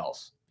anybody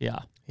else. Yeah.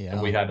 Yeah.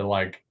 And we had to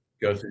like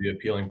go through the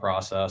appealing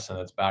process, and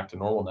it's back to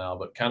normal now.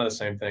 But kind of the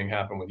same thing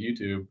happened with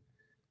YouTube,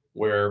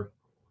 where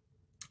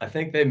I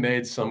think they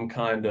made some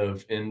kind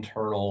of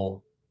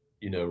internal,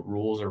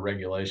 rules or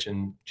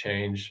regulation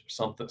change,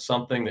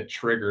 something that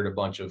triggered a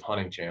bunch of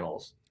hunting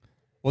channels.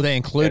 Well, they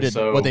included,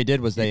 what they did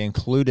was they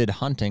included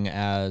hunting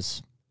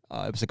as,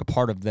 it was like a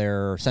part of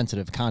their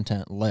sensitive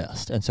content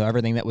list. And so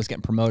everything that was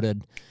getting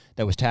promoted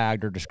that was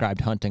tagged or described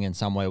hunting in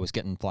some way was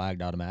getting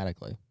flagged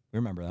automatically. You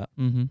remember that?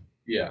 Mm-hmm.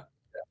 Yeah.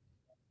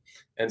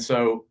 And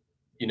so,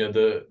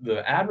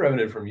 the ad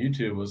revenue from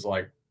YouTube was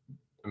like,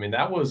 I mean,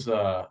 that was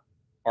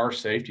our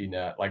safety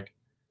net, like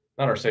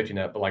not our safety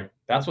net, but like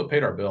that's what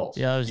paid our bills.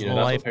 Yeah, it was that's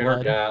what paid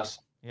our gas.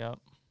 Yeah.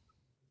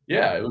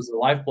 Yeah, it was the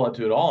lifeblood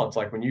to it all. It's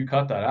like when you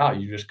cut that out,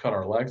 you just cut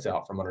our legs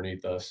out from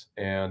underneath us.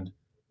 And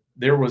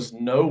there was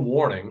no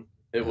warning.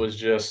 It was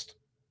just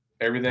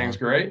everything's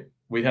great.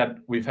 We've had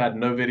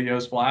no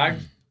videos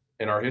flagged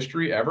in our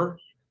history ever.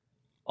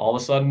 All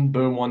of a sudden,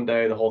 boom, one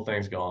day the whole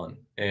thing's gone.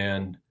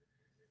 And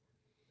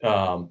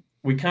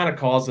we kind of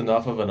caused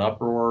enough of an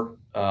uproar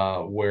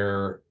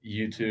where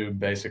YouTube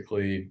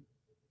basically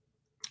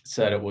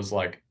said it was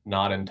like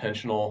not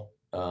intentional.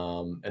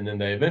 And then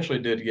they eventually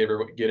did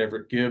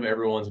give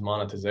everyone's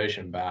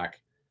monetization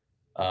back.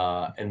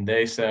 And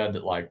they said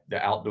that like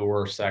the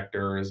outdoor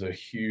sector is a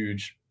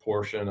huge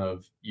portion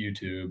of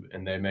YouTube,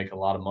 and they make a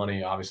lot of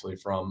money, obviously,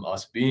 from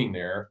us being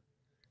there.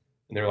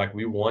 And they're like,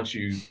 we want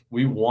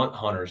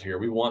hunters here.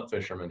 We want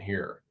fishermen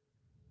here.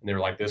 And they were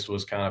like, this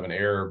was kind of an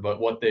error. But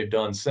what they've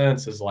done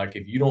since is like,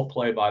 if you don't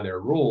play by their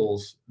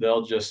rules,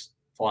 they'll just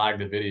flag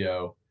the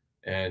video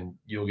and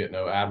you'll get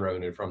no ad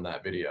revenue from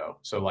that video.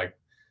 So like,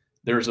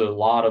 there's a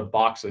lot of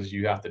boxes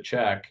you have to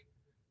check.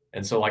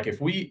 And so like, if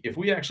we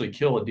actually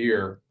kill a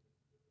deer,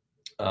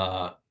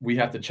 we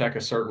have to check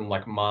a certain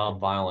like mild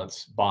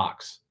violence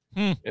box,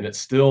 and it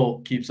still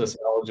keeps us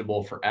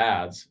eligible for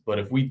ads. But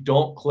if we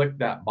don't click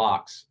that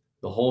box,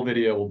 the whole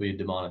video will be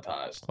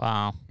demonetized.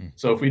 Wow.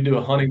 So if we do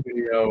a hunting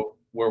video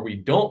where we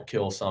don't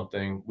kill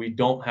something, we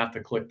don't have to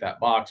click that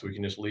box. We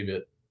can just leave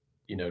it,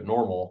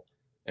 normal,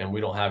 and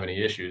we don't have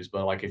any issues.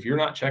 But like, if you're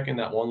not checking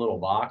that one little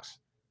box,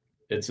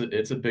 it's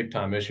a big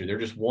time issue. They're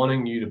just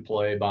wanting you to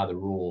play by the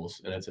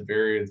rules, and it's a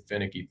very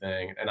finicky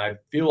thing. And I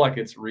feel like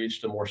it's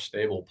reached a more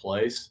stable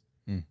place.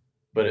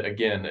 But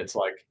again, it's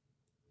like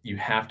you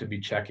have to be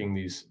checking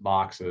these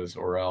boxes,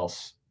 or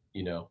else,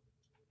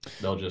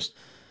 they'll just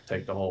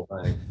take the whole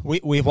thing.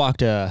 We've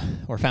walked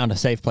or found a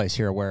safe place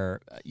here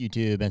where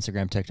YouTube,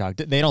 Instagram, TikTok,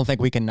 they don't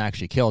think we can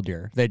actually kill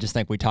deer. They just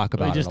think we talk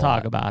about it. We just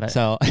talk about it.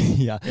 So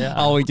yeah,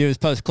 all we do is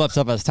post clips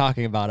of us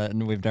talking about it,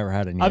 and we've never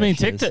had any. I mean,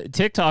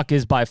 TikTok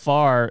is by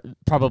far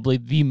probably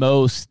the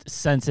most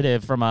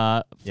sensitive from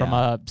a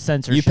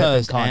censorship. You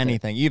post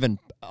anything, even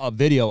a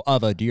video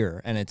of a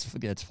deer, and it's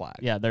flagged.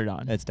 Yeah, they're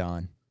done. It's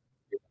done.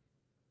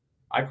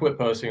 I quit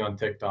posting on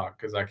TikTok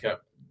because I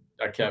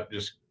kept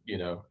just,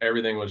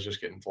 everything was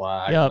just getting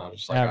flagged. Yep, and I was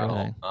just like, I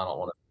don't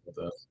want to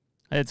do this.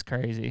 It's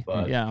crazy.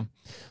 But, yeah.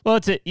 Well,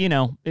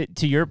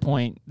 to your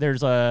point,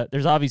 there's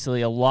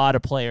obviously a lot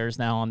of players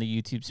now on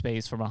the YouTube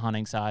space from a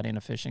hunting side and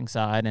a fishing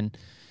side. And,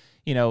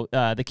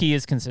 the key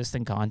is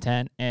consistent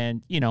content.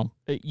 And,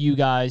 you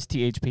guys,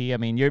 THP, I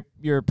mean,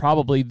 you're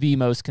probably the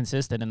most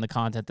consistent in the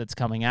content that's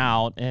coming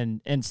out,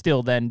 and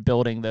still then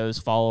building those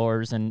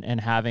followers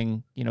and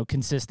having,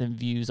 consistent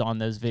views on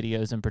those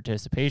videos and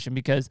participation,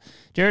 because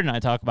Jared and I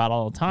talk about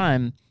all the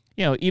time,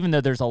 even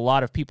though there's a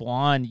lot of people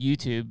on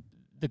YouTube,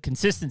 the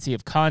consistency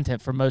of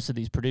content for most of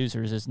these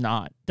producers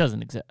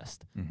doesn't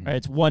exist, right?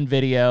 It's one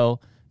video,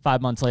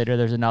 5 months later,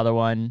 there's another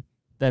one.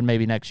 Then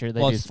maybe next year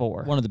they do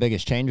 4. One of the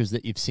biggest changes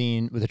that you've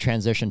seen with the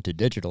transition to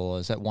digital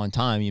is at one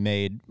time you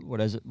made,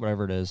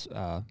 whatever it is,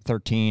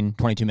 13,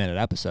 22-minute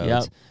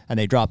episodes, and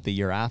they dropped the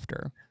year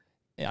after.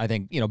 I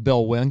think,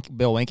 Bill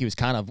Winke was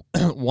kind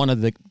of one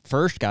of the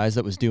first guys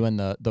that was doing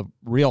the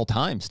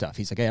real-time stuff.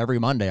 He's like, hey, every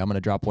Monday I'm going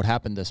to drop what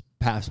happened this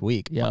past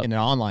week in an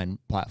online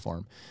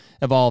platform.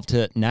 Evolved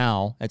to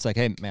now, it's like,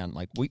 hey, man,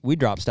 like we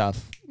drop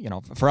stuff,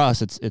 for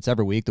us, it's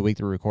every week, the week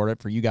that we record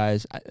it. For you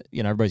guys,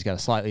 everybody's got a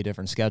slightly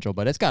different schedule,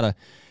 but it's got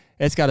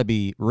to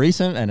be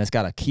recent, and it's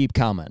got to keep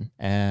coming.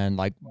 And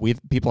like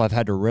people have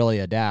had to really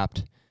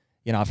adapt.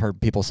 I've heard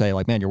people say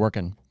like, man, you're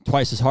working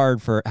twice as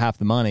hard for half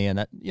the money. And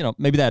that, you know,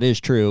 maybe that is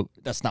true.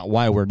 That's not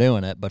why we're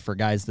doing it. But for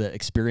guys that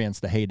experience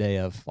the heyday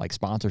of like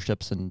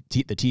sponsorships and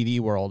the TV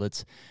world,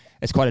 it's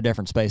quite a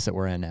different space that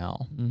we're in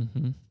now.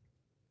 Mm-hmm.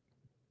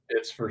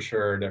 It's for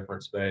sure a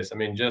different space. I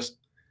mean, just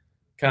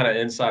kind of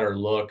insider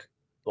look,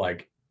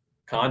 like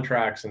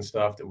contracts and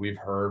stuff that we've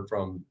heard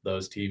from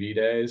those TV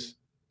days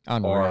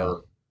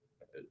are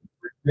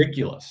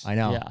ridiculous. I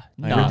know.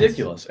 Yeah.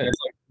 Ridiculous. And it's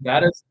like,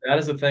 that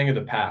is a thing of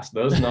the past.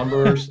 Those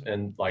numbers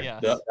and like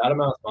that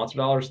amount of sponsor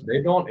dollars,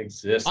 they don't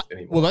exist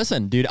anymore. Well,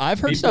 listen, dude, I've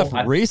heard stuff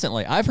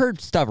recently. I've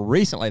heard stuff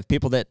recently of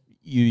people that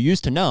you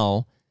used to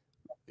know,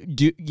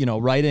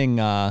 writing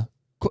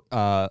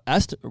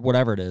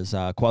whatever it is,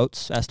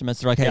 quotes, estimates.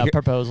 They're like, hey,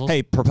 proposals.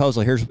 Hey,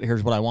 proposal.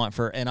 Here's what I want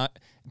for, and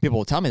people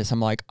will tell me this. I'm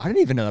like, I didn't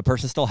even know that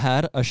person still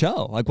had a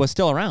show, like was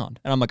still around.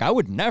 And I'm like, I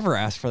would never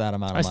ask for that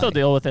amount of money. I still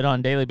deal with it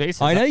on a daily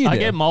basis. I know you do. I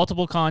get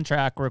multiple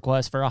contract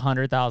requests for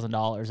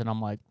 $100,000, and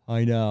I'm like,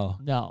 I know.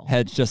 No.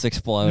 Heads just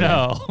exploding.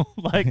 No.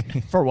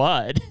 Like, for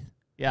what?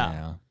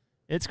 Yeah.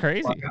 It's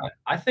crazy.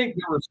 I think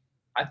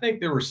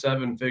there were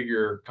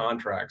 7-figure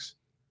contracts.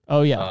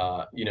 Oh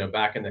yeah.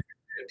 Back in the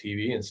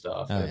TV and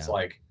stuff. And it's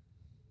like,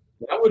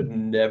 that would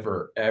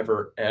never,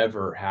 ever,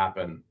 ever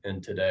happen in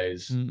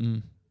today's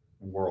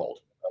world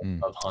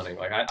of hunting.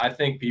 Like, I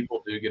think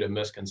people do get a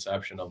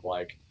misconception of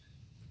like,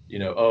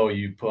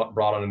 you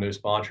brought on a new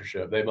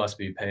sponsorship, they must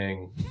be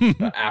paying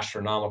an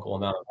astronomical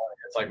amount of money.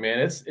 It's like, man,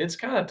 it's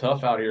kind of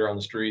tough out here on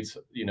the streets,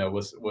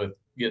 with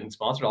getting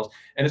sponsor dollars.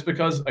 And it's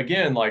because,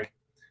 again, like,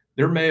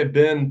 there may have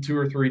been 2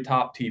 or 3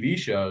 top TV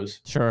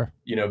shows, sure,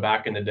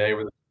 back in the day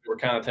where they were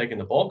kind of taking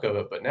the bulk of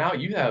it, but now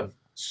you have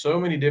so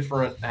many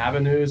different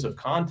avenues of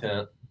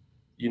content,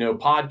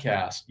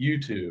 podcast,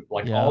 YouTube,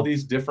 like all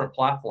these different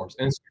platforms,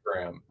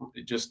 Instagram,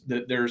 just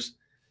that there's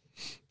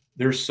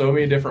so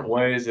many different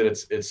ways that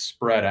it's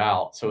spread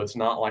out. So it's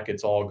not like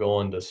it's all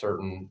going to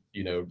certain,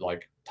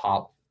 like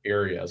top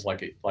areas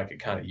like it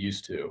kind of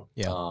used to.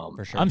 Yeah,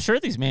 for sure. I'm sure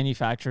these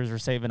manufacturers are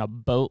saving a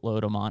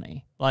boatload of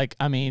money. Like,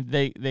 I mean,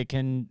 they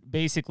can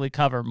basically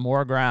cover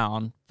more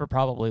ground for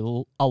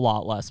probably a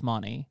lot less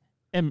money.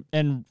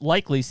 And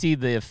likely see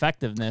the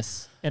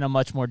effectiveness in a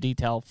much more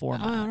detailed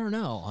format. I don't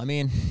know. I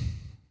mean,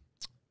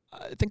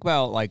 think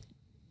about like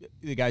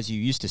the guys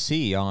you used to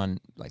see on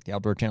like the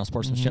Outdoor Channel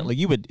Sports and shit. Like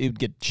it would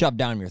get shoved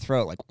down your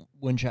throat, like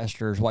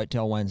Winchester's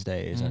Whitetail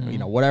Wednesdays,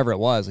 and whatever it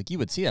was. Like you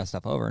would see that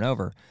stuff over and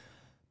over.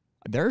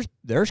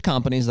 There's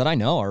companies that I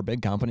know are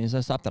big companies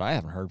and stuff that I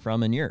haven't heard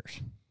from in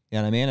years. You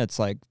know what I mean? It's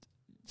like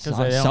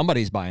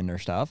somebody's buying their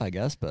stuff, I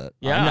guess, but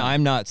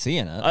I'm not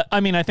seeing it. I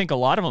mean, I think a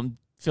lot of them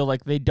feel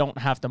like they don't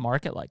have to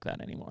market like that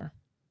anymore.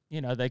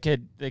 They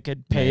could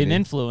pay an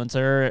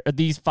influencer,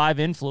 these 5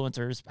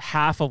 influencers,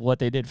 half of what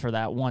they did for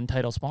that one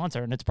title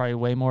sponsor, and it's probably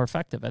way more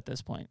effective at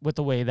this point with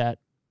the way that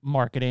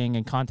marketing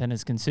and content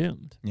is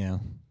consumed. Yeah,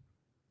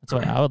 that's the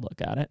way I would look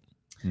at it.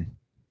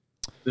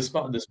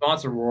 The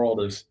sponsor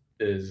world is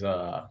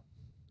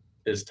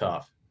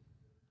tough.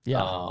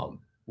 Yeah,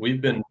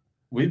 we've been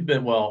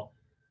well,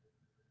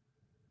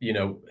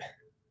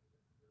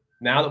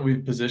 now that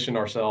we've positioned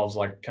ourselves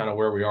like kind of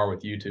where we are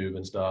with YouTube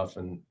and stuff,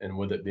 and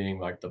with it being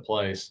like the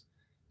place,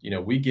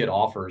 we get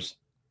offers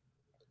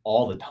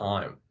all the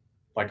time,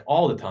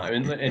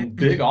 and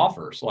big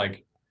offers.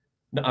 Like,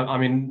 I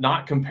mean,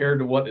 not compared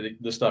to what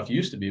the stuff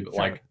used to be, but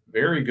like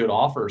very good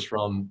offers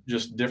from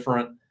just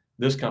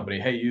this company.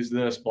 Hey, use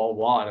this, blah, blah,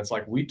 blah. And it's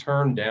like, we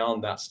turn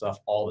down that stuff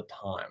all the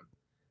time.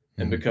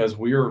 And because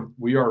we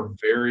are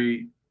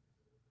very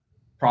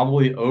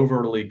probably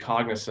overly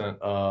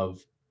cognizant of,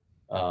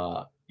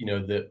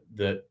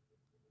 that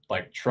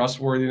like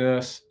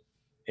trustworthiness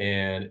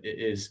and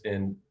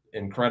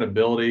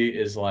credibility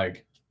is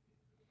like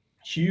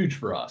huge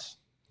for us.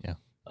 Yeah.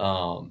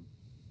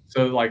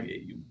 So like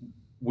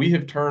we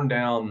have turned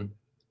down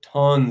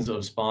tons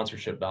of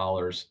sponsorship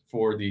dollars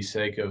for the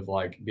sake of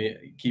like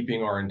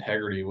keeping our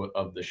integrity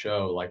of the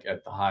show, like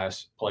at the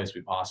highest place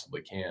we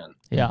possibly can.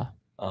 Yeah.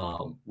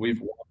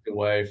 We've walked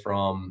away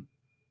from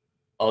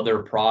other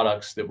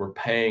products that were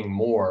paying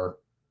more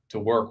to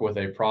work with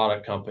a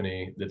product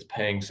company that's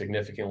paying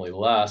significantly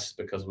less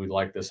because we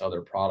like this other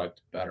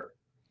product better.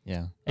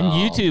 Yeah. And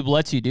YouTube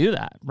lets you do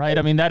that, right?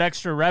 I mean, that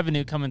extra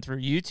revenue coming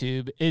through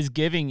YouTube is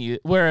giving you,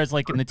 whereas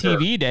like in the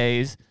TV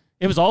days,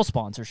 it was all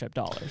sponsorship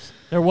dollars.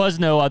 There was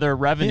no other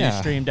revenue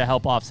stream to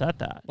help offset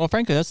that. Well,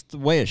 frankly, that's the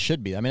way it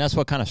should be. I mean, that's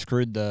what kind of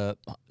screwed the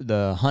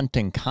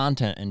hunting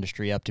content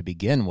industry up to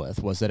begin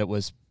with, was that it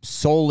was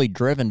solely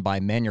driven by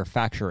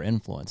manufacturer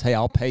influence. Hey,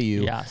 I'll pay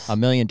you $1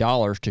 million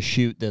to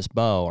shoot this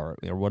bow or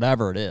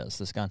whatever it is,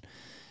 this gun.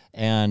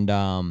 And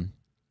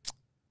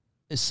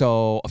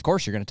so, of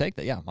course, you're going to take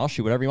that. Yeah, I'll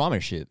shoot whatever you want me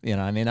to shoot. You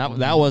know, I mean,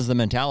 that was the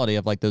mentality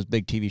of like those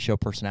big TV show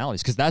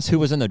personalities, because that's who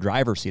was in the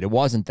driver's seat. It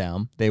wasn't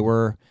them. They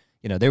were...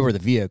 they were the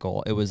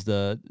vehicle. It was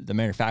the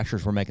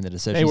manufacturers were making the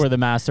decisions. They were the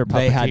master puppeteer.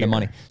 They had the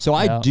money. So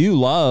I do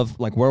love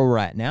like where we're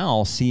at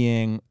now,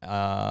 seeing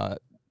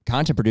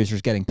content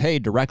producers getting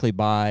paid directly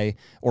by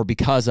or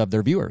because of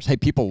their viewers. Hey,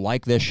 people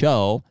like this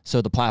show,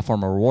 so the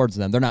platform rewards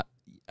them. They're not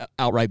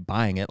outright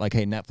buying it. Like,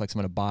 hey, Netflix, I'm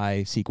going to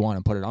buy Seek One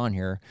and put it on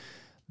here.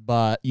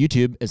 But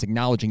YouTube is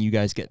acknowledging you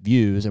guys get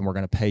views, and we're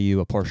going to pay you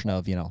a portion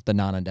of, the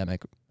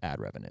non-endemic ad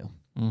revenue.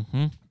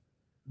 Mm-hmm.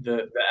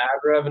 The ad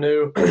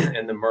revenue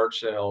and the merch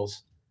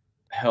sales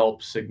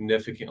help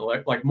significantly,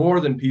 like more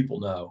than people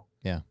know.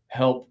 Yeah.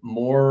 Help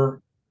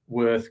more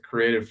with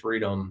creative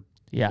freedom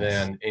yes.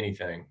 than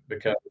anything,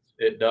 because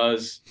it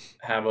does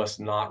have us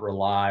not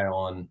rely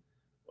on,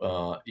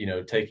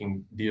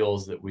 taking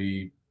deals that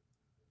we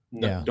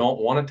don't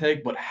want to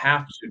take, but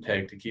have to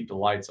take to keep the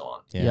lights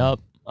on. Yeah. Yep.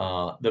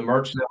 The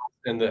merch sales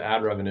and the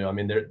ad revenue, I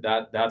mean,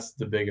 that's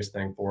the biggest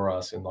thing for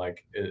us, and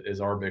like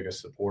is our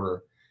biggest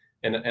supporter.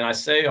 And I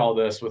say all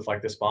this with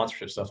like the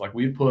sponsorship stuff. Like,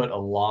 we put a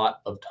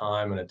lot of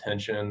time and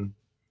attention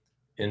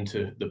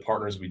into the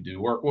partners we do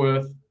work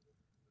with.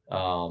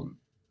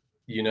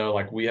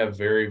 Like, we have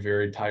very,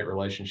 very tight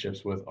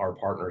relationships with our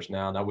partners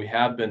now. Now, we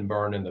have been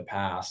burned in the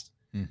past,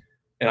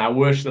 and I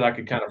wish that I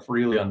could kind of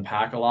freely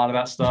unpack a lot of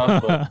that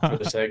stuff, but for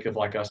the sake of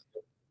like us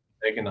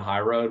taking the high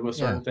road with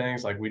certain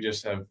things, like, we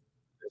just have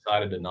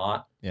decided to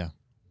not. Yeah.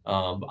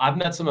 I've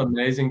met some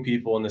amazing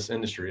people in this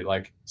industry,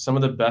 like some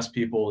of the best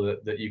people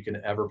that you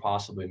can ever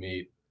possibly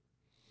meet.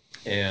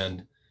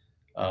 And,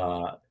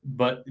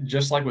 but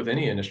just like with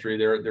any industry,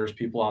 there's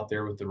people out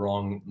there with the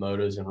wrong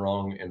motives and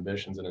wrong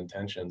ambitions and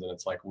intentions. And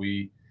it's like,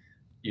 we,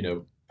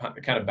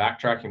 kind of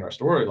backtracking our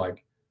story,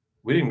 like,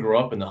 we didn't grow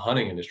up in the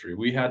hunting industry.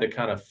 We had to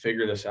kind of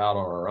figure this out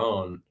on our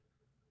own.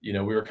 We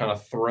were kind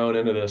of thrown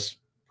into this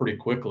pretty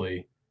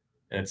quickly.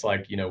 And it's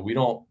like, we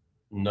don't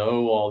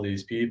know all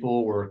these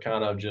people. We're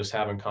kind of just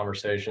having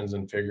conversations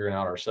and figuring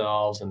out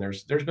ourselves. And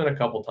there's been a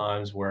couple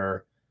times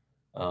where,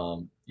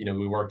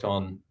 we worked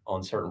on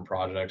certain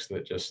projects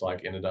that just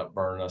like ended up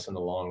burning us in the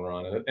long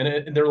run.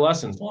 And they're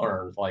lessons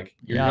learned. Like,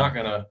 you're not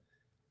going to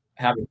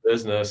have a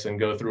business and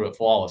go through it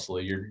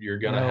flawlessly. You're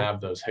going to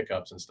have those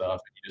hiccups and stuff.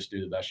 And you just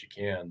do the best you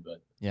can.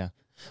 But yeah.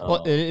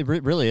 Well, it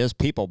really is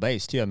people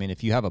based too. I mean,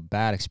 if you have a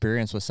bad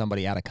experience with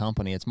somebody at a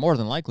company, it's more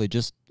than likely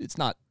it's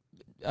not,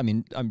 I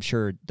mean, I'm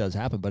sure it does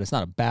happen, but it's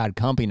not a bad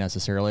company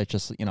necessarily. It's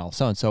just,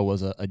 so-and-so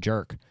was a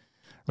jerk,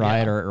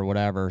 right? Yeah. Or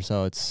whatever.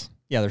 So it's,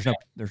 there's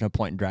no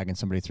point in dragging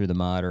somebody through the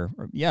mud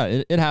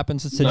it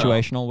happens. It's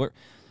situational. No. We're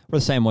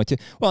the same way too.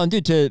 Well, and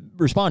dude, to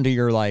respond to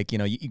your, like,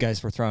 you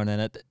guys were thrown in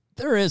it.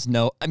 There is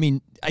no, I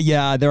mean,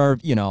 there are,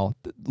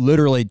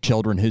 literally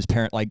children whose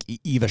parent, like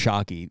Eva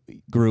Shockey,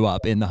 grew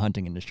up in the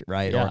hunting industry,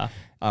 right? Yeah.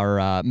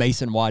 Or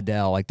Mason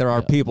Waddell. Like, there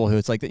are people who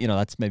it's like,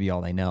 that's maybe all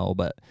they know,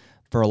 but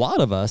for a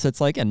lot of us, it's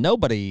like, and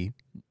nobody,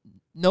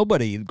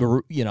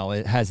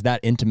 it has that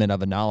intimate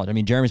of a knowledge. I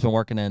mean, Jeremy's been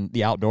working in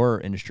the outdoor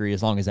industry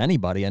as long as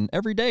anybody, and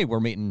every day we're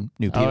meeting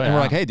new people. And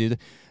we're like, hey, dude,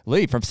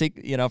 Lee from Seek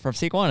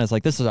One is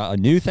like, this is a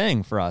new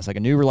thing for us, like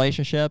a new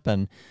relationship.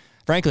 And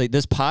frankly,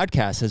 this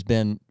podcast has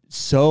been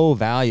so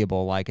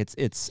valuable. Like,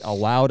 it's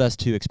allowed us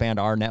to expand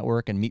our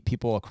network and meet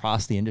people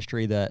across the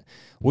industry that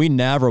we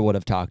never would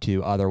have talked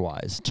to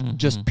otherwise,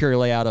 just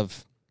purely out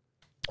of,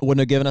 wouldn't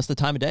have given us the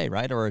time of day,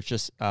 right? Or it's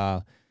just,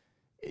 and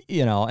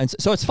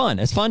so it's fun.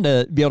 It's fun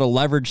to be able to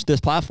leverage this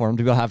platform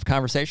to be able to have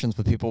conversations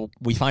with people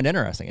we find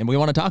interesting and we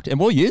want to talk to, and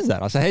we'll use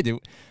that. I'll say, hey, dude,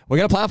 we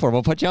got a platform.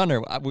 We'll put you on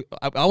there. I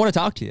want to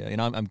talk to you.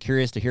 I'm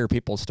curious to hear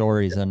people's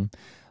stories, and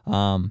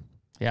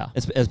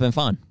it's been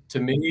fun. To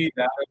me,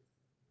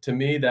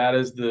 that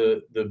is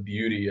the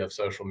beauty of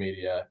social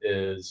media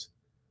is,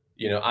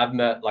 I've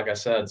met, like I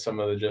said, some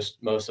of the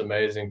just most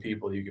amazing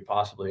people you could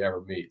possibly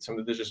ever meet. Some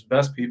of the just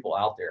best people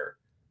out there,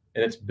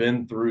 and it's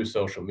been through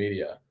social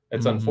media.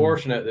 It's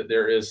unfortunate that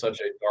there is such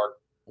a dark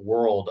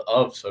world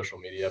of social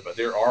media, but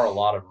there are a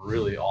lot of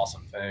really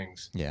awesome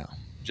things. Yeah.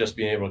 Just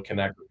being able to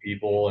connect with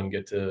people and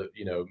get to,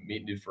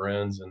 meet new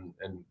friends and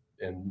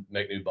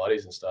make new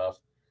buddies and stuff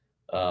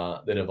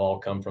that have all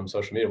come from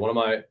social media.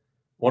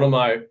 One of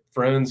my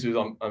friends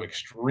who I'm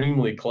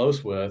extremely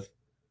close with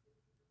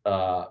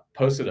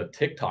posted a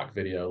TikTok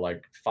video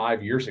like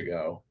 5 years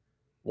ago.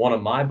 One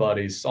of my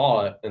buddies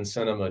saw it and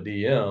sent him a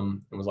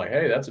DM and was like,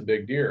 hey, that's a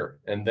big deer.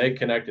 And they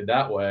connected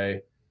that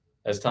way.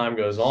 As time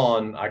goes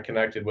on, I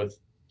connected with,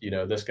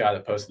 this guy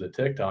that posted the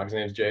TikTok. His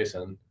name's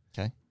Jason.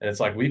 Okay. And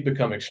it's like, we've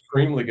become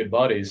extremely good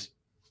buddies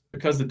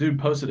because the dude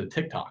posted a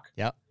TikTok.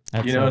 Yep.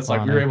 It's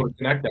like we were able to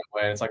connect that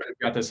way. And it's like, we've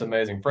got this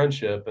amazing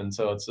friendship. And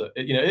so it's,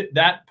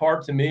 that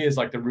part to me is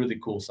like the really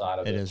cool side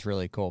of it. It is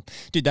really cool.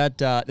 Dude, that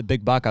the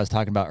big buck I was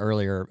talking about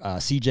earlier,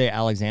 CJ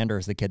Alexander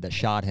is the kid that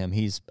shot him.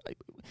 He's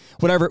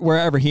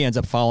wherever he ends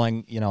up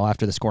falling,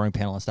 after the scoring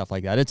panel and stuff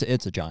like that,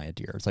 it's a giant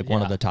deer. It's like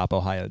one of the top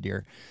Ohio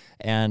deer.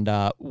 And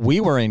we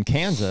were in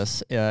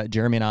Kansas,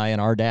 Jeremy and I and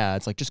our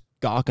dads, like just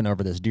gawking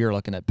over this deer,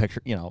 looking at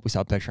picture, we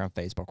saw a picture on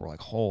Facebook. We're like,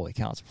 holy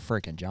cow, it's a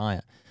freaking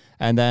giant.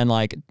 And then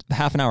like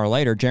half an hour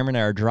later, Jeremy and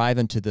I are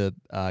driving to the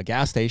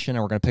gas station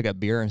and we're going to pick up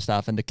beer and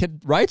stuff. And the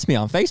kid writes me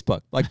on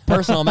Facebook, like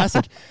personal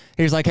message.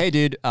 He's like, hey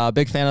dude,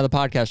 big fan of the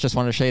podcast. Just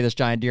wanted to show you this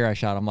giant deer I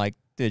shot. I'm like,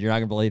 dude, you're not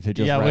gonna believe who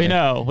just read we it.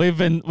 Know. We've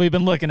been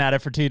looking at it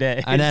for 2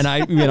 days. And then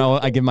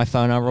I give my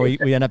phone number.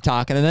 We end up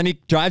talking, and then he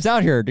drives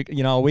out here,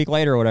 a week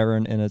later or whatever.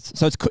 And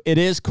it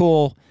is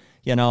cool,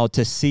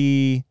 to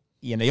see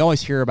you know, you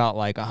always hear about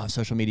like, oh,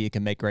 social media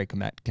can make great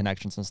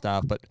connections and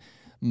stuff, but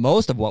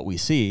most of what we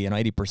see, you know,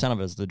 80% of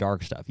it is the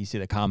dark stuff. You see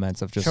the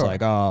comments of just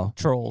like, oh,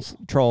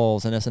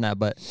 trolls and this and that,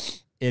 but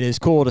it is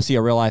cool to see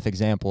a real life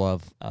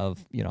example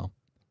of, you know,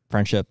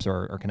 friendships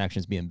or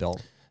connections being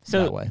built.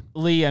 So, that way.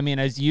 Lee, I mean,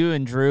 as you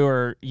and Drew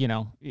are, you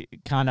know,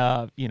 kind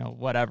of, you know,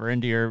 whatever,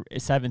 into your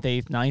 7th,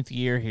 8th, 9th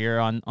year here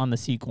on the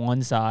Seek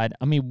One side,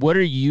 I mean, what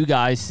are you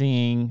guys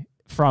seeing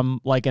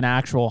from like an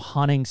actual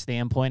hunting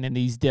standpoint in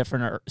these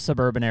different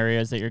suburban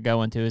areas that you're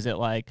going to? Is it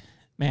like,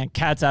 man,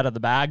 cat's out of the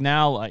bag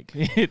now? Like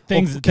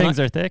things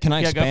are thick. Can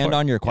I expand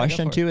on your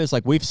question too? Is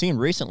like, we've seen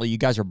recently you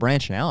guys are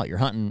branching out. You're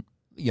hunting,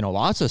 you know,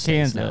 lots of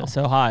states Kansas,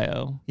 now.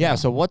 Ohio. Yeah.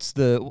 So what's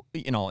the,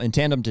 you know, in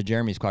tandem to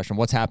Jeremy's question,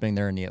 what's happening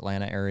there in the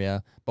Atlanta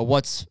area, but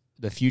what's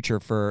the future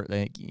for,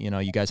 you know,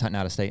 you guys hunting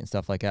out of state and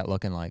stuff like that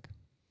looking like?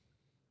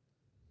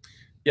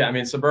 Yeah. I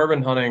mean,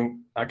 suburban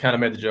hunting, I kind of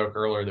made the joke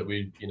earlier that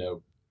we, you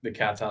know, the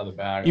cat's out of the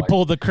bag. You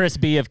pulled the Chris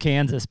B of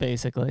Kansas,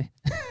 basically.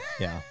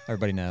 Yeah.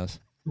 Everybody knows.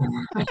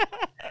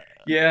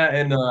 Yeah.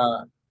 And,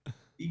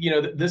 you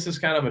know, this is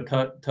kind of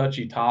a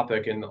touchy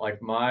topic. And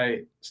like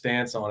my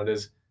stance on it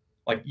is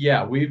like,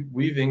 yeah,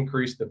 we've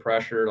increased the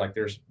pressure. Like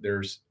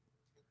there's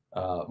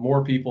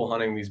more people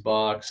hunting these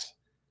bucks,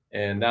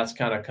 and that's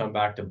kind of come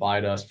back to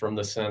bite us from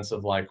the sense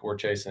of like, we're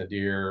chasing a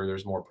deer,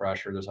 there's more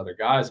pressure, there's other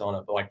guys on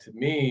it. But like, to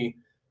me,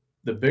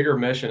 the bigger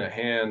mission at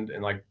hand,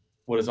 and like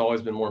what has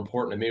always been more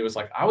important to me, was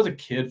like, I was a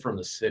kid from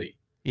the city.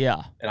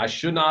 Yeah. And I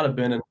should not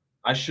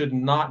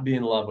be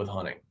in love with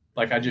hunting.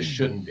 Like, I just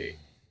shouldn't be.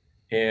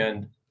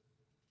 And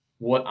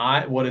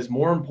what is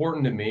more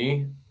important to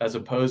me, as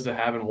opposed to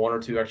having 1 or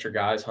 2 extra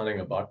guys hunting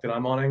a buck that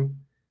I'm hunting,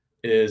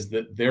 is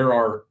that there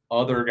are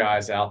other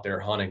guys out there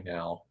hunting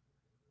now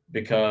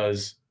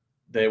because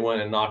they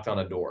went and knocked on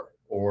a door,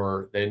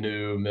 or they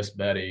knew Miss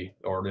Betty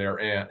or their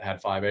aunt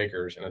had 5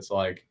 acres. And it's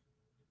like,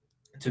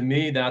 to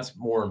me, that's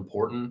more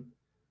important,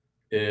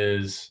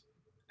 is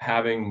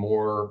having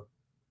more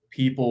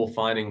people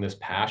finding this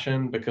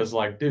passion. Because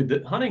like, dude,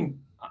 the hunting,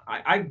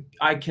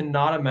 I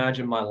cannot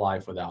imagine my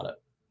life without it.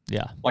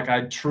 Yeah. Like,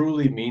 I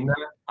truly mean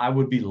that. I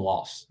would be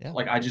lost. Yeah.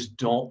 Like, I just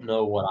don't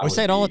know what I would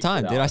say it all the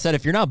time, dude. I said,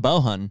 if you're not bow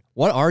hunting,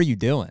 what are you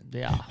doing?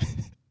 Yeah.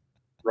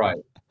 Right.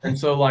 And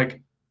so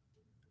like,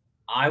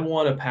 I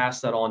want to pass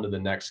that on to the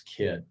next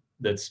kid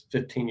that's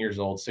 15 years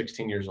old,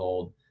 16 years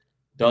old,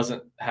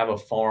 doesn't have a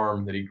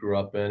farm that he grew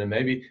up in. And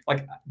maybe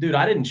like, dude,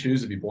 I didn't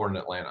choose to be born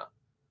in Atlanta.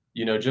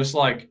 You know, just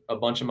like a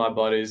bunch of my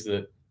buddies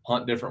that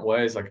hunt different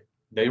ways, like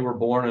they were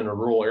born in a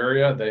rural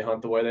area, they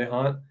hunt the way they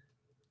hunt.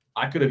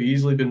 I could have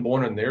easily been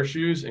born in their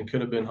shoes and could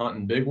have been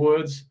hunting big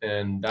woods,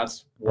 and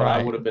that's what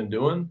I would have been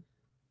doing.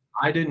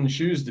 I didn't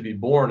choose to be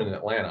born in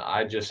Atlanta.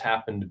 I just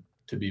happened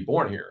to be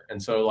born here.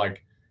 And so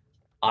like,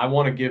 I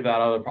want to give that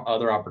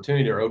other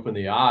opportunity, or open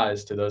the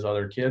eyes to those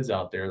other kids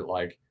out there that,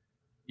 like,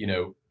 you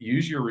know,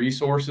 use your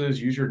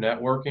resources, use your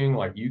networking.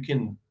 Like, you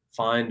can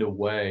find a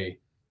way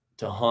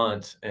to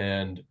hunt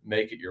and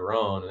make it your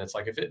own. And it's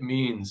like, if it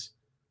means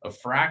a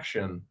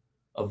fraction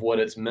of what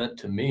it's meant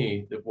to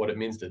me, that what it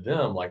means to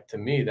them, like, to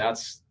me,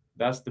 that's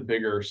the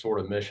bigger sort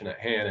of mission at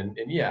hand.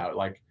 And yeah,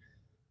 like,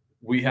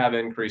 we have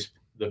increased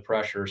the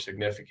pressure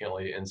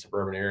significantly in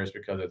suburban areas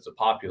because it's a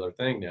popular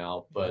thing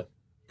now. But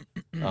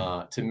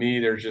to me,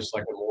 there's just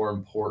like a more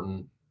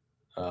important,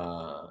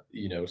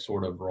 you know,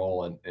 sort of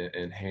role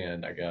in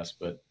hand, I guess.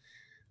 But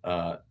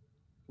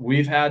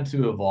we've had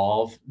to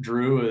evolve.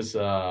 Drew is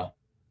the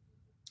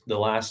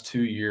last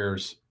 2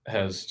 years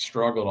has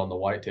struggled on the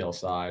whitetail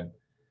side.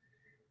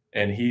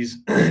 And he's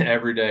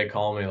every day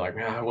calling me like,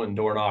 man, I went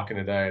door knocking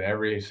today. And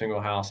every single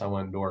house I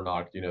went and door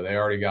knocked, you know, they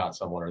already got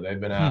someone, or they've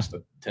been asked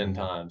 10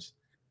 times.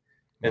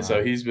 And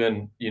so he's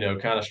been, you know,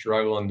 kind of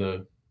struggling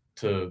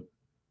to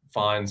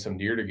find some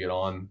deer to get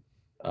on.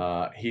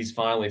 He's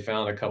finally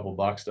found a couple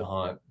bucks to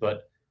hunt,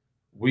 but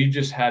we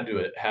just had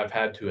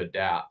to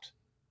adapt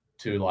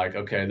to like,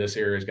 okay, this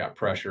area's got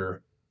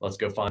pressure. Let's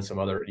go find some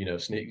other, you know,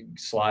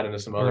 slide into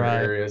some other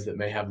areas that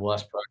may have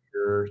less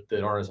pressure,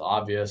 that aren't as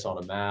obvious on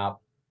a map.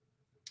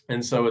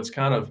 And so it's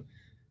kind of,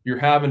 you're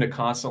having to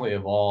constantly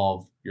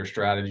evolve your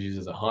strategies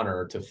as a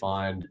hunter to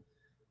find,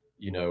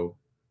 you know,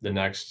 the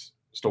next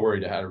story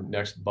to have,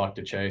 next buck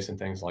to chase and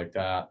things like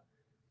that.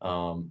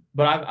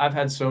 But I've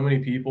had so many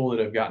people that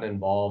have gotten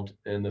involved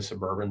in the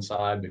suburban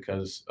side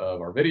because of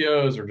our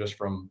videos, or just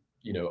from,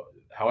 you know,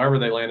 however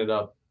they ended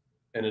up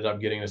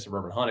getting into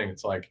suburban hunting.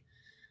 It's like,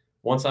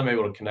 once I'm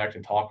able to connect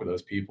and talk with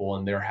those people,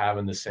 and they're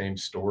having the same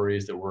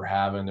stories that we're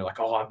having, they're like,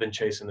 oh, I've been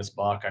chasing this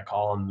buck, I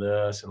call him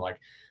this, and like,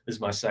 this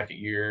is my 2nd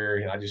year,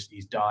 and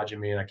he's dodging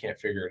me and I can't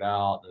figure it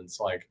out. And it's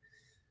like,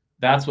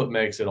 that's what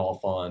makes it all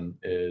fun,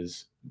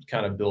 is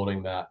kind of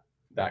building that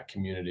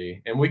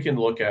community. And we can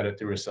look at it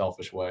through a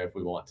selfish way if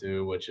we want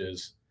to, which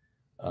is,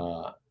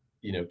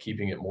 you know,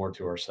 keeping it more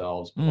to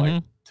ourselves. But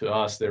like, to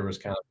us, there was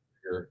kind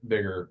of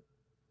bigger,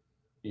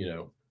 you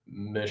know,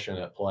 mission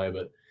at play.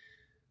 But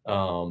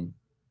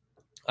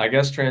I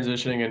guess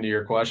transitioning into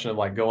your question of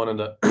like going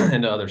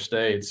into other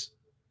states,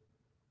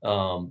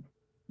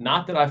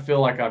 not that I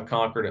feel like I've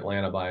conquered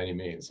Atlanta by any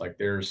means. Like,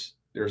 there's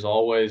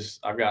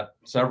I've got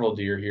several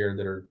deer here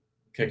that are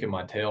kicking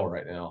my tail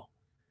right now.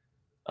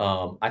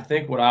 I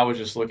think what I was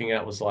just looking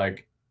at was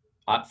like,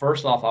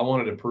 first off, I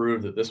wanted to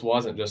prove that this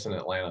wasn't just an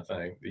Atlanta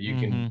thing, that you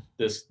can,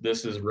 this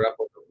is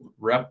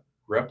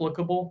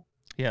replicable.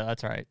 Yeah,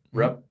 that's right.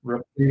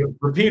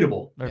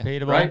 Repeatable.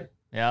 Repeatable. Right?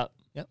 Yeah.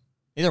 Yep.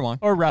 Either one.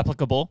 Or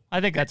replicable. I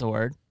think that's a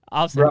word.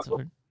 I'll say it's a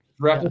word.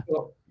 Replicable.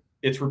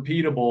 Yeah. It's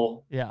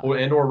repeatable. Yeah. Or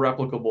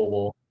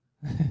replicable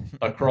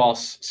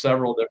across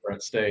several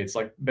different states,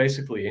 like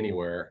basically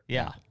anywhere.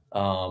 Yeah.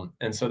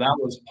 And so that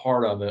was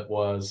part of it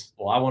was,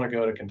 well, I want to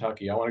go to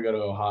Kentucky. I want to go to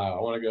Ohio.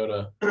 I want to go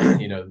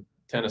to,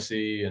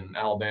 Tennessee and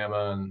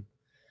Alabama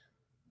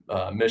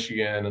and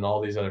Michigan and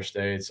all these other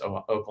states,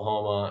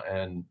 Oklahoma,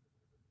 and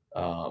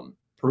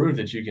prove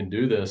that you can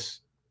do this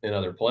in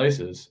other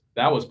places.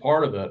 That was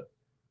part of it.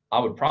 I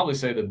would probably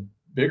say the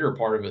bigger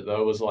part of it,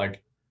 though, was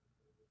like,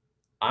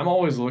 I'm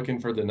always looking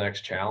for the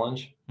next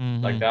challenge.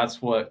 Like,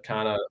 that's what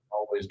kind of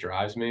always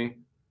drives me,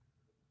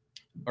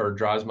 or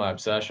drives my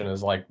obsession,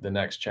 is like the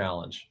next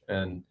challenge.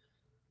 And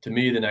to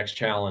me, the next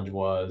challenge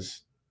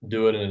was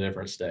do it in a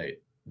different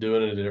state, do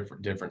it in a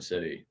different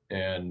city.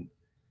 And,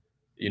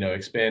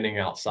 expanding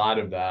outside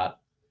of that,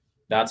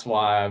 that's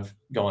why I've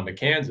gone to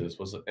Kansas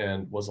was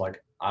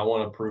like, I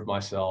want to prove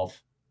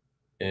myself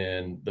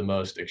in the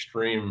most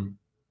extreme,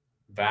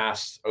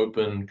 vast,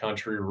 open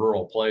country,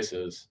 rural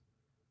places,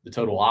 the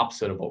total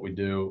opposite of what we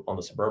do on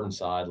the suburban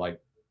side. Like,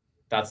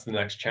 that's the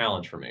next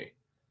challenge for me.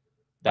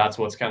 That's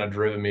what's kind of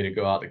driven me to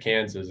go out to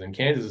Kansas. And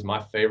Kansas is my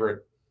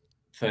favorite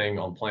thing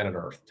on planet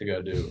Earth to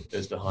go do,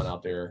 is to hunt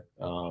out there.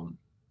 And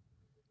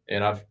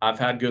I've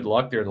had good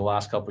luck there the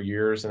last couple of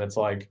years. And it's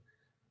like,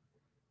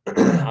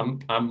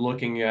 I'm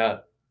looking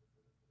at,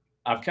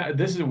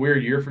 this is a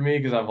weird year for me,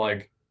 because I've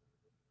like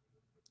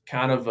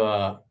kind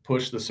of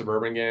pushed the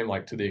suburban game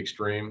like to the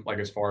extreme, like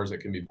as far as it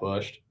can be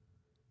pushed.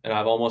 And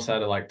I've almost had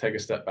to like take a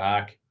step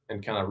back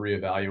and kind of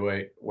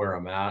reevaluate where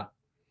I'm at.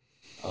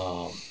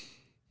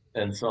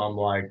 And so I'm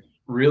like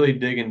really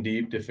digging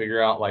deep to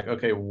figure out like,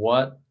 okay,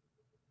 what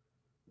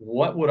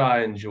would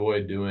I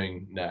enjoy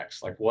doing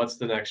next? Like, what's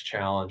the next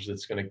challenge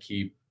that's going to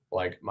keep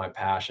like my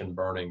passion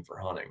burning for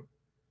hunting?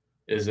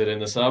 Is it in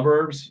the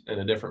suburbs, in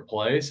a different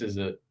place? Is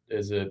it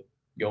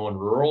going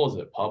rural? Is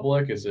it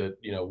public? Is it,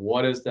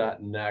 what is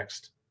that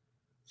next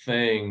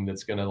thing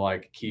that's going to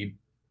like keep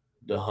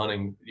the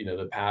hunting,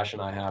 the passion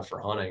I have for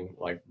hunting,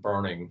 like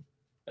burning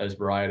as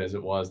bright as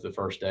it was the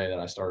first day that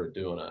I started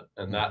doing it.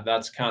 And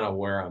that's kind of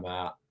where I'm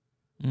at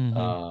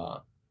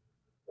right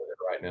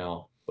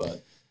now.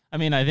 But I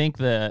mean, I think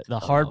the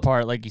hard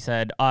part, like you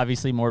said,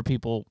 obviously more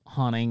people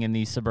hunting in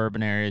these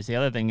suburban areas. The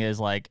other thing is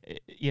like,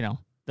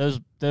 those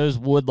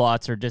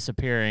woodlots are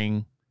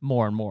disappearing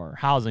more and more.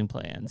 Housing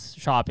plans,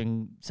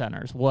 shopping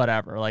centers,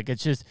 whatever. Like,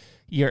 it's just,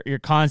 you're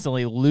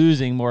constantly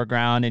losing more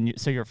ground, and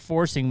so you're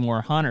forcing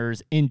more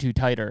hunters into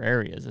tighter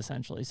areas,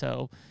 essentially.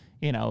 So,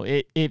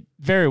 it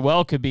very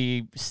well could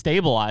be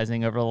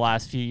stabilizing over the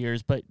last few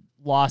years, but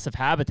loss of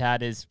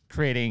habitat is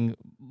creating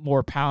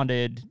more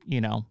pounded,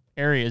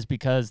 areas,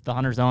 because the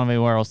hunters don't have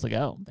anywhere else to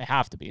go. They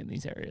have to be in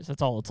these areas.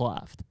 That's all that's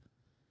left.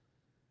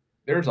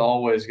 There's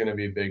always going to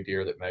be big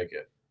deer that make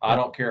it. I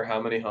don't care how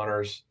many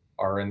hunters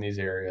are in these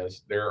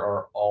areas. There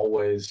are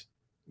always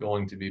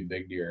going to be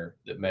big deer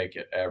that make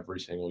it every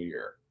single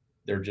year.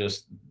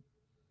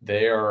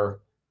 They are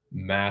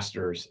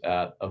masters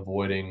at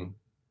avoiding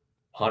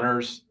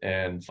hunters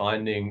and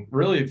finding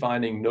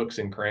nooks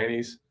and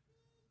crannies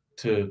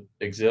to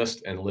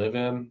exist and live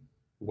in,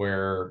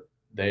 where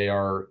they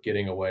are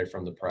getting away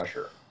from the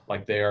pressure.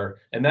 Like they are,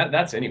 and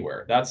that's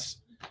anywhere. That's,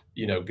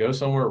 go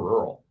somewhere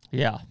rural.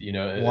 Yeah.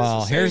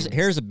 Well,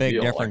 here's a big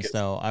difference,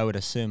 though, I would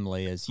assume,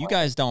 Lee, is you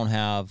guys don't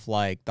have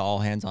like the all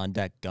hands on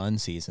deck gun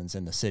seasons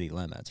in the city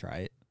limits,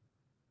 right?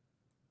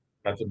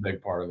 That's a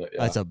big part of it.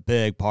 Yeah. That's a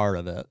big part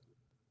of it.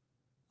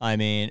 I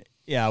mean,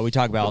 yeah, we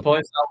talk about the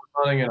place I was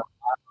hunting in Ohio.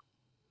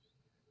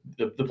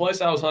 The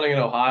place I was hunting in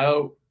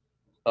Ohio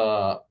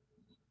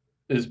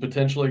is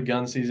potentially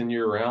gun season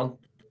year round.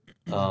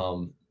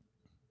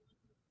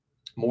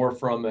 More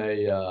from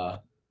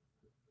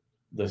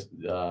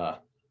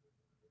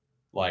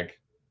like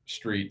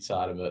street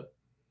side of it.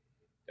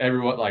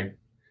 Everyone, like,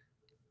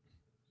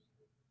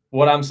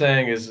 what I'm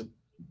saying is,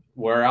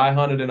 where I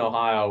hunted in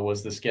Ohio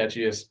was the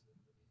sketchiest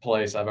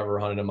place I've ever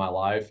hunted in my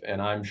life, and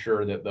I'm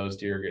sure that those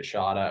deer get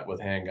shot at with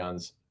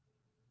handguns.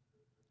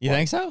 You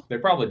think so? They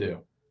probably do.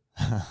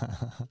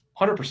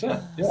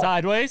 100%. Yeah.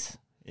 Sideways?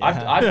 Yeah.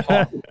 I've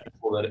talked to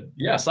people that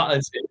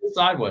it's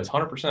sideways,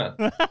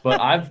 100%.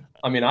 But I've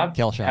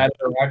had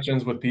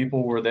interactions with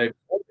people where they've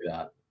told me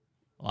that.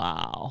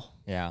 Wow.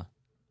 Yeah.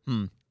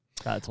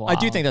 That's wild. I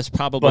do think that's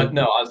probably. But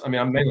no, I'm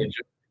mainly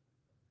joking.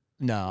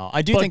 No,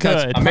 I do think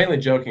that's. I'm mainly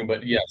joking,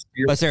 but yes.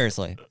 But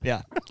seriously,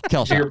 yeah.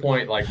 Kill shot. To your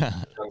point, like, I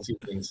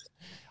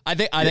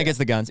think it's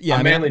the guns. Yeah,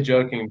 I'm mainly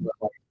joking,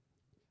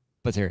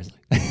 but seriously.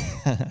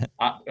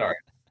 All right.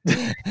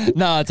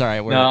 No, it's all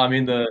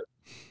right.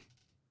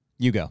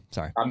 You go.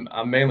 Sorry.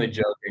 I'm mainly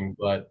joking,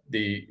 but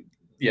the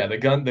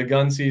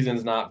gun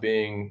season's not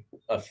being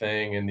a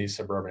thing in these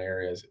suburban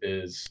areas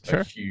is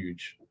a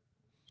huge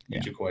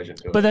equation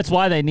to it. But that's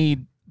why they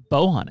need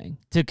bow hunting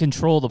to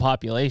control the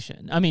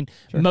population. I mean,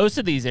 most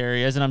of these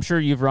areas, and I'm sure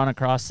you've run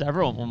across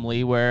several of them,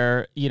 Lee,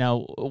 where, you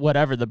know,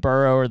 whatever the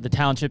borough or the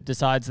township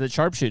decides that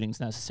sharpshooting is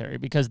necessary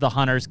because the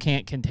hunters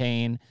can't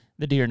contain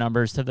the deer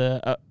numbers to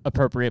the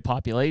appropriate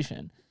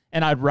population.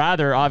 And I'd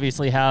rather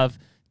obviously have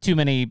too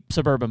many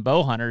suburban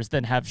bow hunters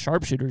than have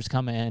sharpshooters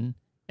come in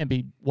and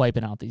be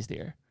wiping out these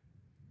deer.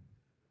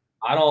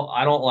 I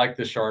don't like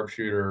the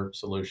sharpshooter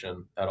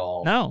solution at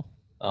all. No.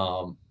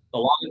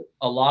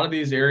 A lot of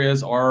these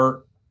areas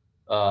are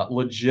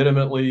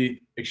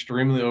legitimately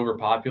extremely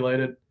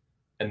overpopulated,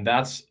 and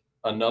that's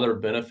another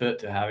benefit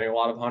to having a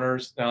lot of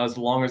hunters. Now, as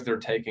long as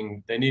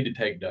they need to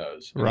take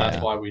does. And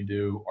that's why we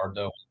do our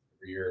doe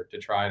every year, to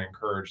try and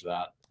encourage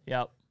that.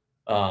 Yep.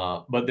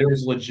 But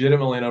there's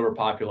legitimately an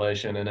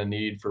overpopulation and a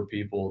need for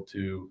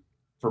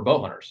for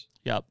bow hunters.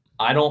 Yep.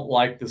 I don't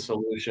like the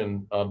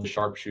solution of the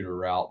sharpshooter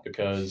route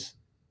because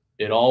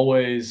it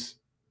always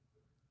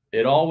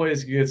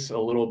gets a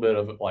little bit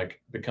of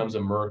becomes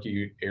a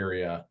murky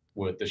area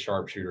with the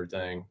sharpshooter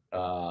thing.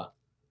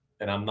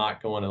 And I'm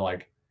not going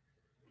to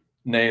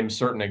name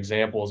certain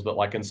examples,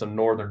 but in some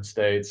northern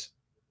states,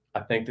 I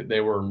think that they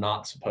were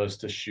not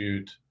supposed to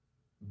shoot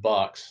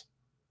bucks.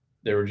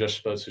 They were just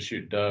supposed to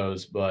shoot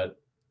does, but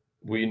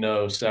we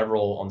know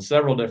on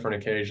several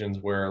different occasions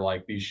where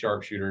these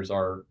sharpshooters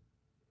are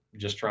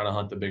just trying to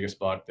hunt the biggest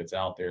buck that's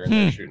out there, and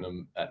they're shooting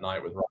them at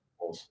night with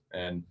rifles.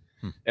 And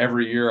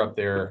every year up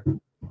there,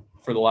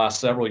 for the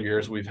last several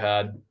years, we've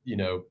had,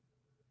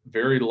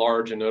 very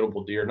large and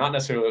notable deer, not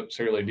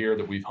necessarily deer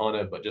that we've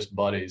hunted, but just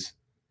buddies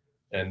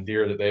and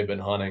deer that they've been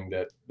hunting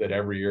that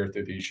every year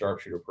through these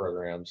sharpshooter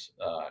programs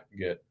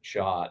get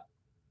shot.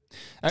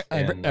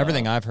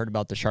 Everything I've heard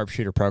about the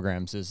sharpshooter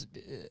programs is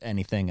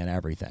anything and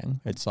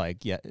everything. It's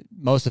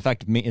most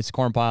effective meat. It's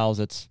corn piles.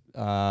 It's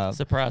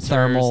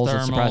thermals.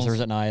 It's suppressors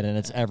at night, and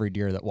it's every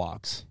deer that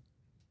walks.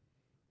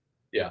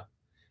 Yeah,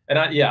 and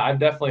I've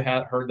definitely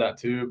heard that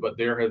too. But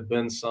there have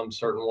been some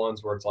certain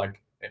ones where it's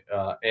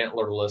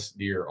antlerless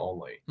deer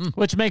only,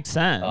 which makes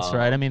sense,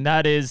 right? I mean,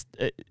 that is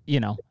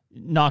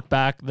knock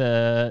back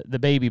the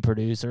baby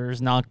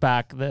producers, knock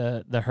back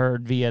the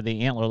herd via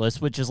the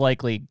antlerless, which is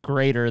likely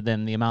greater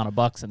than the amount of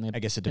bucks in the. I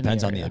guess it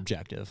depends on the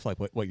objective,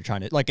 what you're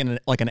trying to in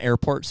an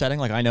airport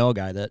setting. I know a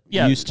guy that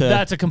used to.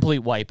 That's a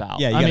complete wipeout.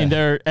 Yeah, I mean,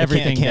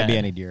 everything can't be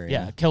any deer.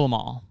 Yeah, kill them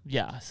all.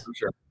 Yes, for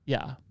sure.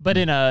 Yeah, but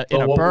in a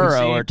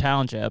borough or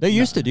township, they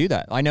used to do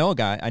that. I know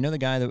the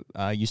guy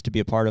that used to be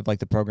a part of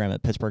the program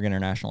at Pittsburgh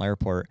International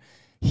Airport.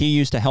 He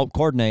used to help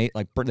coordinate.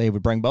 They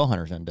would bring bow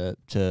hunters in to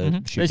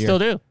shoot deer. They still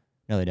do.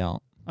 No, they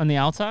don't. On the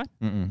outside?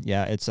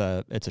 Yeah, it's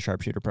a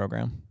sharpshooter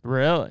program.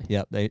 Really?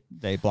 Yep.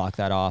 They block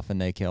that off and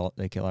they kill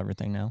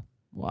everything now.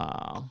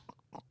 Wow.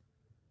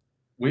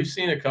 We've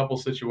seen a couple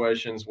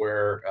situations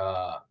where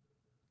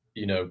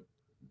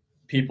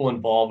people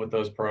involved with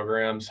those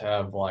programs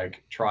have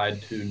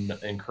tried to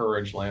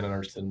encourage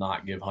landowners to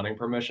not give hunting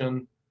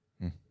permission,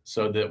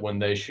 so that when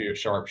they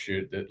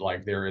sharpshoot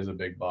that there is a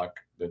big buck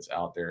that's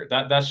out there.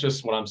 That's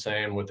just what I'm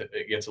saying. With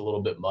it gets a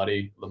little bit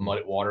muddy. The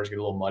waters get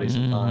a little muddy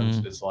sometimes.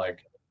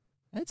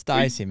 It's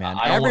dicey, man.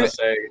 I don't want to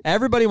say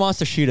everybody wants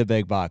to shoot a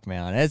big buck,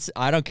 man.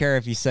 I don't care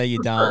if you say you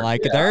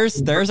don't.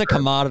 There's a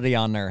commodity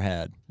on their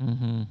head.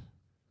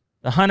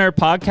 The HUNTR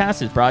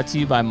Podcast is brought to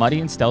you by Muddy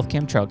and Stealth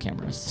Cam trail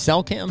cameras.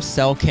 Cell cams.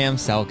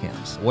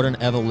 What an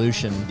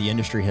evolution the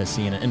industry has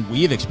seen, and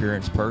we've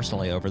experienced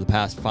personally over the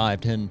past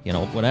 5, 10,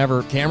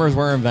 whenever cameras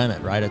were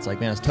invented, right? It's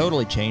it's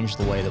totally changed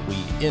the way that we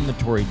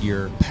inventory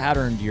deer,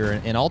 pattern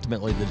deer, and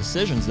ultimately the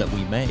decisions that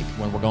we make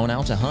when we're going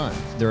out to hunt.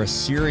 They're a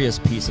serious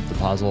piece of the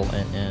puzzle,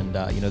 and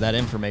that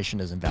information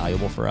is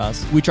invaluable for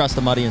us. We trust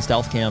the Muddy and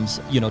Stealth Cams,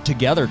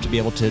 together to be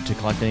able to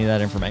collect any of that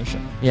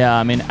information. Yeah,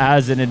 I mean,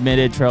 as an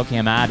admitted trail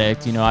cam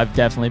addict, I've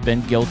definitely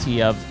been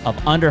guilty of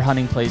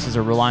underhunting places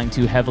or relying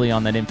too heavily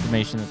on that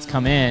information that's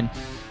come in.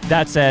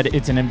 That said,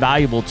 it's an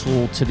invaluable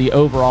tool to the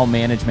overall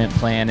management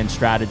plan and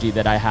strategy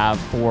that I have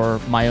for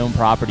my own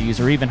properties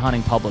or even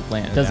hunting public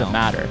land. It doesn't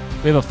matter.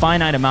 We have a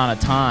finite amount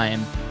of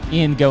time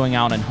in going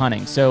out and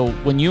hunting. So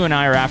when you and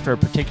I are after a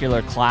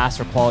particular class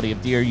or quality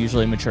of deer,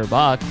 usually a mature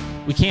buck,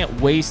 we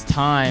can't waste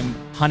time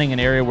hunting an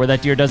area where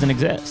that deer doesn't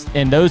exist.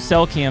 And those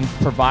cell cams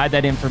provide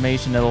that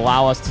information that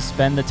allow us to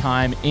spend the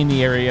time in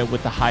the area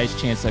with the highest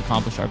chance to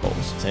accomplish our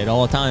goals. Say it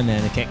all the time,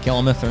 man. They can't kill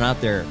them if they're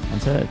not there.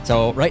 That's it.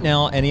 So right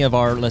now, any of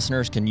our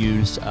listeners can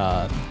use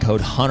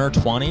code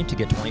HUNTR20 to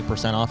get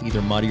 20% off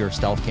either Muddy or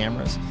Stealth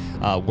cameras.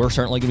 We're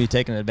certainly going to be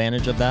taking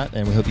advantage of that,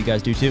 and we hope you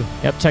guys do too.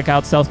 Yep, check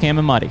out Stealth Cam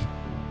and Muddy.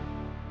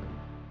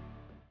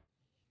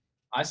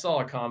 I saw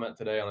a comment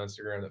today on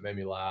Instagram that made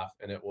me laugh,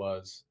 and it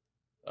was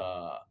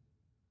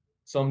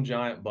some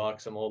giant buck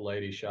some old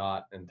lady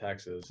shot in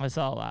Texas. I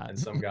saw that. And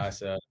some guy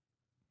said,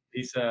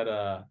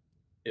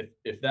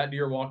 if that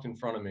deer walked in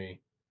front of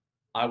me,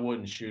 I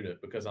wouldn't shoot it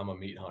because I'm a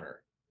meat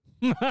hunter.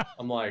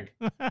 I'm like,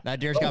 that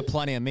deer's got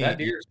plenty of meat. That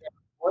deer's got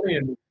plenty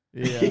of meat.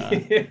 Yeah.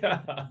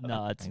 Yeah.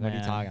 Nuts, What are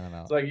you talking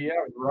about? It's yeah,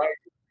 right.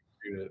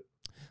 Shoot it.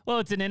 Well,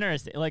 it's an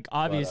interesting, like,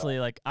 obviously,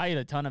 like, I eat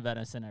a ton of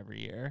venison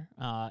every year,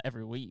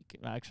 every week,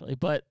 actually.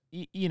 But,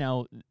 you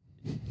know,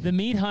 the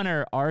meat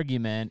hunter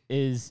argument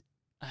is,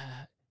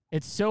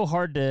 it's so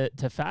hard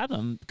to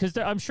fathom, because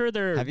I'm sure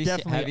there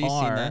definitely have you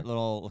seen that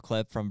little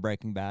clip from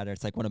Breaking Bad?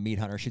 It's like when a meat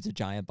hunter shoots a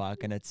giant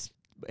buck, and it's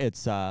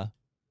Mr.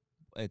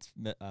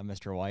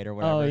 White or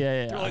whatever. Oh,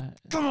 yeah. They're like,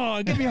 come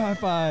on, give me a high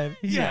five.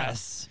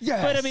 Yes.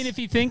 Yes. But I mean, if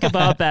you think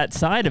about that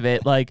side of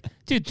it, like,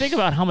 dude, think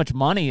about how much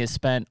money is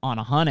spent on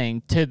a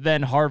hunting to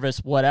then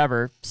harvest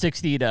whatever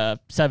 60 to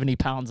 70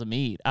 pounds of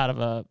meat out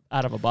of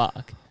a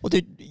buck. Well,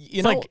 dude,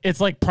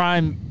 it's like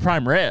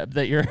prime rib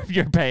that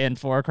you're paying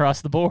for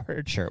across the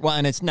board. Sure. Well,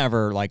 and it's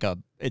never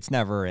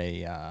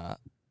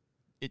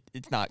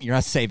it's not, you're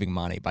not saving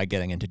money by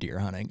getting into deer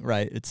hunting,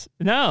 right?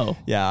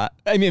 Yeah.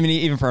 I mean,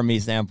 even from a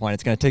meat standpoint,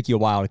 it's going to take you a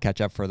while to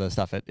catch up for the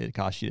stuff it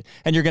costs you.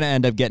 And you're going to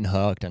end up getting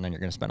hooked, and then you're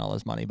going to spend all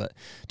this money. But,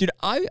 dude,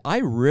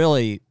 I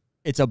really,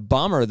 it's a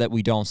bummer that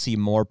we don't see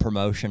more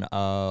promotion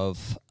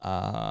of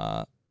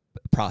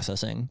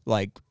processing,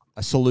 like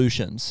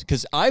solutions.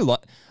 Because I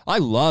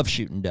love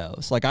shooting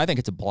does. Like, I think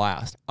it's a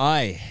blast.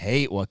 I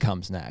hate what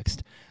comes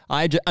next.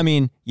 I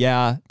mean,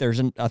 yeah,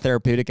 there's a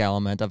therapeutic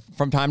element of,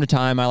 from time to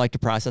time, I like to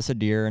process a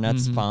deer, and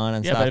that's fun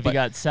and stuff. Yeah, but if you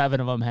got 7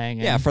 of them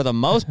hanging. Yeah, for the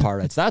most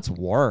part, that's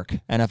work.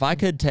 And if I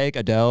could take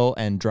a doe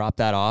and drop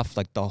that off,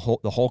 like the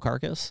whole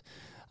carcass,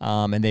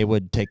 and they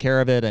would take care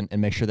of it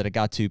and make sure that it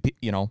got to,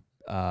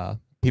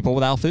 people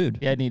without food.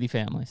 Yeah, needy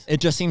families. It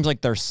just seems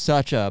like there's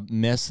such a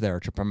miss there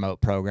to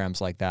promote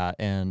programs like that,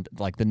 and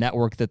like the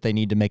network that they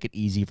need to make it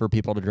easy for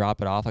people to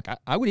drop it off. Like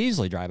I would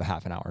easily drive a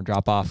half an hour and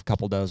drop off a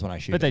couple does when I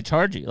shoot. But they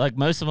charge you. Like,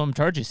 most of them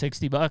charge you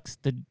 $60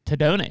 to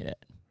donate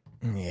it.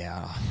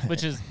 Yeah.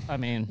 Which is, I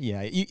mean.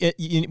 Yeah.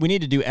 We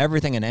need to do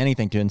everything and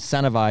anything to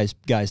incentivize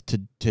guys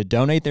to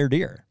donate their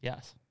deer.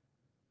 Yes.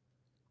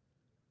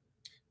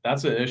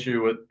 That's an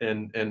issue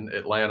in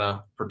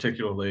Atlanta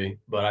particularly,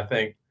 but I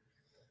think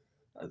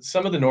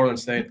some of the northern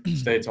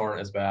states aren't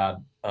as bad.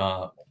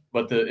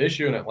 But the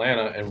issue in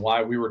Atlanta, and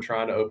why we were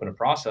trying to open a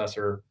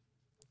processor,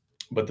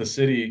 but the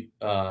city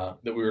that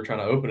we were trying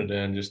to open it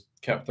in just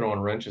kept throwing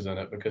wrenches in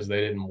it because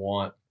they didn't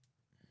want,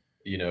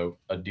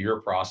 a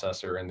deer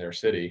processor in their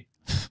city.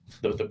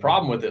 The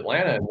problem with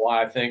Atlanta, and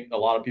why I think a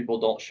lot of people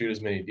don't shoot as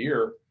many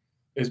deer,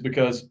 is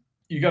because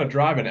you got to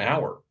drive an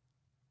hour.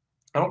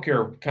 I don't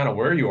care kind of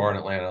where you are in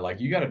Atlanta. Like,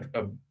 you got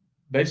to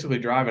basically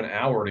drive an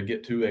hour to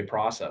get to a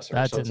processor.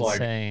 That's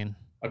insane. Like,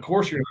 of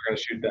course, you're not going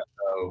to shoot that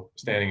doe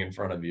standing in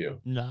front of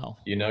you. No.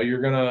 You're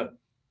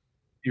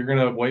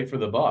gonna wait for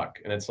the buck,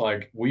 and it's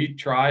like, we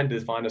tried to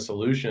find a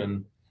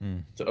solution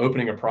to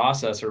opening a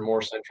processor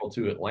more central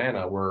to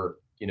Atlanta, where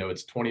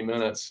it's 20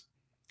 minutes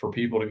for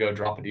people to go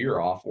drop a deer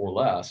off or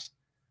less,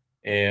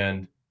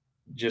 and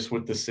just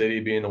with the city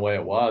being the way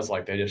it was,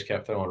 like, they just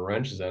kept throwing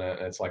wrenches in it.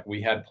 And it's like,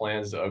 we had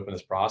plans to open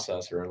this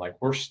processor, and like,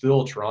 we're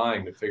still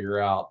trying to figure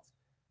out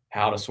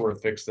how to sort of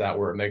fix that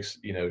where it makes,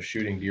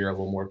 shooting deer a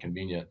little more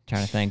convenient.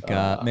 Trying to think,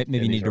 maybe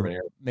you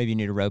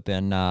need to rope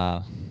in,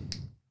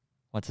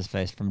 what's his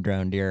face from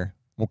Drone Deer.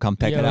 We'll come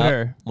pick it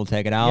up. We'll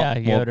take it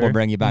out. Yeah, we'll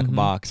bring you back a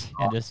box.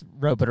 And just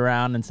rope it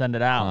around and send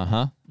it out.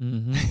 Uh-huh.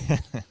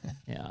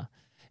 Yeah.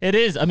 It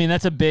is. I mean,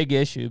 that's a big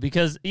issue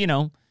because,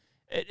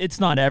 it's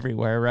not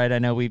everywhere, right? I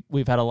know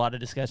we've had a lot of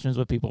discussions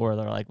with people where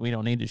they're like, we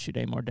don't need to shoot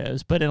any more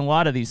does. But in a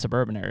lot of these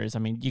suburban areas, I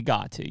mean, you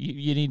got to.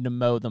 You need to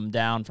mow them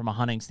down from a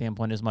hunting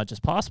standpoint as much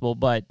as possible.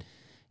 But,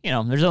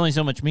 there's only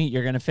so much meat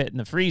you're going to fit in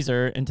the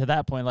freezer. And to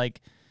that point,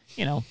 like,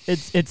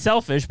 it's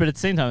selfish, but at the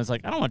same time, it's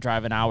like, I don't want to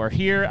drive an hour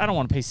here. I don't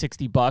want to pay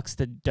 $60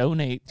 to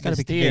donate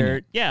this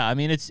deer. Yeah, I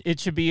mean, it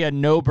should be a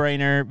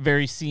no-brainer,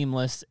 very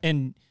seamless,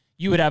 and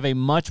you would have a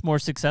much more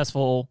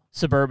successful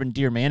suburban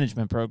deer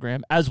management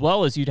program, as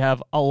well as you'd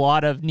have a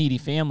lot of needy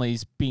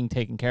families being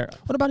taken care of.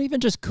 What about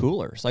even just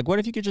coolers? Like, what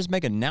if you could just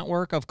make a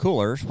network of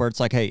coolers where it's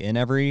like, hey, in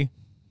every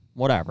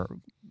whatever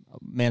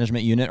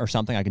management unit or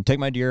something, I can take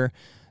my deer.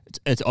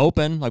 It's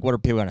open. Like, what are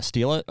people going to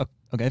steal it?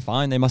 Okay,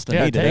 fine. They must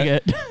have needed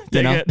it.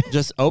 Take it.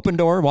 Just open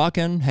door, walk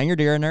in, hang your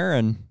deer in there,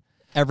 and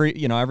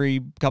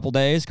every couple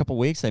days, couple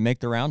weeks, they make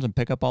the rounds and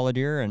pick up all the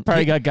deer. And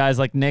probably got guys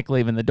like Nick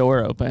leaving the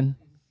door open.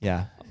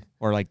 Yeah.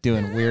 Or like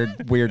doing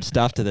weird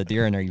stuff to the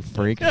deer in there, you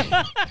freak.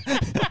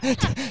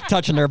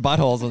 Touching their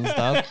buttholes and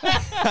stuff.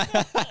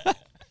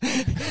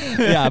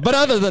 Yeah, but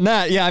other than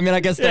that, yeah, I mean,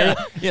 I guess they're,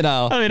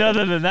 I mean,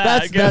 other than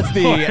that, that's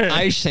the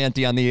ice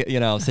shanty on the,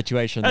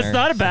 situation that's there.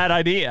 That's not a bad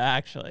idea,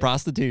 actually.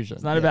 Prostitution.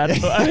 It's not a bad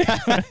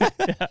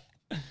idea.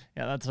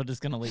 Yeah, that's what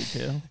it's going to lead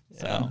to.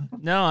 So,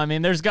 no, I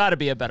mean, there's got to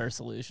be a better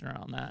solution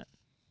around that.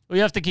 We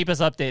have to keep us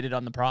updated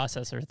on the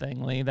processor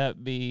thing, Lee.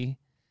 That'd be.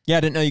 Yeah,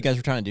 I didn't know you guys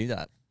were trying to do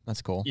that.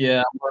 That's cool.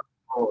 Yeah,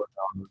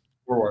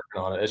 we're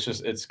working on it.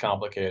 It's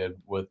complicated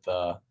with,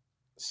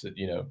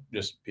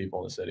 just people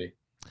in the city.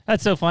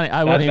 That's so funny.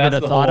 I wouldn't even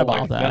have thought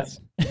about that.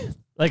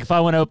 Like, if I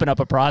want to open up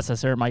a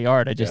processor in my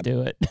yard, I just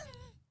do it.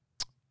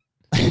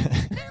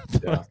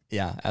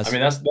 Yeah. I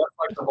mean, that's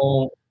like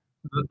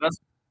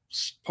that's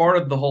part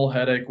of the whole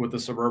headache with the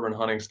suburban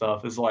hunting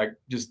stuff is like,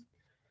 just,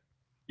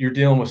 you're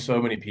dealing with so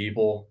many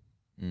people,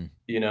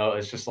 You know,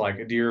 it's just like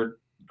a deer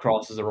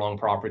crosses the wrong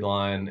property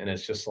line, and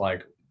it's just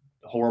like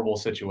a horrible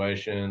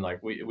situation.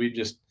 Like we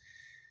just,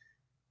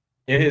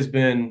 it has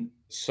been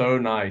so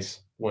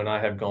nice when I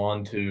have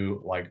gone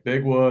to like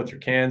big woods or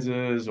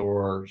Kansas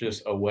or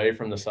just away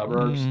from the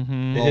suburbs.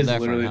 It has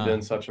literally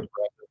been such a breath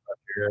of fresh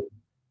air.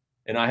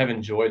 And I have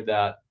enjoyed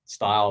that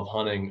style of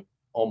hunting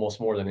almost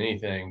more than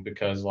anything,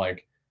 because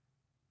like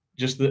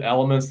just the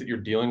elements that you're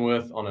dealing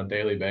with on a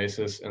daily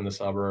basis in the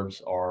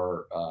suburbs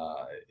are,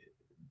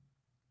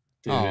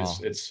 dude,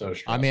 it's so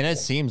stressful. I mean, it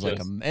seems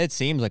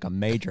like a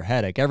major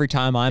headache every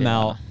time I'm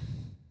out,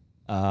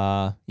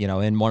 you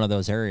know, in one of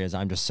those areas.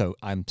 I'm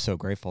so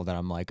grateful that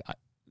I'm like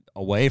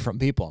away from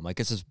people. I'm like,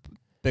 this is a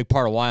big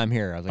part of why I'm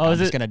here. I was like, I'm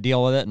just going to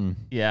deal with it. And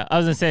yeah, I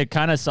was going to say,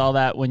 kind of saw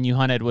that when you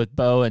hunted with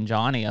Bo and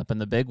Johnny up in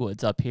the big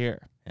woods up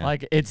here. Yeah.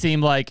 Like, it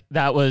seemed like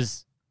that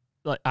was,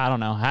 like, I don't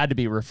know, had to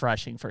be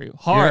refreshing for you.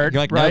 Hard,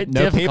 you're like, right?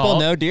 No people,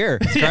 no deer.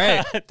 It's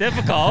great. Yeah,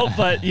 difficult,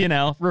 but, you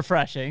know,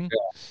 refreshing.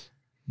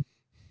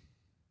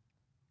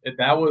 Yeah.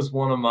 That was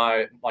one of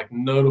my, like,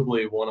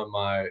 notably one of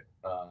my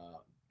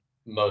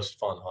most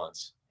fun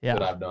hunts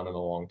that I've done in a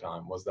long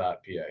time, was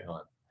that PA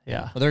hunt.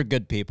 Yeah. Well, they're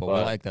good people. We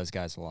like those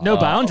guys a lot. No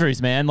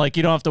boundaries, man. Like,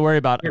 you don't have to worry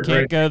about, I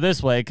can't go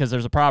this way because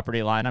there's a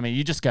property line. I mean,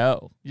 you just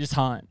go. You just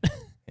hunt.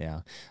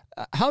 Yeah.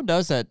 How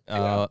does that,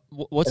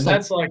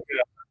 that's like...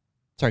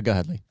 Sorry, go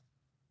ahead, Lee.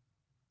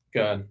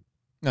 Go ahead.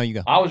 No, you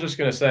go. I was just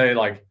going to say,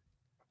 like,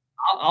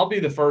 I'll be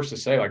the first to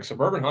say, like,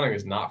 suburban hunting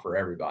is not for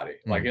everybody.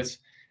 Like, it's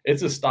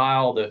a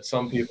style that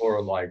some people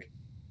are like,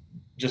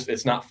 just,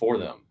 it's not for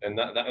them. And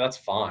that's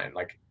fine.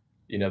 Like,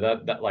 you know,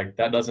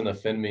 that doesn't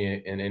offend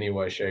me in any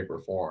way, shape,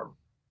 or form.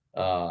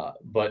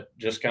 But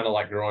just kind of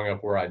like growing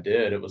up where I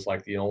did, it was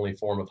like the only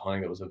form of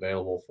hunting that was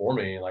available for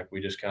me. Like,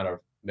 we just kind of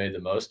made the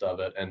most of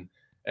it.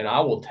 And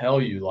I will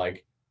tell you,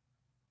 like,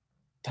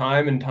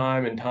 time and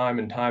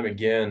time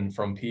again,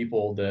 from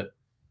people that,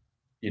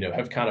 you know,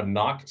 have kind of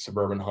knocked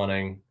suburban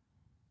hunting,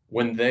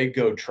 when they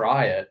go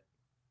try it,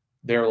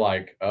 they're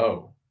like,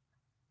 oh,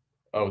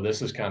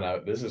 this is kind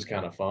of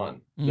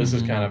fun. This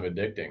is kind of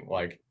addicting.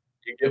 Like,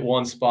 you get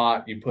one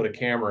spot, you put a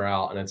camera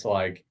out, and it's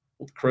like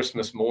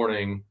Christmas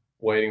morning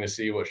waiting to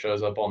see what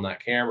shows up on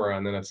that camera.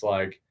 And then it's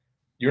like,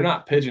 you're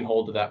not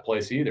pigeonholed to that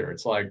place either.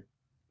 It's like,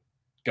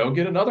 go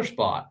get another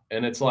spot.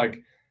 And it's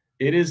like,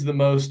 it is the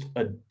most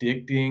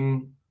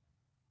addicting,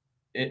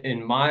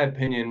 in my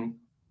opinion,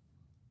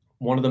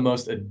 one of the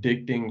most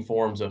addicting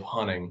forms of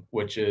hunting,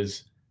 which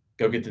is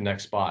go get the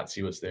next spot,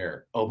 see what's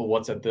there. Oh, but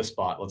what's at this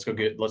spot? Let's try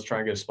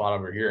and get a spot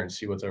over here and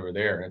see what's over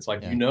there. And it's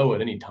like, you know,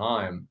 at any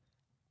time,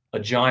 a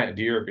giant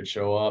deer could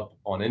show up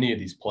on any of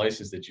these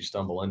places that you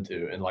stumble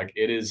into. And like,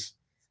 it is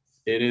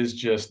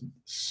just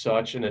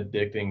such an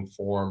addicting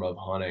form of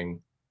hunting.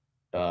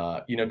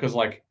 You know, cause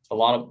like a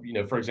lot of, you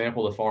know, for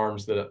example, the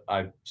farms that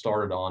I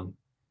started on,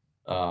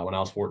 when I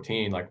was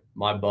 14, like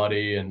my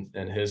buddy and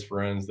his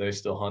friends, they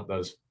still hunt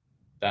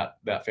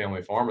that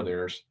family farm of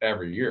theirs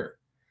every year.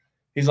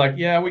 He's like,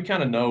 yeah, we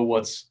kind of know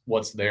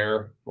what's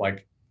there.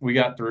 Like, we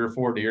got 3 or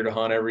 4 deer to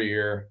hunt every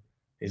year.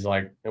 He's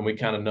like, and we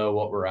kind of know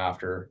what we're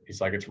after.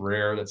 He's like, it's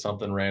rare that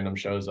something random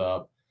shows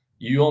up.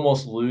 You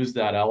almost lose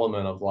that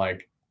element of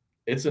like,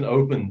 it's an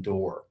open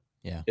door.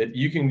 Yeah.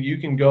 You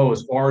can go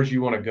as far as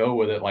you want to go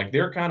with it. Like,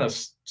 they're kind of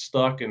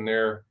stuck in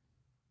their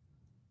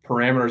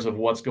parameters of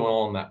what's going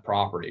on that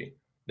property.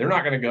 They're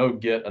not going to go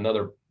get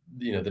another,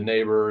 you know, the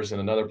neighbors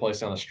and another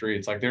place down the street.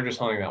 It's like, they're just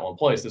hunting that one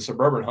place. The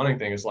suburban hunting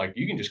thing is like,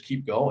 you can just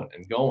keep going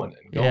and going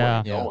and going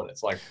and going.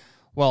 It's like,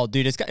 well,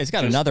 dude, it's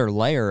got another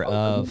layer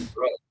of,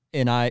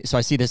 so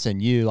I see this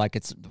in you. Like,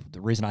 it's the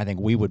reason I think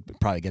we would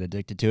probably get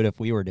addicted to it if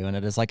we were doing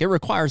it, is like, it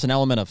requires an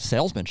element of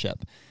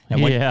salesmanship.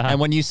 And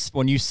when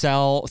you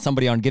sell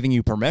somebody on giving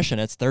you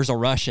permission, there's a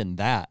rush in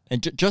that.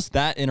 And just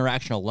that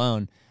interaction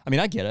alone, I mean,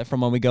 I get it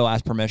from when we go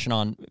ask permission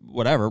on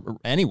whatever,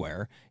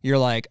 anywhere, you're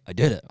like, I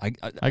did it.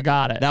 I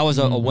got it. That was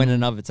a win in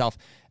and of itself.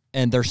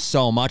 And there's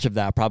so much of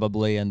that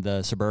probably in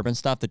the suburban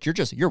stuff that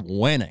you're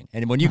winning.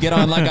 And when you get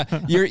on like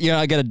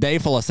I get a day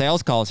full of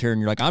sales calls here, and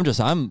you're like,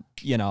 I'm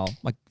you know,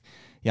 like,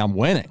 yeah, I'm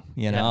winning,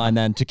 you know, and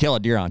then to kill a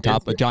deer on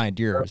top of a giant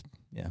deer.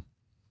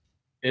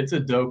 It's a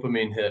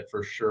dopamine hit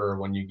for sure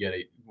when you get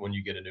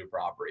a new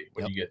property,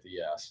 when you get the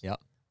yes. Yep.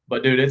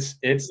 But dude,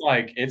 it's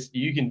like,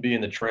 you can be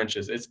in the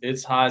trenches.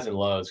 It's highs and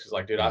lows. Cause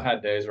like, dude, I've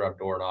had days where I've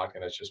door knocked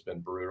and it's just been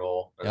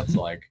brutal. And it's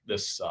like,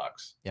 this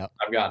sucks. Yep.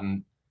 I've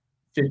gotten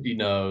 50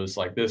 no's,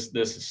 like this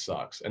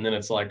sucks. And then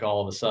it's like,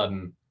 all of a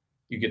sudden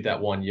you get that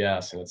one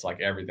yes, and it's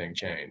like everything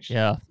changed.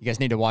 Yeah. You guys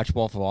need to watch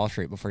Wolf of Wall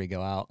Street before you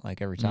go out,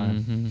 like every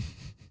time.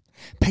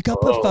 Pick up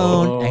the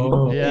phone.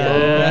 And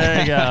there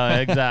you go.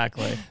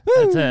 Exactly.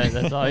 That's it.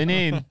 That's all you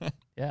need.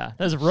 Yeah,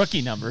 those are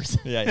rookie numbers.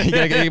 We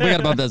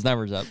gotta bump those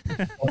numbers up.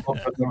 We're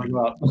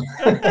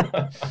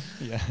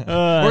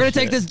gonna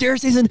take this deer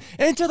season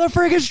into the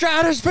freaking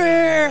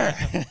stratosphere.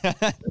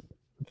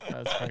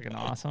 That's freaking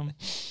awesome.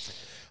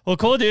 Well,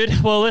 cool,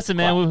 dude. Well, listen,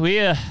 man,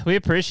 we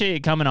appreciate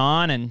you coming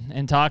on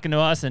and talking to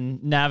us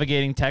and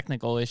navigating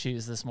technical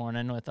issues this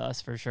morning with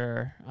us for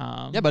sure.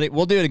 Yeah, buddy,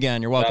 we'll do it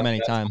again. You're welcome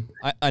anytime.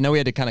 I know we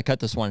had to kind of cut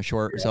this one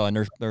short,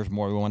 and there's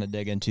more we want to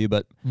dig into,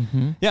 but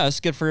yeah,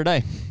 it's good for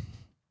today.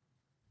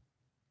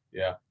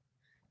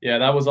 Yeah,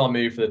 that was on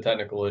me for the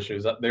technical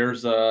issues.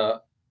 There's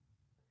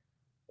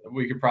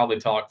we could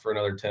probably talk for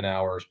another 10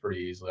 hours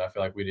pretty easily. I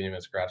feel like we didn't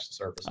even scratch the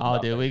surface. Oh,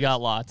 dude, we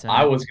got lots.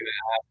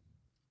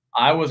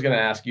 I was gonna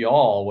ask you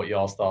all what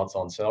y'all's thoughts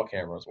on cell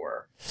cameras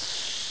were,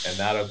 and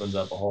that opens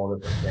up a whole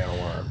different can of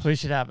worms. We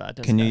should have that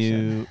discussion.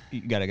 Can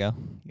you gotta go?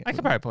 I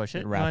could probably push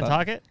it. You want to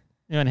talk it?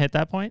 You want to hit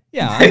that point?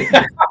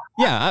 Yeah.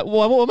 Yeah.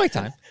 We'll make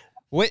time.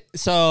 Wait.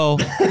 So.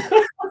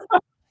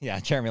 Yeah,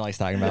 Jeremy likes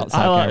talking about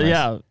cell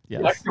cameras.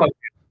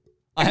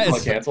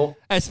 Cancel.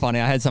 It's funny.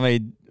 I had somebody.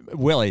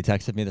 Willie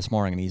texted me this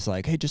morning, and he's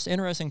like, "Hey, just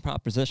interesting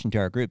proposition to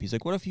our group." He's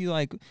like, "What if you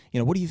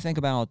what do you think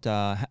about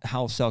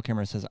how cell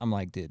cameras?" I'm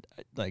like, dude,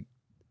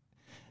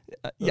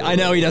 yeah, I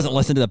know he doesn't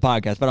listen to the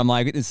podcast, but I'm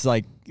like, it's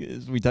like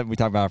we talk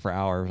about it for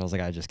hours. I was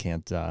like, I just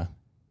can't.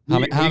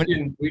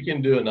 We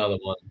can do another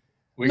one.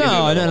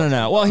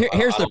 No. Well,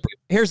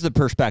 here's the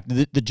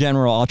perspective. The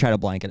general. I'll try to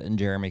blanket it, and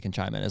Jeremy can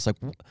chime in. It's like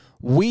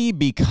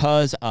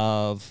because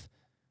of.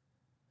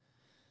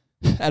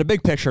 At a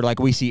big picture, like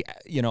we see,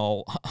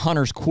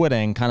 hunters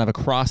quitting kind of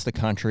across the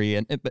country,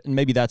 and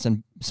maybe that's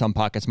in some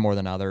pockets more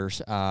than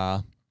others.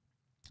 A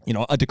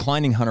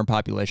declining hunter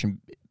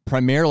population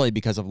primarily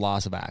because of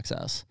loss of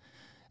access.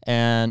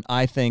 And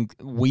I think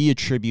we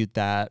attribute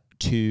that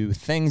to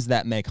things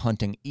that make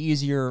hunting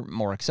easier,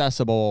 more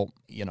accessible,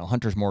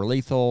 hunters more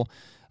lethal.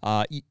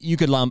 You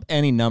could lump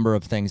any number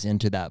of things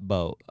into that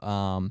boat.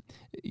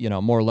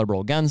 More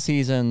liberal gun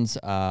seasons,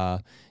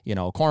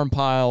 corn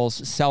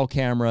piles, cell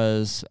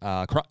cameras,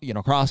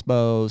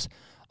 crossbows,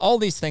 all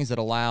these things that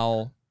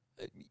allow,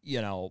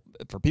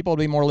 for people to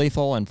be more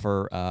lethal and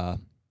for,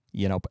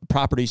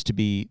 properties to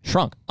be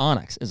shrunk.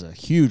 Onyx is a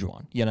huge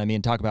one.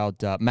 Talk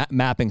about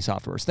mapping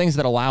softwares, things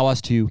that allow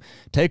us to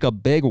take a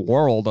big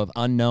world of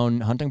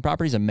unknown hunting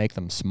properties and make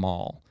them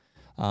small.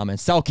 And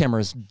cell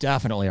cameras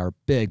definitely are a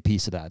big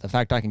piece of that. The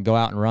fact I can go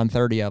out and run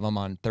 30 of them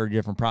on 30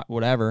 different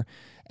whatever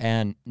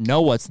and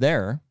know what's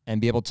there and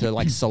be able to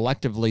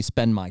selectively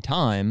spend my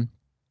time,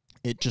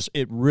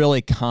 it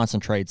really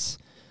concentrates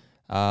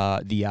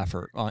the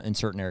effort in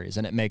certain areas,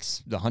 and it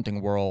makes the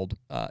hunting world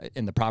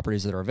in the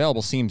properties that are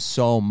available seem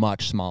so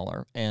much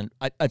smaller. And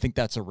I think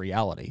that's a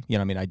reality.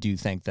 I do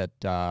think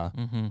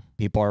that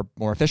people are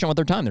more efficient with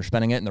their time. They're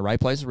spending it in the right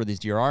places where these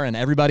deer are, and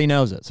everybody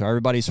knows it. So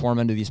everybody's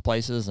swarming to these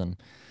places, and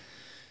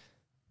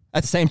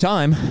at the same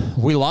time,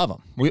 we love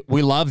them.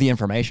 We love the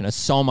information. It's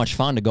so much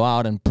fun to go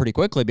out and pretty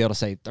quickly be able to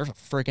say, "There's a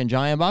freaking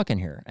giant buck in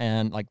here,"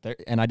 and I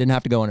didn't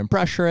have to go and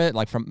impress it.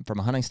 Like from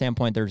a hunting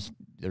standpoint, there's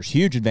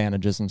huge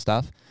advantages and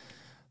stuff.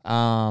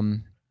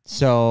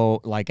 So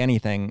like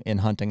anything in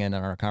hunting and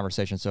in our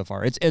conversation so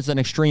far, it's an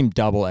extreme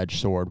double-edged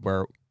sword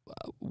where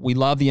we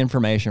love the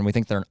information. We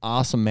think they're an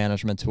awesome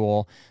management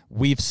tool.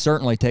 We've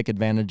certainly taken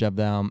advantage of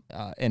them,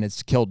 and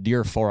it's killed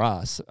deer for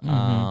us.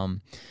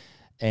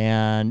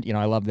 And,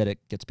 I love that it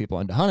gets people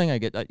into hunting. I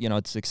get,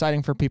 it's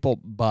exciting for people,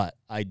 but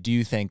I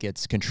do think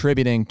it's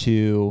contributing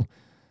to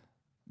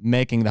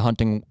making the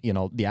hunting,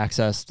 the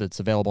access that's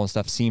available and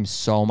stuff seem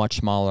so much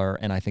smaller.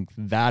 And I think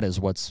that is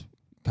what's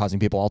causing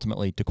people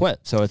ultimately to quit.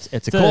 So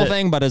it's a cool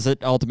thing, but is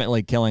it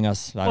ultimately killing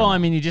us? I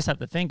mean, you just have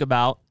to think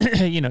about,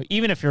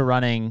 even if you're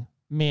running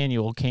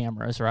manual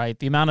cameras, right?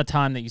 The amount of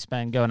time that you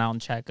spend going out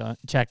and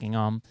checking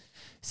them.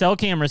 Cell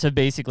cameras have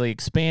basically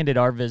expanded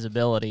our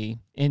visibility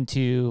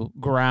into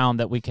ground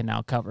that we can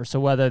now cover. So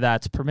whether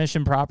that's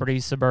permission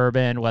properties,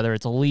 suburban, whether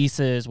it's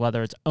leases,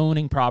 whether it's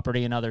owning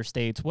property in other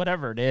states,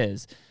 whatever it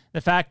is,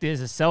 the fact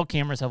is cell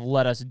cameras have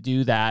let us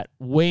do that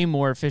way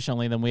more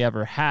efficiently than we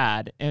ever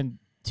had. And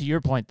to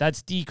your point,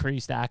 that's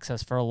decreased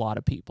access for a lot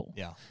of people.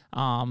 Yeah.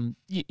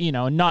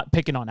 Not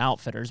picking on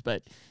outfitters,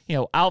 but,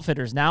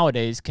 outfitters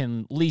nowadays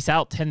can lease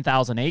out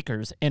 10,000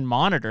 acres and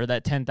monitor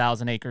that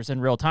 10,000 acres in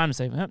real time and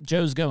say,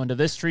 Joe's going to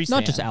this tree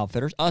stand. Not just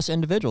outfitters, us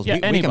individuals.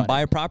 Yeah, we can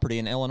buy a property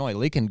in Illinois.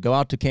 Lee can go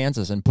out to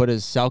Kansas and put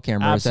his cell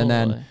cameras. Absolutely.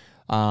 And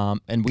then,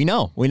 and we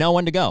know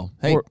when to go.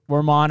 Hey,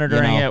 we're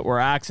monitoring it. We're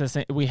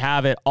accessing, we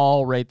have it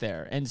all right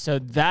there. And so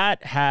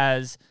that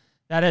has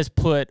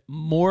put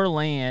more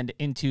land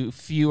into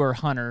fewer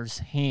hunters'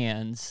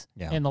 hands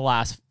in the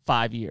last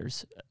 5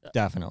 years.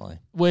 Definitely.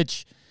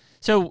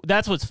 So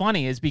that's what's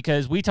funny is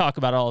because we talk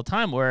about it all the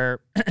time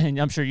where, and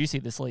I'm sure you see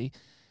this, Lee,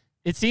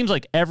 it seems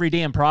like every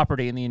damn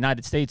property in the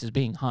United States is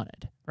being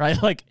hunted,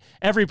 right? Like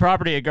every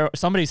property,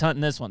 somebody's hunting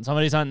this one,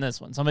 somebody's hunting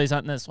this one, somebody's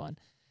hunting this one.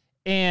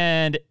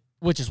 And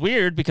which is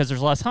weird because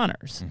there's less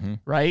hunters,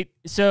 right?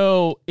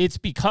 So it's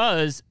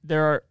because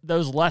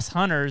those less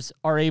hunters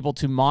are able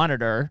to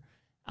monitor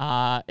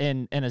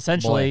and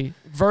essentially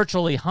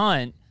virtually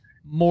hunt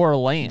more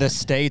land. The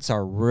states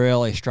are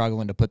really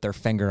struggling to put their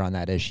finger on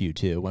that issue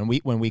too. When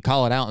we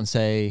call it out and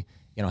say,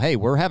 hey,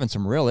 we're having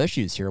some real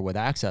issues here with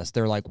access,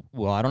 they're like,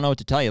 well, I don't know what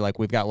to tell you. Like,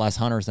 we've got less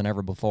hunters than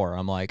ever before.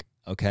 I'm like,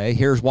 okay,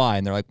 here's why.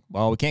 And they're like,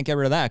 well, we can't get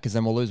rid of that because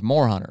then we'll lose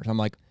more hunters. I'm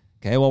like,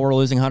 okay, well, we're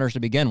losing hunters to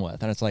begin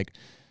with. And it's like,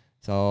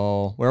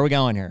 so where are we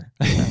going here?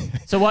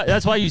 So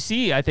that's why you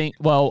see, I think,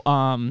 well,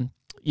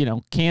 you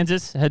know,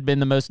 Kansas had been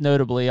the most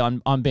notably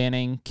on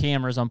banning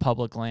cameras on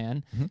public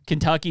land.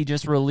 Kentucky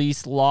just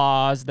released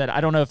laws that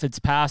I don't know if it's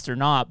passed or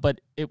not,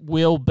 but it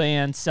will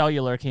ban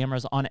cellular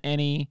cameras on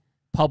any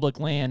public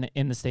land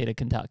in the state of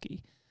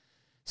Kentucky.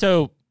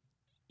 So,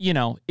 you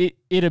know, it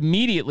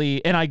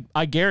immediately, and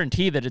I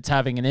guarantee that it's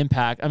having an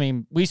impact. I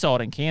mean, we saw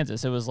it in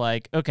Kansas. It was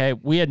like, okay,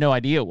 we had no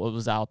idea what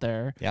was out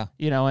there. Yeah.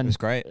 You know, and it was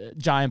great.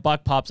 Giant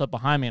buck pops up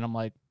behind me, and I'm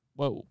like,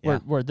 whoa,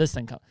 where'd this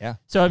thing come? Yeah.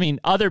 So, I mean,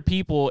 other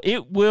people,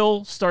 it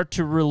will start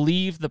to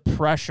relieve the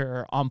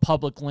pressure on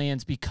public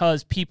lands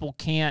because people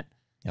can't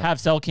have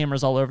cell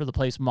cameras all over the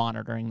place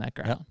monitoring that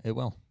ground. It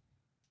will.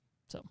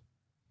 So.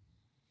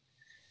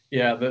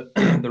 Yeah,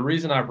 the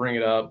reason I bring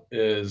it up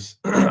is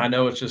I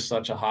know it's just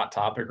such a hot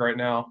topic right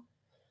now.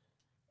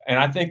 And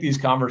I think these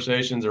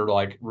conversations are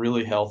like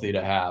really healthy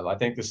to have. I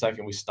think the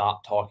second we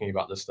stop talking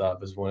about this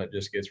stuff is when it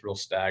just gets real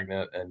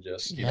stagnant and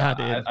just, you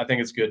know, I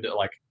think it's good to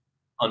like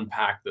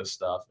unpack this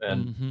stuff.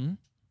 And,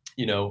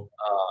 you know,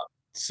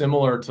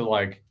 similar to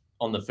like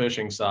on the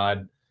fishing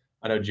side,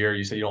 I know, Jerry,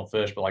 you said you don't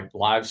fish, but like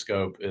live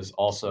scope is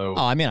also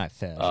I mean, I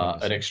fish.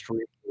 an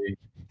extremely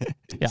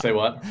say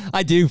what?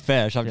 I do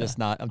fish. I'm just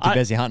not. I'm too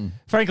busy hunting.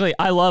 Frankly,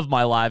 I love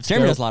my live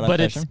scope, does a lot of but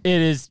fishing.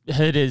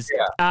 it is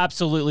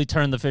absolutely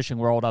turned the fishing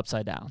world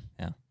upside down.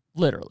 Yeah,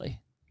 literally.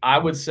 I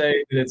would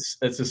say it's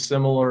a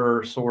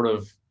similar sort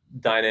of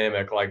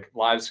dynamic, like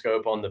live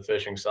scope on the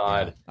fishing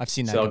side. Yeah, I've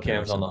seen that. Cell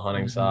cams on the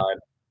hunting side.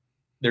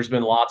 There's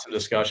been lots of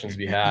discussions to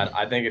be had.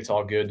 I think it's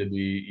all good to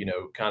be, you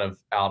know, kind of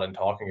out and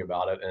talking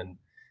about it. And,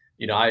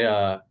 you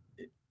know,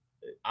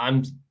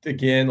 I'm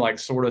again like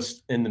sort of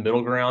in the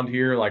middle ground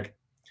here. Like,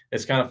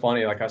 it's kind of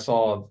funny. Like I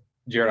saw,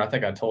 Jared, I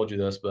think I told you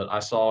this, but I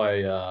saw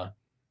a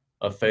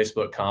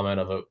Facebook comment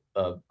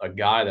of a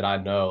guy that I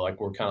know, like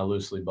we're kind of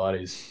loosely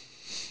buddies.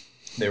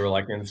 They were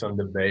like in some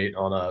debate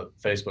on a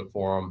Facebook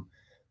forum,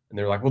 and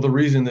they're like, well, the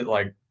reason that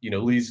like, you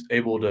know, Lee's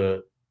able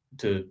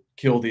to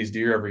kill these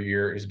deer every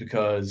year is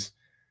because,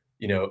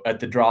 you know, at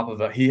the drop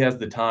of he has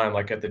the time,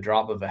 like at the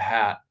drop of a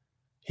hat,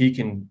 he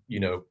can, you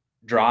know,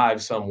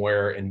 drive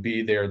somewhere and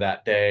be there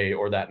that day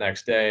or that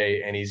next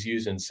day. And he's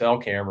using cell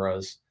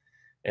cameras.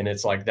 And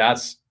it's like,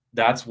 that's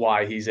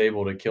why he's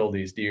able to kill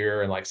these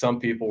deer. And like, some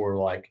people were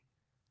like,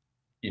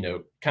 you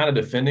know, kind of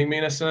defending me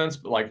in a sense,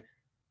 but like,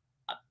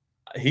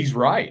 he's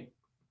right.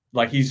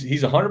 Like he's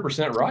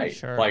 100% right.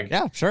 Sure. Like,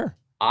 yeah, sure.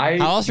 How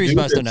else are you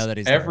supposed to know that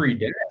he's every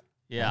day?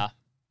 Yeah.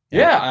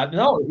 Yeah,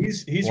 no,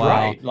 he's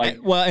right. Like,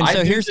 well, and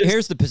so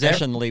here's the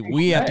position, Lee,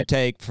 we have to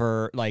take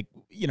for like,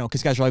 you know,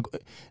 because guys are like,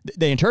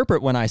 they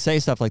interpret when I say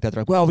stuff like that,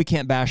 they're like, well, we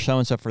can't bash so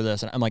and so for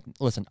this, and I'm like,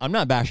 listen, I'm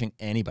not bashing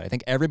anybody. I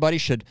think everybody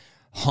should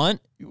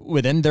hunt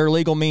within their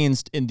legal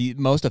means in the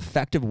most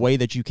effective way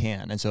that you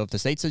can. And so if the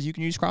state says you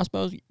can use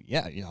crossbows,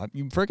 yeah, you know,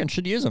 you freaking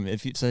should use them.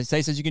 If the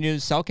state says you can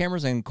use cell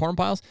cameras and corn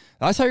piles,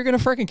 that's how you're going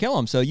to freaking kill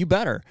them. So you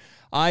better.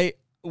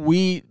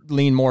 We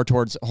lean more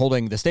towards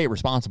holding the state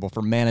responsible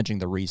for managing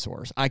the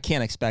resource. I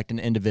can't expect an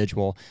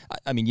individual.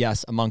 I mean,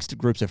 yes, amongst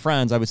groups of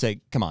friends, I would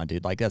say, come on,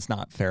 dude, like that's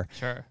not fair.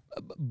 Sure.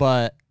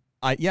 But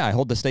I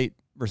hold the state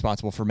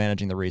responsible for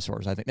managing the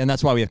resource, I think. And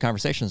that's why we have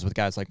conversations with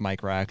guys like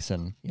Mike Rex,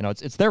 and, you know,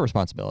 it's their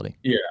responsibility.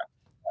 Yeah.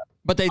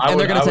 But they're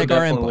going to take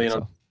our input.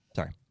 So.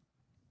 Sorry.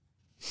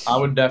 I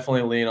would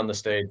definitely lean on the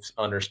state's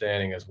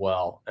understanding as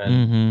well.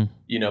 And,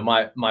 you know,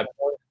 my point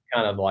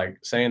kind of like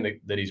saying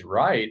that he's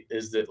right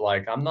is that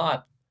like,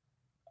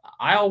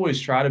 I always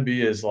try to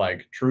be as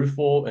like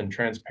truthful and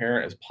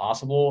transparent as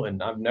possible.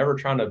 And I'm never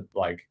trying to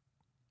like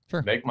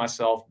make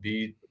myself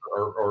be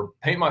or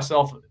paint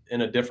myself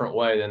in a different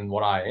way than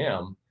what I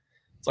am.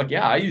 It's like,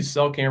 yeah, I use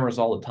cell cameras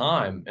all the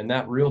time, and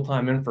that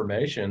real-time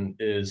information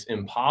is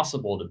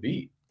impossible to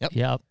beat.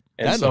 Yep.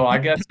 And so I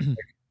guess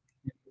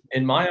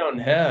in my own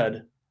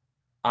head,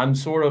 I'm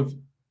sort of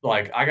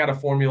like, I got to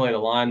formulate a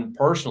line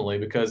personally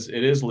because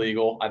it is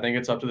legal. I think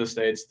it's up to the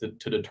states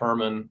to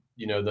determine,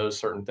 you know, those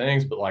certain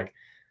things. But like,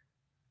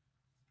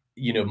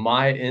 you know,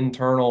 my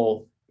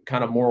internal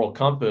kind of moral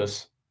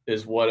compass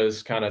is what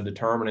is kind of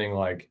determining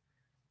like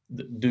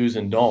the do's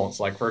and don'ts.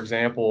 Like, for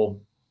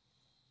example,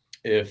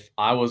 if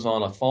I was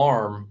on a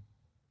farm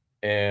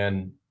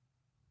and,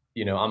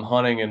 you know, I'm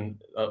hunting in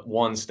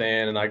one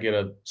stand and I get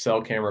a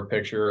cell camera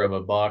picture of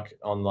a buck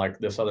on like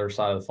this other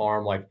side of the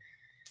farm, like,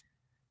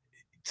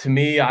 to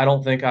me, I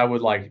don't think I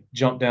would like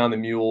jump down the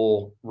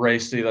mule,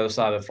 race to the other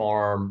side of the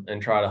farm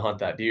and try to hunt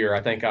that deer. I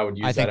think I would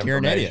use that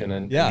information.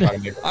 And try to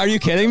make Are you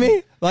kidding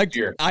me? Like,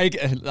 I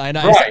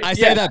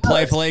say that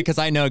playfully because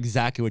I know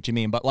exactly what you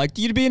mean, but like,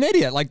 you'd be an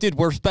idiot. Like, dude,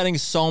 we're spending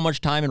so much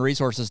time and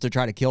resources to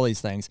try to kill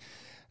these things.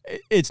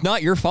 It's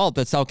not your fault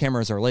that cell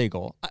cameras are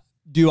legal.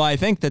 Do I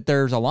think that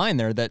there's a line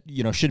there that,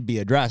 you know, should be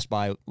addressed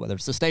by whether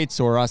it's the states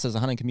or us as a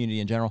hunting community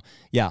in general?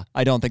 Yeah,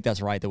 I don't think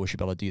that's right that we should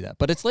be able to do that.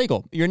 But it's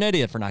legal. You're an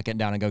idiot for not getting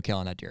down and go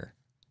killing that deer.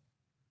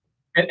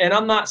 And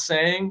I'm not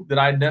saying that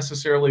I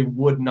necessarily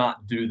would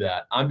not do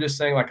that. I'm just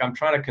saying, like, I'm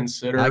trying to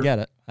consider I get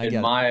it.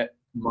 in my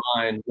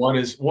mind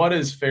what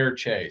is fair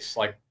chase.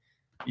 Like,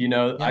 you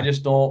know, I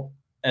just don't,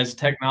 as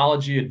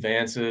technology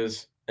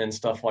advances and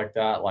stuff like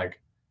that, like,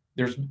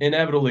 there's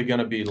inevitably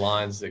going to be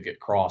lines that get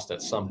crossed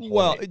at some point.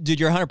 Well, dude,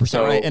 you're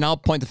 100% right. And I'll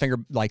point the finger,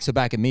 like, so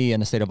back at me in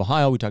the state of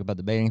Ohio, we talk about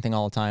the baiting thing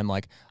all the time.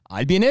 Like,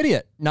 I'd be an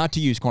idiot not to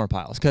use corn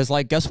piles because,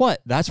 like, guess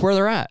what? That's where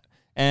they're at.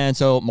 And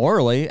so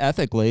morally,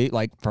 ethically,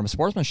 like from a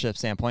sportsmanship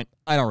standpoint,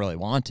 I don't really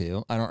want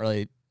to. I don't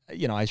really,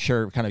 you know, I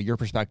share kind of your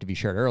perspective you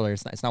shared earlier.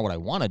 It's not what I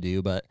want to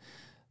do, but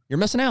you're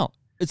missing out.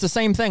 It's the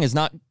same thing as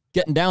not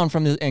getting down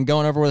from the and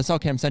going over where the cell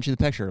cam sent you the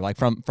picture. Like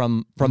from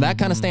that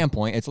kind of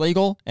standpoint, it's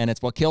legal and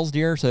it's what kills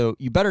deer. So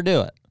you better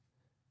do it.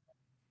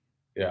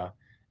 Yeah.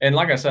 And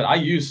like I said, I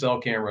use cell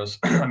cameras.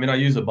 I mean, I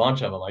use a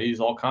bunch of them. I use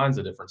all kinds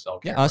of different cell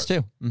cameras. Yeah, us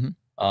too.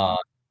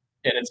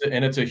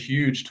 And it's a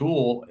huge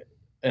tool.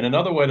 And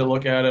another way to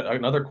look at it,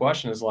 another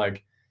question is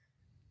like,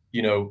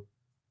 you know,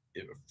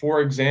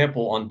 for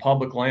example, on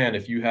public land,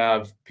 if you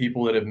have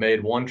people that have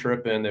made one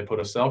trip in, they put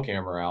a cell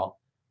camera out,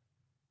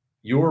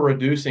 you're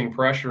reducing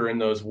pressure in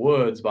those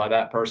woods by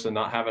that person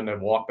not having to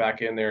walk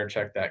back in there and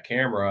check that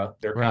camera.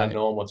 They're kind of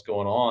knowing what's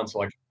going on. So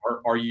like,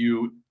 are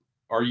you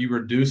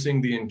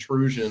reducing the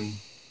intrusion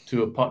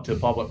to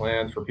public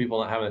lands for people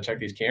not having to check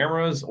these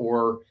cameras,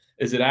 or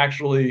is it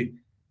actually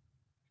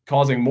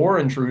causing more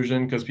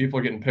intrusion because people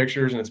are getting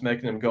pictures and it's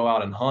making them go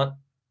out and hunt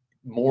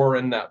more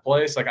in that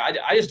place? Like,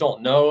 I just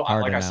don't know.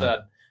 Like I said,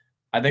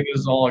 I think this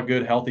is all a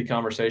good, healthy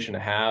conversation to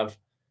have.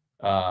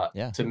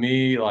 To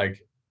me,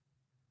 like,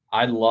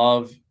 I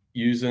love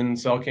using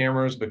cell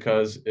cameras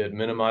because it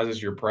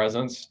minimizes your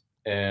presence.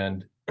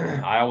 And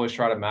I always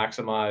try to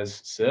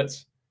maximize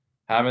sits.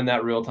 Having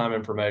that real-time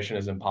information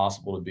is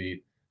impossible to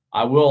beat.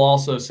 I will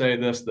also say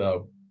this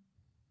though,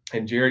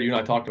 and Jared, you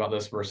and I talked about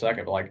this for a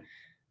second, but like,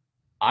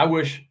 I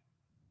wish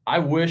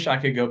I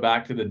could go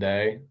back to the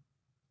day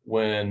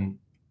when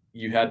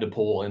you had to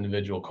pull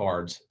individual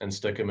cards and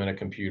stick them in a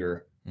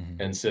computer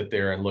and sit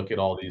there and look at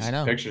all these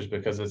pictures,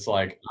 because it's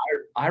like,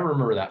 I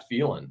remember that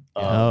feeling.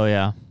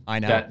 I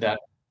know that.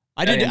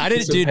 I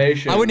did, dude.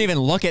 I wouldn't even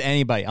look at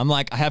anybody. I'm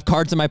like, I have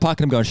cards in my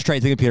pocket. I'm going straight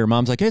to the computer.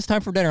 Mom's like, hey, it's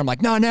time for dinner. I'm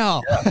like, no.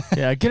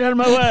 Yeah, get out of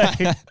my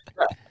way.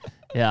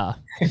 Yeah.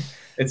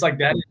 It's like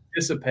that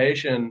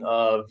anticipation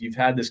of, you've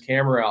had this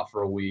camera out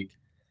for a week.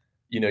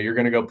 You know, you're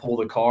going to go pull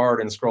the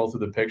card and scroll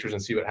through the pictures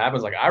and see what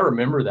happens. Like, I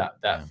remember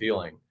that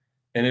feeling.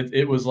 And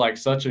it was like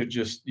such a,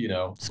 just, you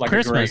know, it's like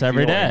Christmas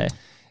every day.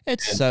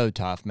 It's so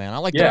tough, man. I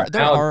like, there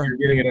are, you're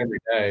getting it every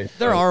day.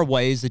 There are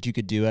ways that you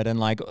could do it. And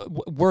like,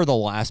 we're the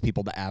last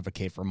people to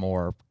advocate for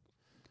more,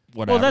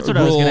 whatever. Well, that's what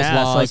rules, I was going to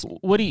ask. laws.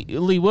 Like,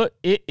 Lee, what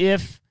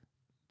if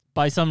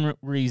by some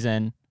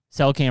reason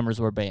cell cameras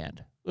were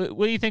banned?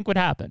 What do you think would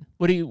happen?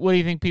 What do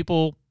you think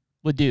people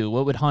would do?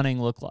 What would hunting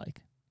look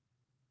like?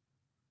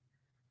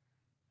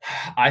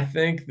 I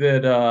think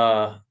that,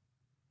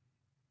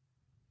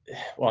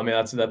 well, I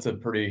mean, that's a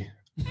pretty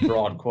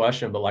broad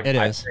question, but like,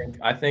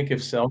 I think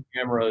if cell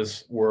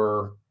cameras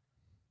were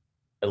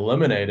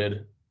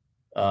eliminated,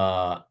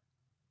 I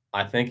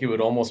think it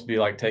would almost be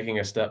like taking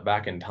a step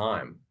back in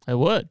time. It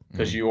would,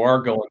 because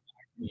you're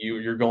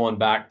going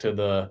back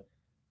to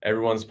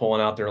everyone's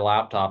pulling out their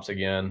laptops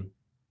again,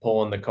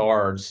 pulling the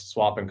cards,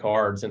 swapping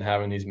cards, and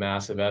having these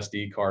massive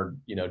SD card,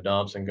 you know,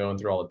 dumps and going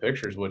through all the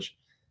pictures, which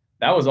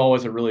that was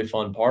always a really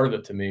fun part of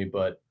it to me.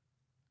 But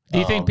do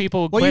you think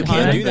people? Well, you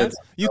can do that.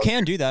 You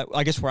can do that.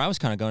 I guess where I was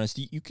kind of going is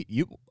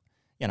you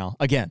know,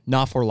 again,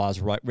 not for laws,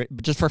 right? But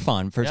just for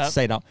fun, to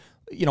say no.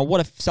 You know,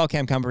 what if cell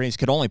cam companies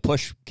could only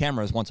push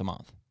cameras once a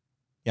month?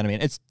 You know what I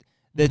mean?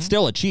 It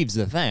still achieves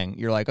the thing.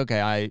 You're like, okay,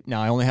 I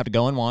only have to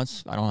go in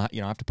once. I don't,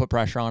 have to put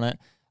pressure on it.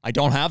 I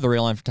don't have the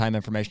real time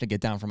information to get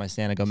down from my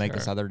stand and go make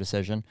this other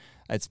decision.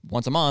 It's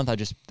once a month. I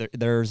just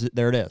there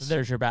it is.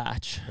 There's your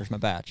batch. There's my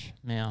batch.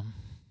 Yeah.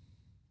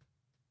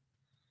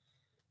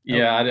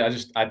 Yeah,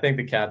 I think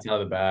the cat's out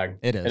of the bag.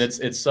 It is. And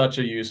it's such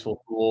a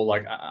useful tool.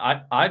 Like,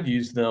 I've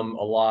used them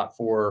a lot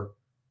for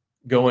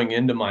going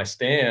into my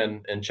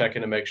stand and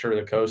checking to make sure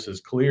the coast is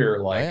clear.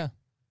 Like,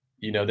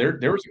 you know,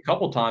 there was a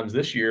couple times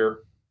this year,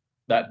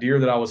 that deer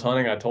that I was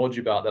hunting, I told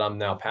you about, that I'm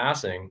now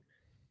passing.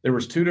 There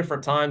was 2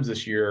 different times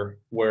this year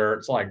where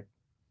it's like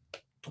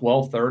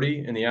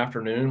 12:30 in the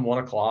afternoon, 1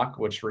 o'clock,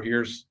 which for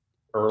here's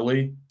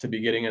early to be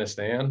getting in a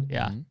stand.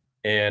 Yeah.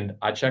 And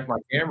I checked my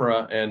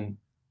camera, and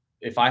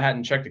if I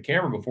hadn't checked the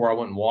camera before I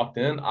went and walked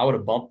in, I would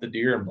have bumped the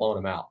deer and blown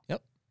him out.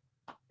 Yep.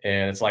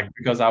 And it's like,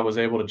 because I was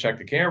able to check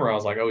the camera, I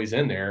was like, oh, he's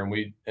in there. And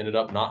we ended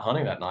up not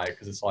hunting that night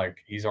because it's like,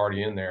 he's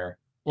already in there.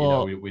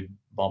 Well, you know, we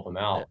bump him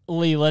out.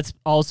 Lee, let's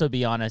also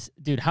be honest.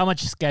 Dude, how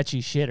much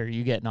sketchy shit are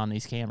you getting on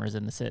these cameras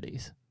in the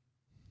cities?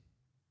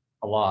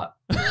 A lot.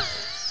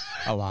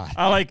 A lot.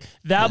 I like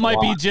that.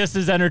 Might be just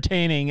as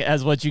entertaining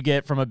as what you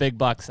get from a big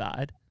buck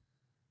side.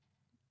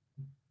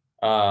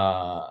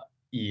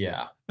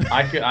 Yeah.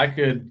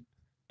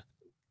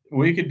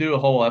 We could do a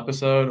whole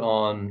episode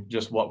on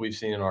just what we've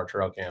seen in our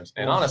trail cams.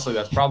 And honestly,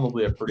 that's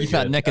probably a pretty You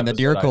thought Nick in the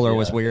deer cooler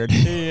was weird.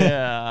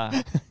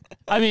 Yeah.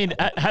 I mean,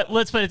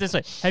 let's put it this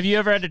way. Have you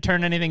ever had to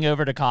turn anything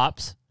over to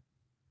cops?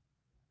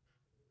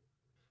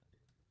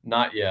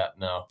 Not yet,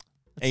 no.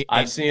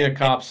 I've seen a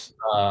cop's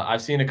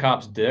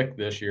dick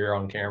this year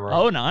on camera.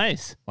 Oh,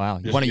 nice. Wow.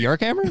 One of your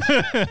cameras?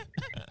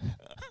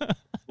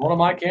 One of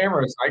my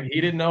cameras.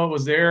 He didn't know it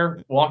was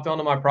there. Walked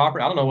onto my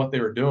property. I don't know what they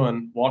were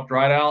doing. Walked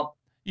right out.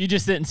 You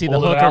just didn't see the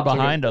hooker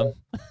behind him.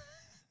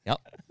 Yep.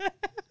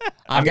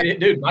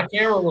 Dude, my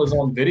camera was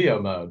on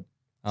video mode.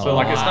 So,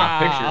 like, it's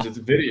not pictures, it's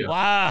video.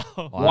 Wow.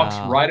 Walks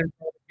right in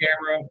front of the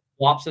camera,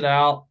 flops it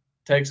out,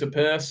 takes a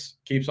piss,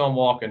 keeps on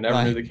walking.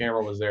 Never knew the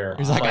camera was there.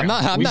 He's like, I'm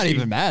not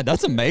even mad.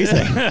 That's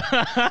amazing.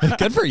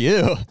 Good for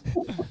you.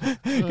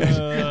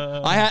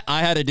 I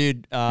had a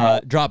dude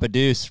drop a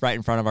deuce right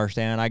in front of our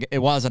stand. It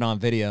wasn't on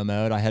video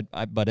mode.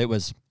 But it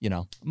was,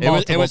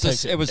 it was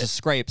a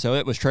scrape, so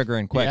it was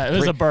triggering quick. Yeah, it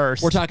was a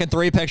burst. We're talking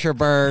 3-picture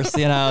burst,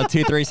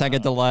 2-3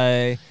 second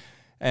delay.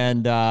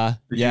 And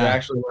did you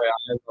actually lay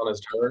eyes on his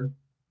turd?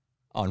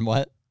 On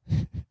what?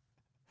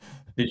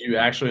 Did you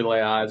actually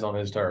lay eyes on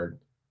his turd?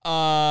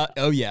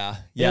 Oh yeah.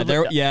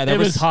 There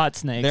was hot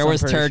snakes. There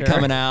was turd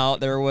coming out.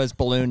 There was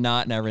balloon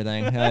knot and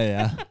everything. Oh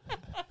yeah.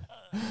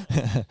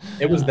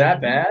 It was that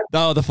bad?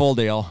 Oh, the full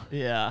deal.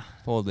 Yeah.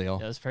 Full deal.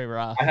 It was pretty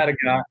rough. I had a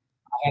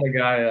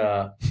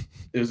guy,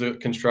 it was a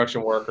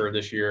construction worker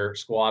this year,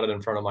 squatted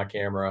in front of my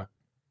camera,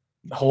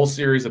 a whole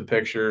series of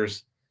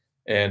pictures.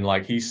 And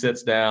like he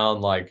sits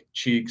down, like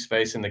cheeks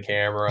facing the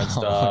camera and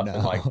stuff,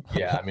 and like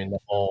I mean the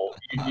whole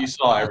you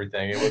saw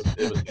everything. It was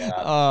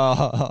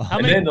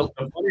bad. Then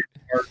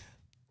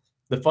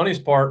the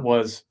funniest part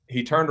was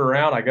he turned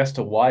around, I guess,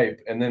 to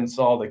wipe, and then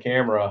saw the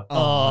camera,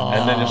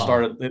 and then just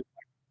started.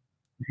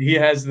 He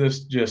has this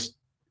just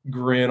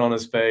grin on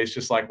his face,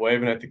 just like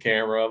waving at the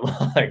camera. I'm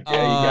like, yeah,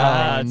 you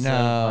got it.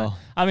 No.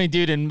 I mean,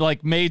 dude, in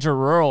like major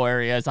rural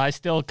areas, I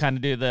still kind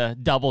of do the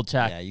double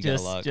check,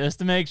 just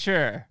to make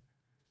sure.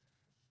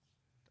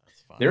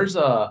 There's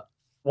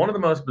one of the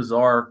most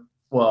bizarre.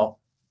 Well,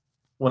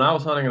 when I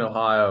was hunting in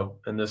Ohio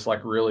in this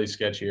like really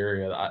sketchy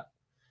area,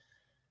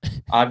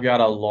 I've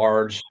got a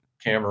large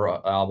camera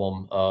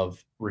album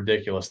of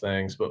ridiculous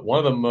things. But one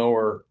of the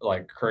more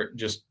like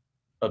just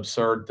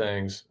absurd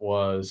things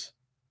was,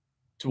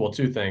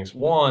 two things.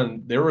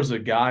 One, there was a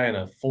guy in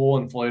a full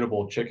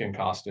inflatable chicken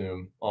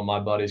costume on my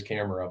buddy's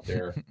camera up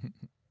there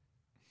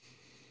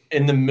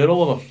in the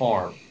middle of a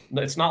farm.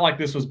 It's not like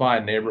this was by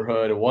a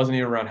neighborhood. It wasn't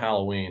even around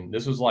Halloween.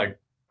 This was like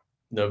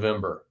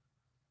November.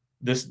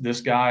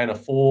 This guy in a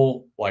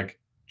full like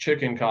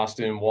chicken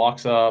costume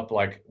walks up,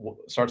 like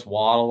starts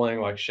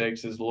waddling, like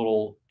shakes his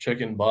little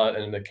chicken butt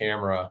in the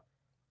camera,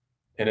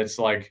 and it's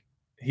like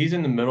he's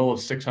in the middle of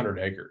 600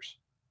 acres.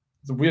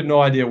 So we had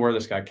no idea where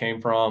this guy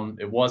came from.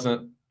 It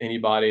wasn't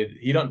anybody.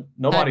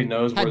 Nobody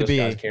knows where this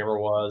guy's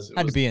camera was. It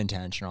had to be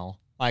intentional.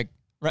 Like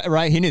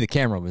right, he knew the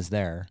camera was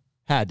there.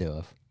 Had to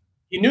have.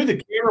 He knew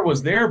the camera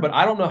was there, but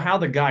I don't know how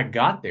the guy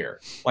got there.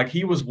 Like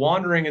he was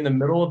wandering in the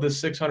middle of this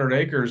 600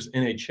 acres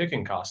in a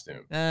chicken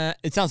costume.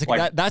 It sounds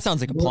like that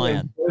sounds like a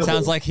plan. It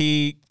sounds like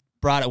he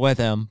brought it with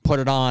him, put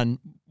it on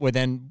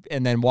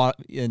and then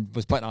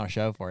was putting on a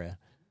show for you.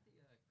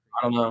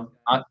 I don't know.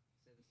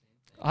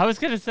 I was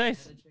gonna say it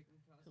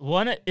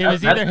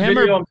was either him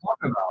or I'm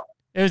talking about.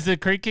 It was the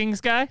Creek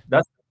Kings guy.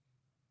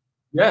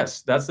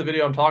 Yes, that's the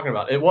video I'm talking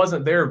about. It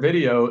wasn't their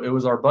video. It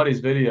was our buddy's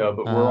video,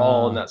 but we're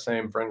all in that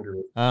same friend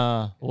group.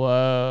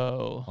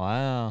 Whoa.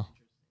 Wow.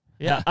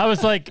 Yeah, I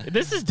was like,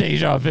 this is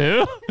deja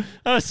vu.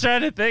 I was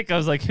trying to think. I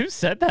was like, who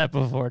said that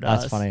before to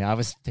us? That's funny. I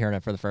was hearing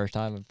it for the first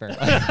time.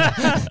 Apparently.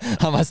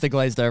 I must have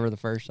glazed over the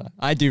first time.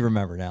 I do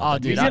remember now. Oh,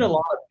 dude, we get a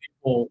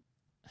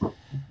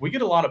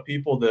lot of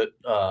people that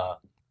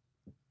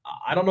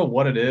I don't know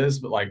what it is,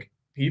 but like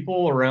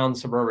people around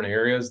suburban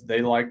areas,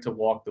 they like to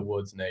walk the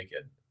woods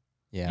naked.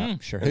 Yeah,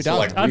 sure. Who doesn't?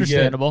 Like,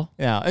 understandable.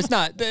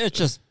 It's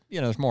just,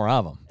 there's more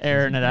of them.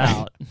 Airing it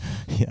out.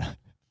 Yeah.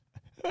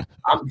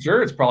 I'm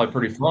sure it's probably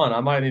pretty fun. I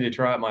might need to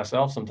try it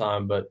myself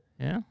sometime, but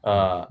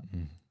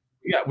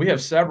we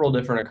have several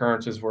different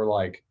occurrences where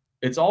like,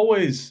 it's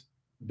always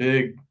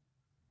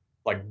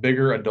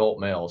bigger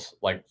adult males,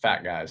 like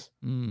fat guys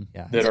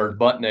that are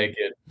butt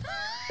naked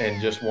and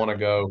just want to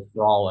go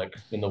frolic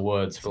in the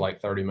woods for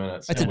like 30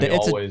 minutes. It's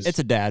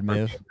a dad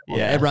move.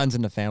 Yeah, it runs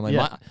in the family.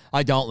 Yeah.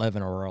 I don't live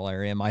in a rural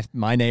area.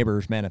 My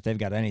neighbors, man, if they've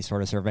got any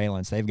sort of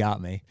surveillance, they've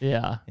got me.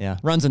 Yeah. Yeah.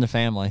 Runs in the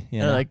family.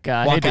 Like,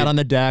 walk out on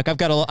the deck. I've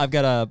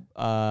got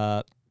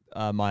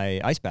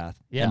my ice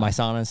bath. Yeah. And my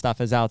sauna and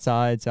stuff is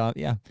outside. So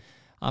yeah,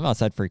 I'm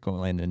outside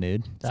frequently in the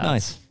nude. It's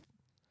nice.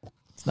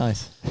 It's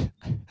nice.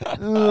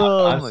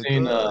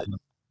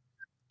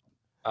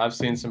 I've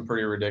seen some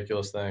pretty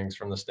ridiculous things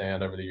from the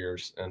stand over the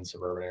years in the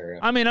suburban area.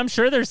 I mean, I'm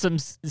sure there's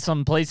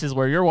some places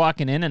where you're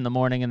walking in the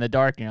morning in the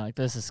dark and you're like,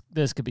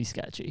 this could be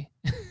sketchy.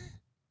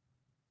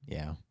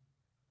 Yeah.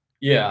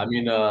 Yeah. I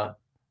mean,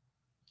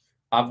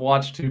 I've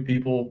watched two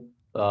people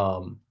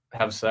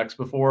have sex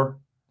before,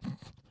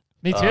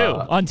 Me too.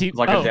 On TV. It was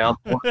like a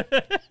downpour.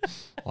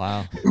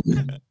 Wow.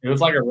 It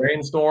was like a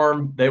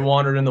rainstorm. They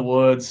wandered in the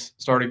woods,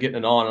 started getting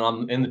it on, and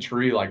I'm in the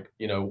tree, like,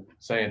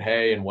 saying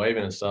hey and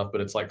waving and stuff, but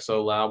it's like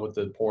so loud with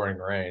the pouring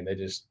rain. They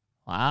just,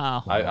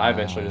 wow. I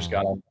eventually just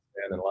got on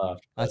and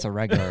left. That's a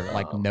regular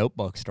like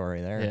Notebook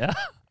story there. Yeah.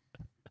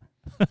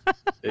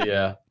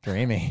 Yeah.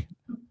 Dreamy.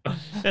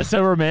 It's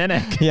so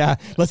romantic. Yeah.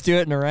 Let's do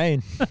it in the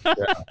rain.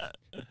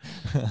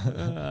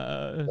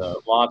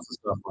 Lots of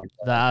stuff like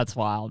that. That's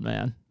wild,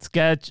 man.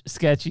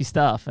 Sketchy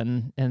stuff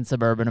in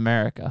suburban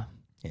America.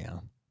 Yeah.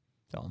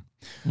 So,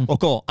 well,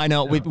 cool. I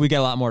know we got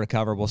a lot more to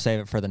cover. We'll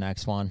save it for the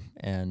next one.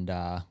 And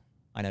I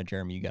know,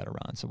 Jeremy, you got to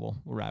run, so we'll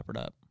wrap it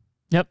up.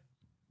 Yep.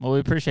 Well, we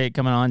appreciate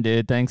coming on,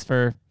 dude. Thanks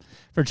for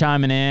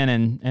chiming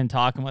in and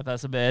talking with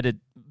us a bit. It's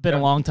been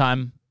a long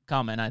time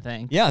coming, I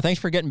think. Yeah.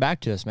 Thanks for getting back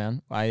to us,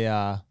 man.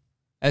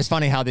 It's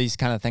funny how these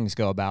kind of things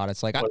go about.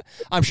 It's like,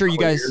 I'm sure you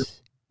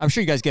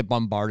guys get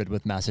bombarded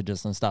with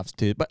messages and stuff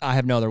too, but I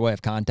have no other way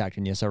of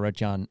contacting you. So I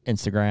wrote you on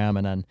Instagram,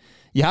 and then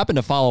you happened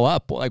to follow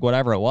up, like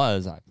whatever it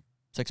was,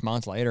 6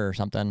 months later or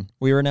something.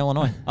 We were in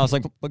Illinois. I was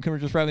like, "Look, can we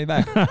just write me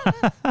back?"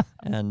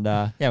 And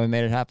we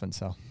made it happen.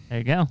 So there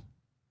you go.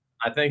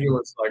 I think it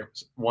was like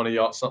one of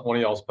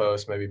y'all's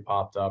posts maybe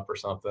popped up or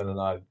something, and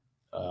I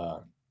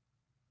don't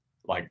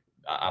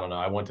know.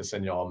 I went to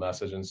send y'all a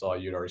message and saw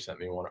you'd already sent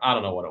me one. I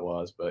don't know what it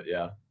was, but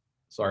yeah.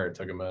 Sorry it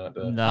took a minute.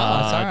 No,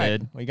 that's all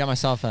right. Well, you got my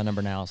cell phone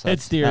number now. So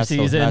it's deer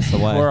season. That's the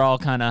way. We're all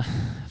kind of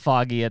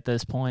foggy at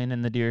this point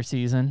in the deer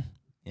season.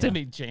 Yeah. It's gonna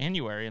be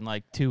January in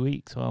like 2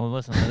 weeks. Well,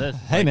 listen to this.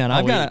 Hey, man,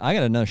 I got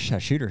another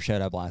shooter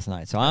showed up last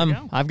night, so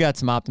I've got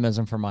some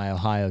optimism for my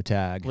Ohio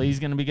tag. Lee's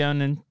gonna be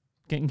going and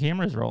getting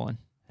cameras rolling.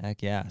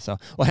 Heck yeah! So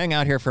we'll hang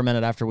out here for a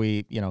minute after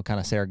we kind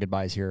of say our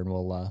goodbyes here, and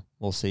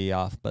we'll see you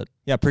off. But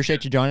yeah,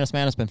 appreciate you joining us,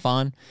 man. It's been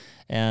fun,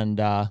 and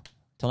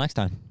till next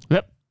time.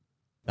 Yep.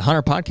 The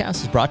HUNTR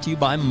Podcast is brought to you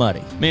by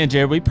Muddy. Man,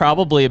 Jared, we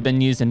probably have been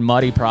using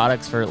Muddy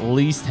products for at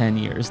least 10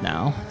 years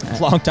now.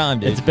 It's a long time,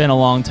 dude. It's been a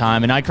long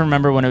time. And I can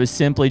remember when it was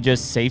simply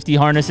just safety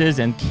harnesses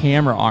and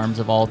camera arms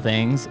of all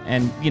things.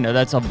 And,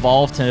 that's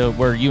evolved to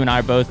where you and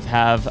I both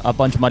have a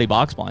bunch of Muddy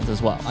box blinds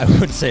as well. I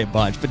wouldn't say a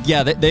bunch, but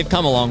yeah, they've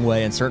come a long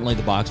way. And certainly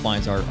the box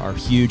blinds are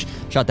huge.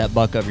 Shot that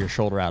buck over your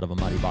shoulder out of a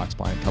Muddy box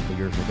blind a couple of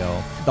years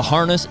ago. The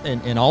harness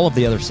and all of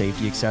the other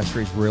safety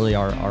accessories really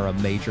are a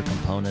major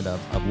component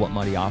of what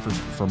Muddy offers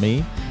for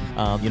me.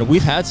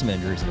 We've had some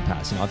injuries in the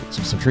past. I've had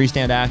some tree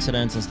stand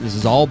accidents. This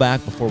is all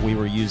back before we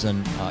were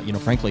using,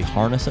 frankly,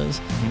 harnesses,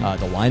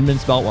 the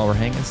lineman's belt while we're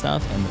hanging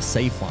stuff, and the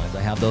safe lines.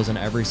 I have those in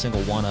every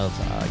single one of,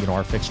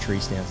 our fixed tree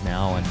stands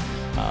now. And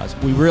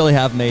we really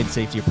have made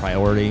safety a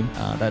priority.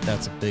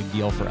 That's a big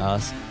deal for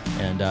us.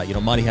 And,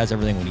 Muddy has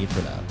everything we need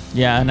for that.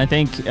 Yeah, and I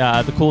think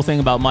the cool thing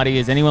about Muddy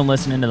is anyone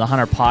listening to the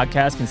HUNTR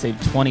Podcast can save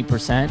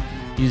 20%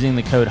 using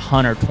the code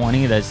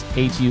HUNTR20. That's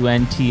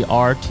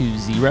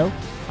HUNTR20.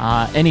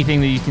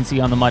 Anything that you can see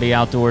on the Muddy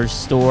Outdoors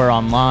store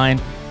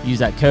online, use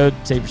that code,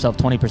 save yourself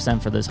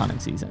 20% for this hunting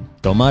season.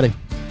 Go Muddy.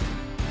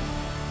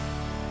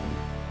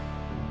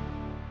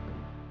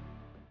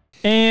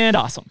 And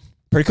awesome.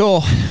 Pretty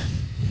cool.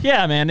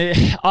 Yeah, man.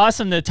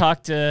 Awesome to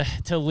talk to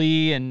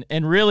Lee and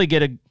really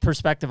get a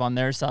perspective on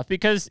their stuff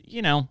because,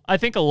 I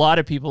think a lot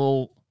of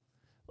people,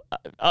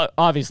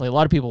 obviously a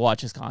lot of people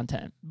watch his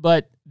content,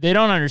 but they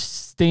don't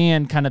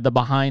understand kind of the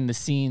behind the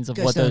scenes of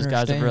what those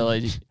guys have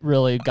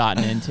really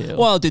gotten into.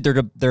 Well, dude,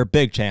 they're a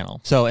big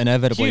channel, so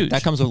inevitably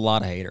that comes with a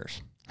lot of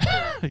haters.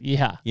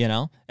 Yeah,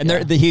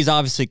 and he's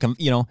obviously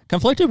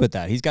conflicted with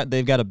that.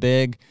 They've got a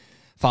big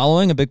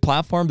following, a big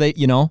platform.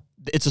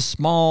 It's a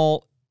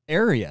small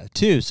area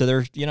too, so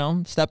they're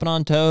stepping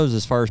on toes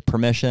as far as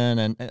permission,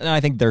 and I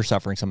think they're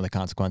suffering some of the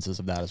consequences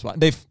of that as well.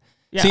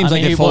 Yeah, seems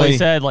like he fully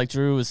said like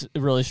Drew was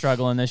really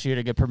struggling this year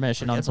to get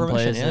permission on some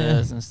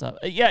places and stuff.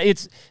 Yeah,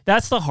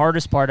 that's the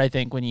hardest part I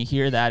think when you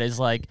hear that is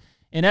like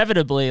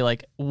inevitably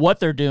like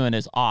what they're doing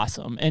is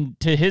awesome, and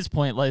to his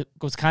point, like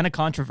was kind of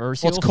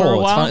controversial. Well, it's cool. For a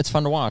while. It's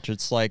fun to watch.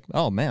 It's like,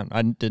 oh man,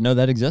 I didn't know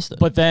that existed.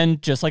 But then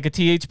just like a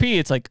THP,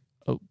 it's like,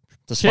 oh,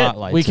 the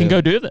spotlight. We can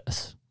go do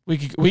this.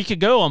 We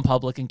could go on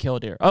public and kill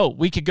deer. Oh,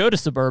 we could go to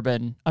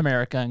suburban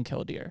America and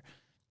kill deer.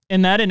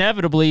 And that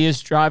inevitably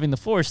is driving the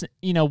force.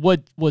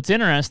 What's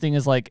interesting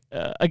is like,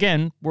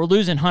 again, we're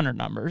losing hunter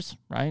numbers,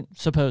 right?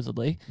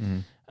 Supposedly. Mm-hmm.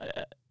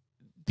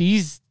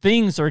 These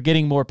things are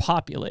getting more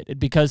populated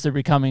because they're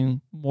becoming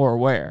more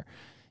aware.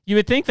 You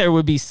would think there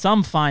would be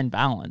some fine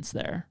balance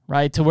there,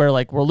 right? To where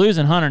like we're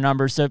losing hunter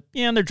numbers. So,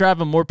 they're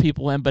driving more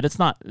people in, but it's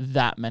not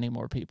that many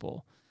more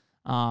people.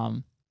 But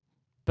I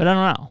don't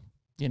know.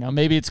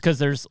 Maybe it's because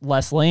there's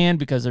less land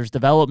because there's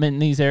development in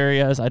these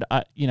areas.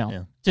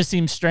 Just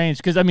seems strange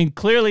because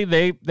clearly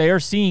they are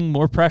seeing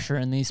more pressure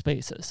in these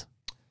spaces.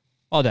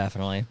 Oh,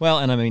 definitely. Well,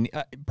 and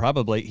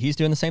probably he's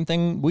doing the same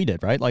thing we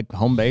did, right? Like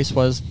home base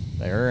was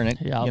there, and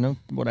it,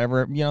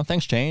 whatever,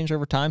 things change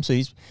over time. So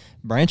he's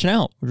branching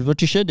out, which is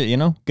what you should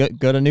do.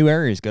 Go to new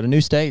areas, go to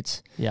new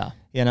states. Yeah.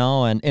 And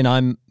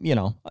I'm,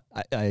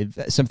 I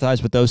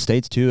sympathize with those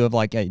states too. Of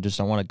like, yeah, you just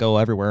don't want to go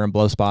everywhere and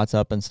blow spots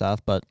up and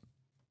stuff, but.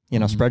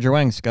 spread your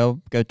wings.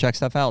 Go check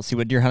stuff out. See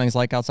what deer hunting's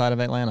like outside of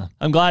Atlanta.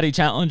 I'm glad he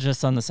challenged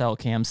us on the cell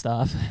cam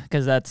stuff,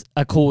 because that's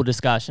a cool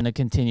discussion to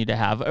continue to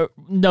have.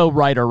 No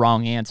right or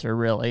wrong answer,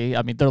 really.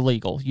 I mean, they're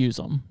legal. Use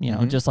them.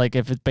 Just like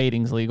if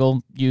baiting's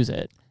legal, use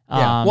it.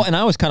 Yeah. Well, and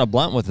I was kind of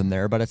blunt with him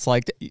there, but it's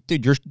like,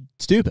 dude, you're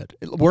stupid.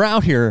 We're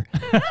out here.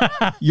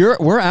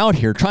 We're out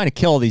here trying to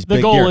kill these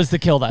big deer. The goal is to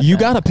kill that. You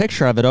got a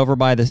picture of it over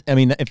by this. I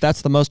mean, if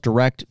that's the most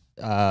direct.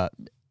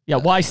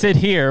 Why sit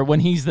here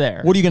when he's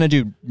there? What are you going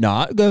to do?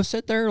 Not go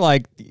sit there?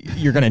 Like,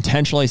 you're going to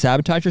intentionally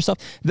sabotage yourself?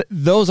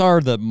 Those are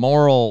the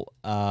moral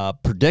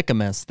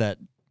predicaments that,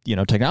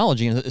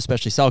 technology, and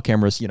especially cell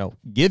cameras,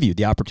 give you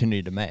the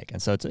opportunity to make.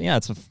 And so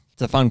it's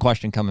a fun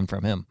question coming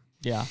from him.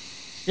 Yeah.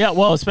 Yeah,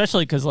 well,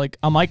 especially because, like,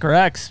 a Micro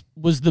X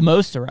was the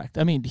most direct.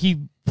 I mean,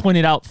 he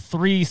pointed out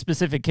 3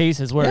 specific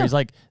cases where he's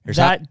like,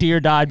 deer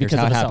died because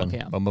of a cell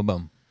cam. Boom, boom,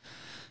 boom.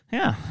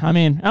 Yeah, I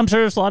mean, I'm sure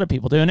there's a lot of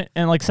people doing it.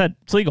 And like I said,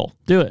 it's legal.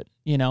 Do it.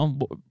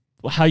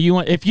 How you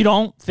want. If you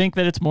don't think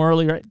that it's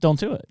morally right, don't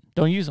do it.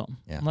 Don't use them.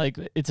 Yeah. Like,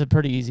 it's a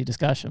pretty easy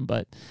discussion.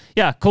 But,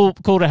 yeah, cool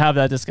to have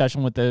that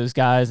discussion with those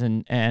guys.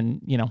 And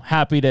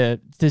happy to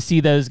see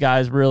those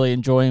guys really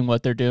enjoying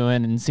what they're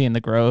doing and seeing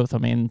the growth. I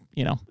mean,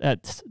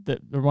 that's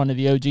they're one of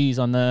the OGs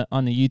on the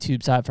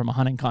YouTube side from a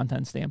hunting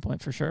content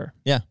standpoint, for sure.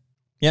 Yeah.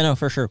 Yeah, no,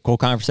 for sure. Cool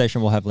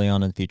conversation. We'll have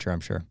Leon in the future,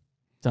 I'm sure.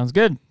 Sounds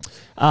good.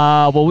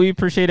 Well, we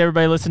appreciate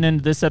everybody listening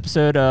to this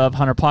episode of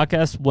HUNTR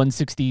Podcast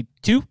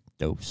 162.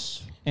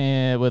 Dose.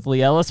 And with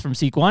Lee Ellis from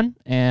Seek One.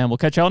 And we'll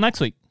catch y'all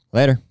next week.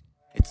 Later.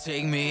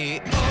 Take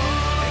me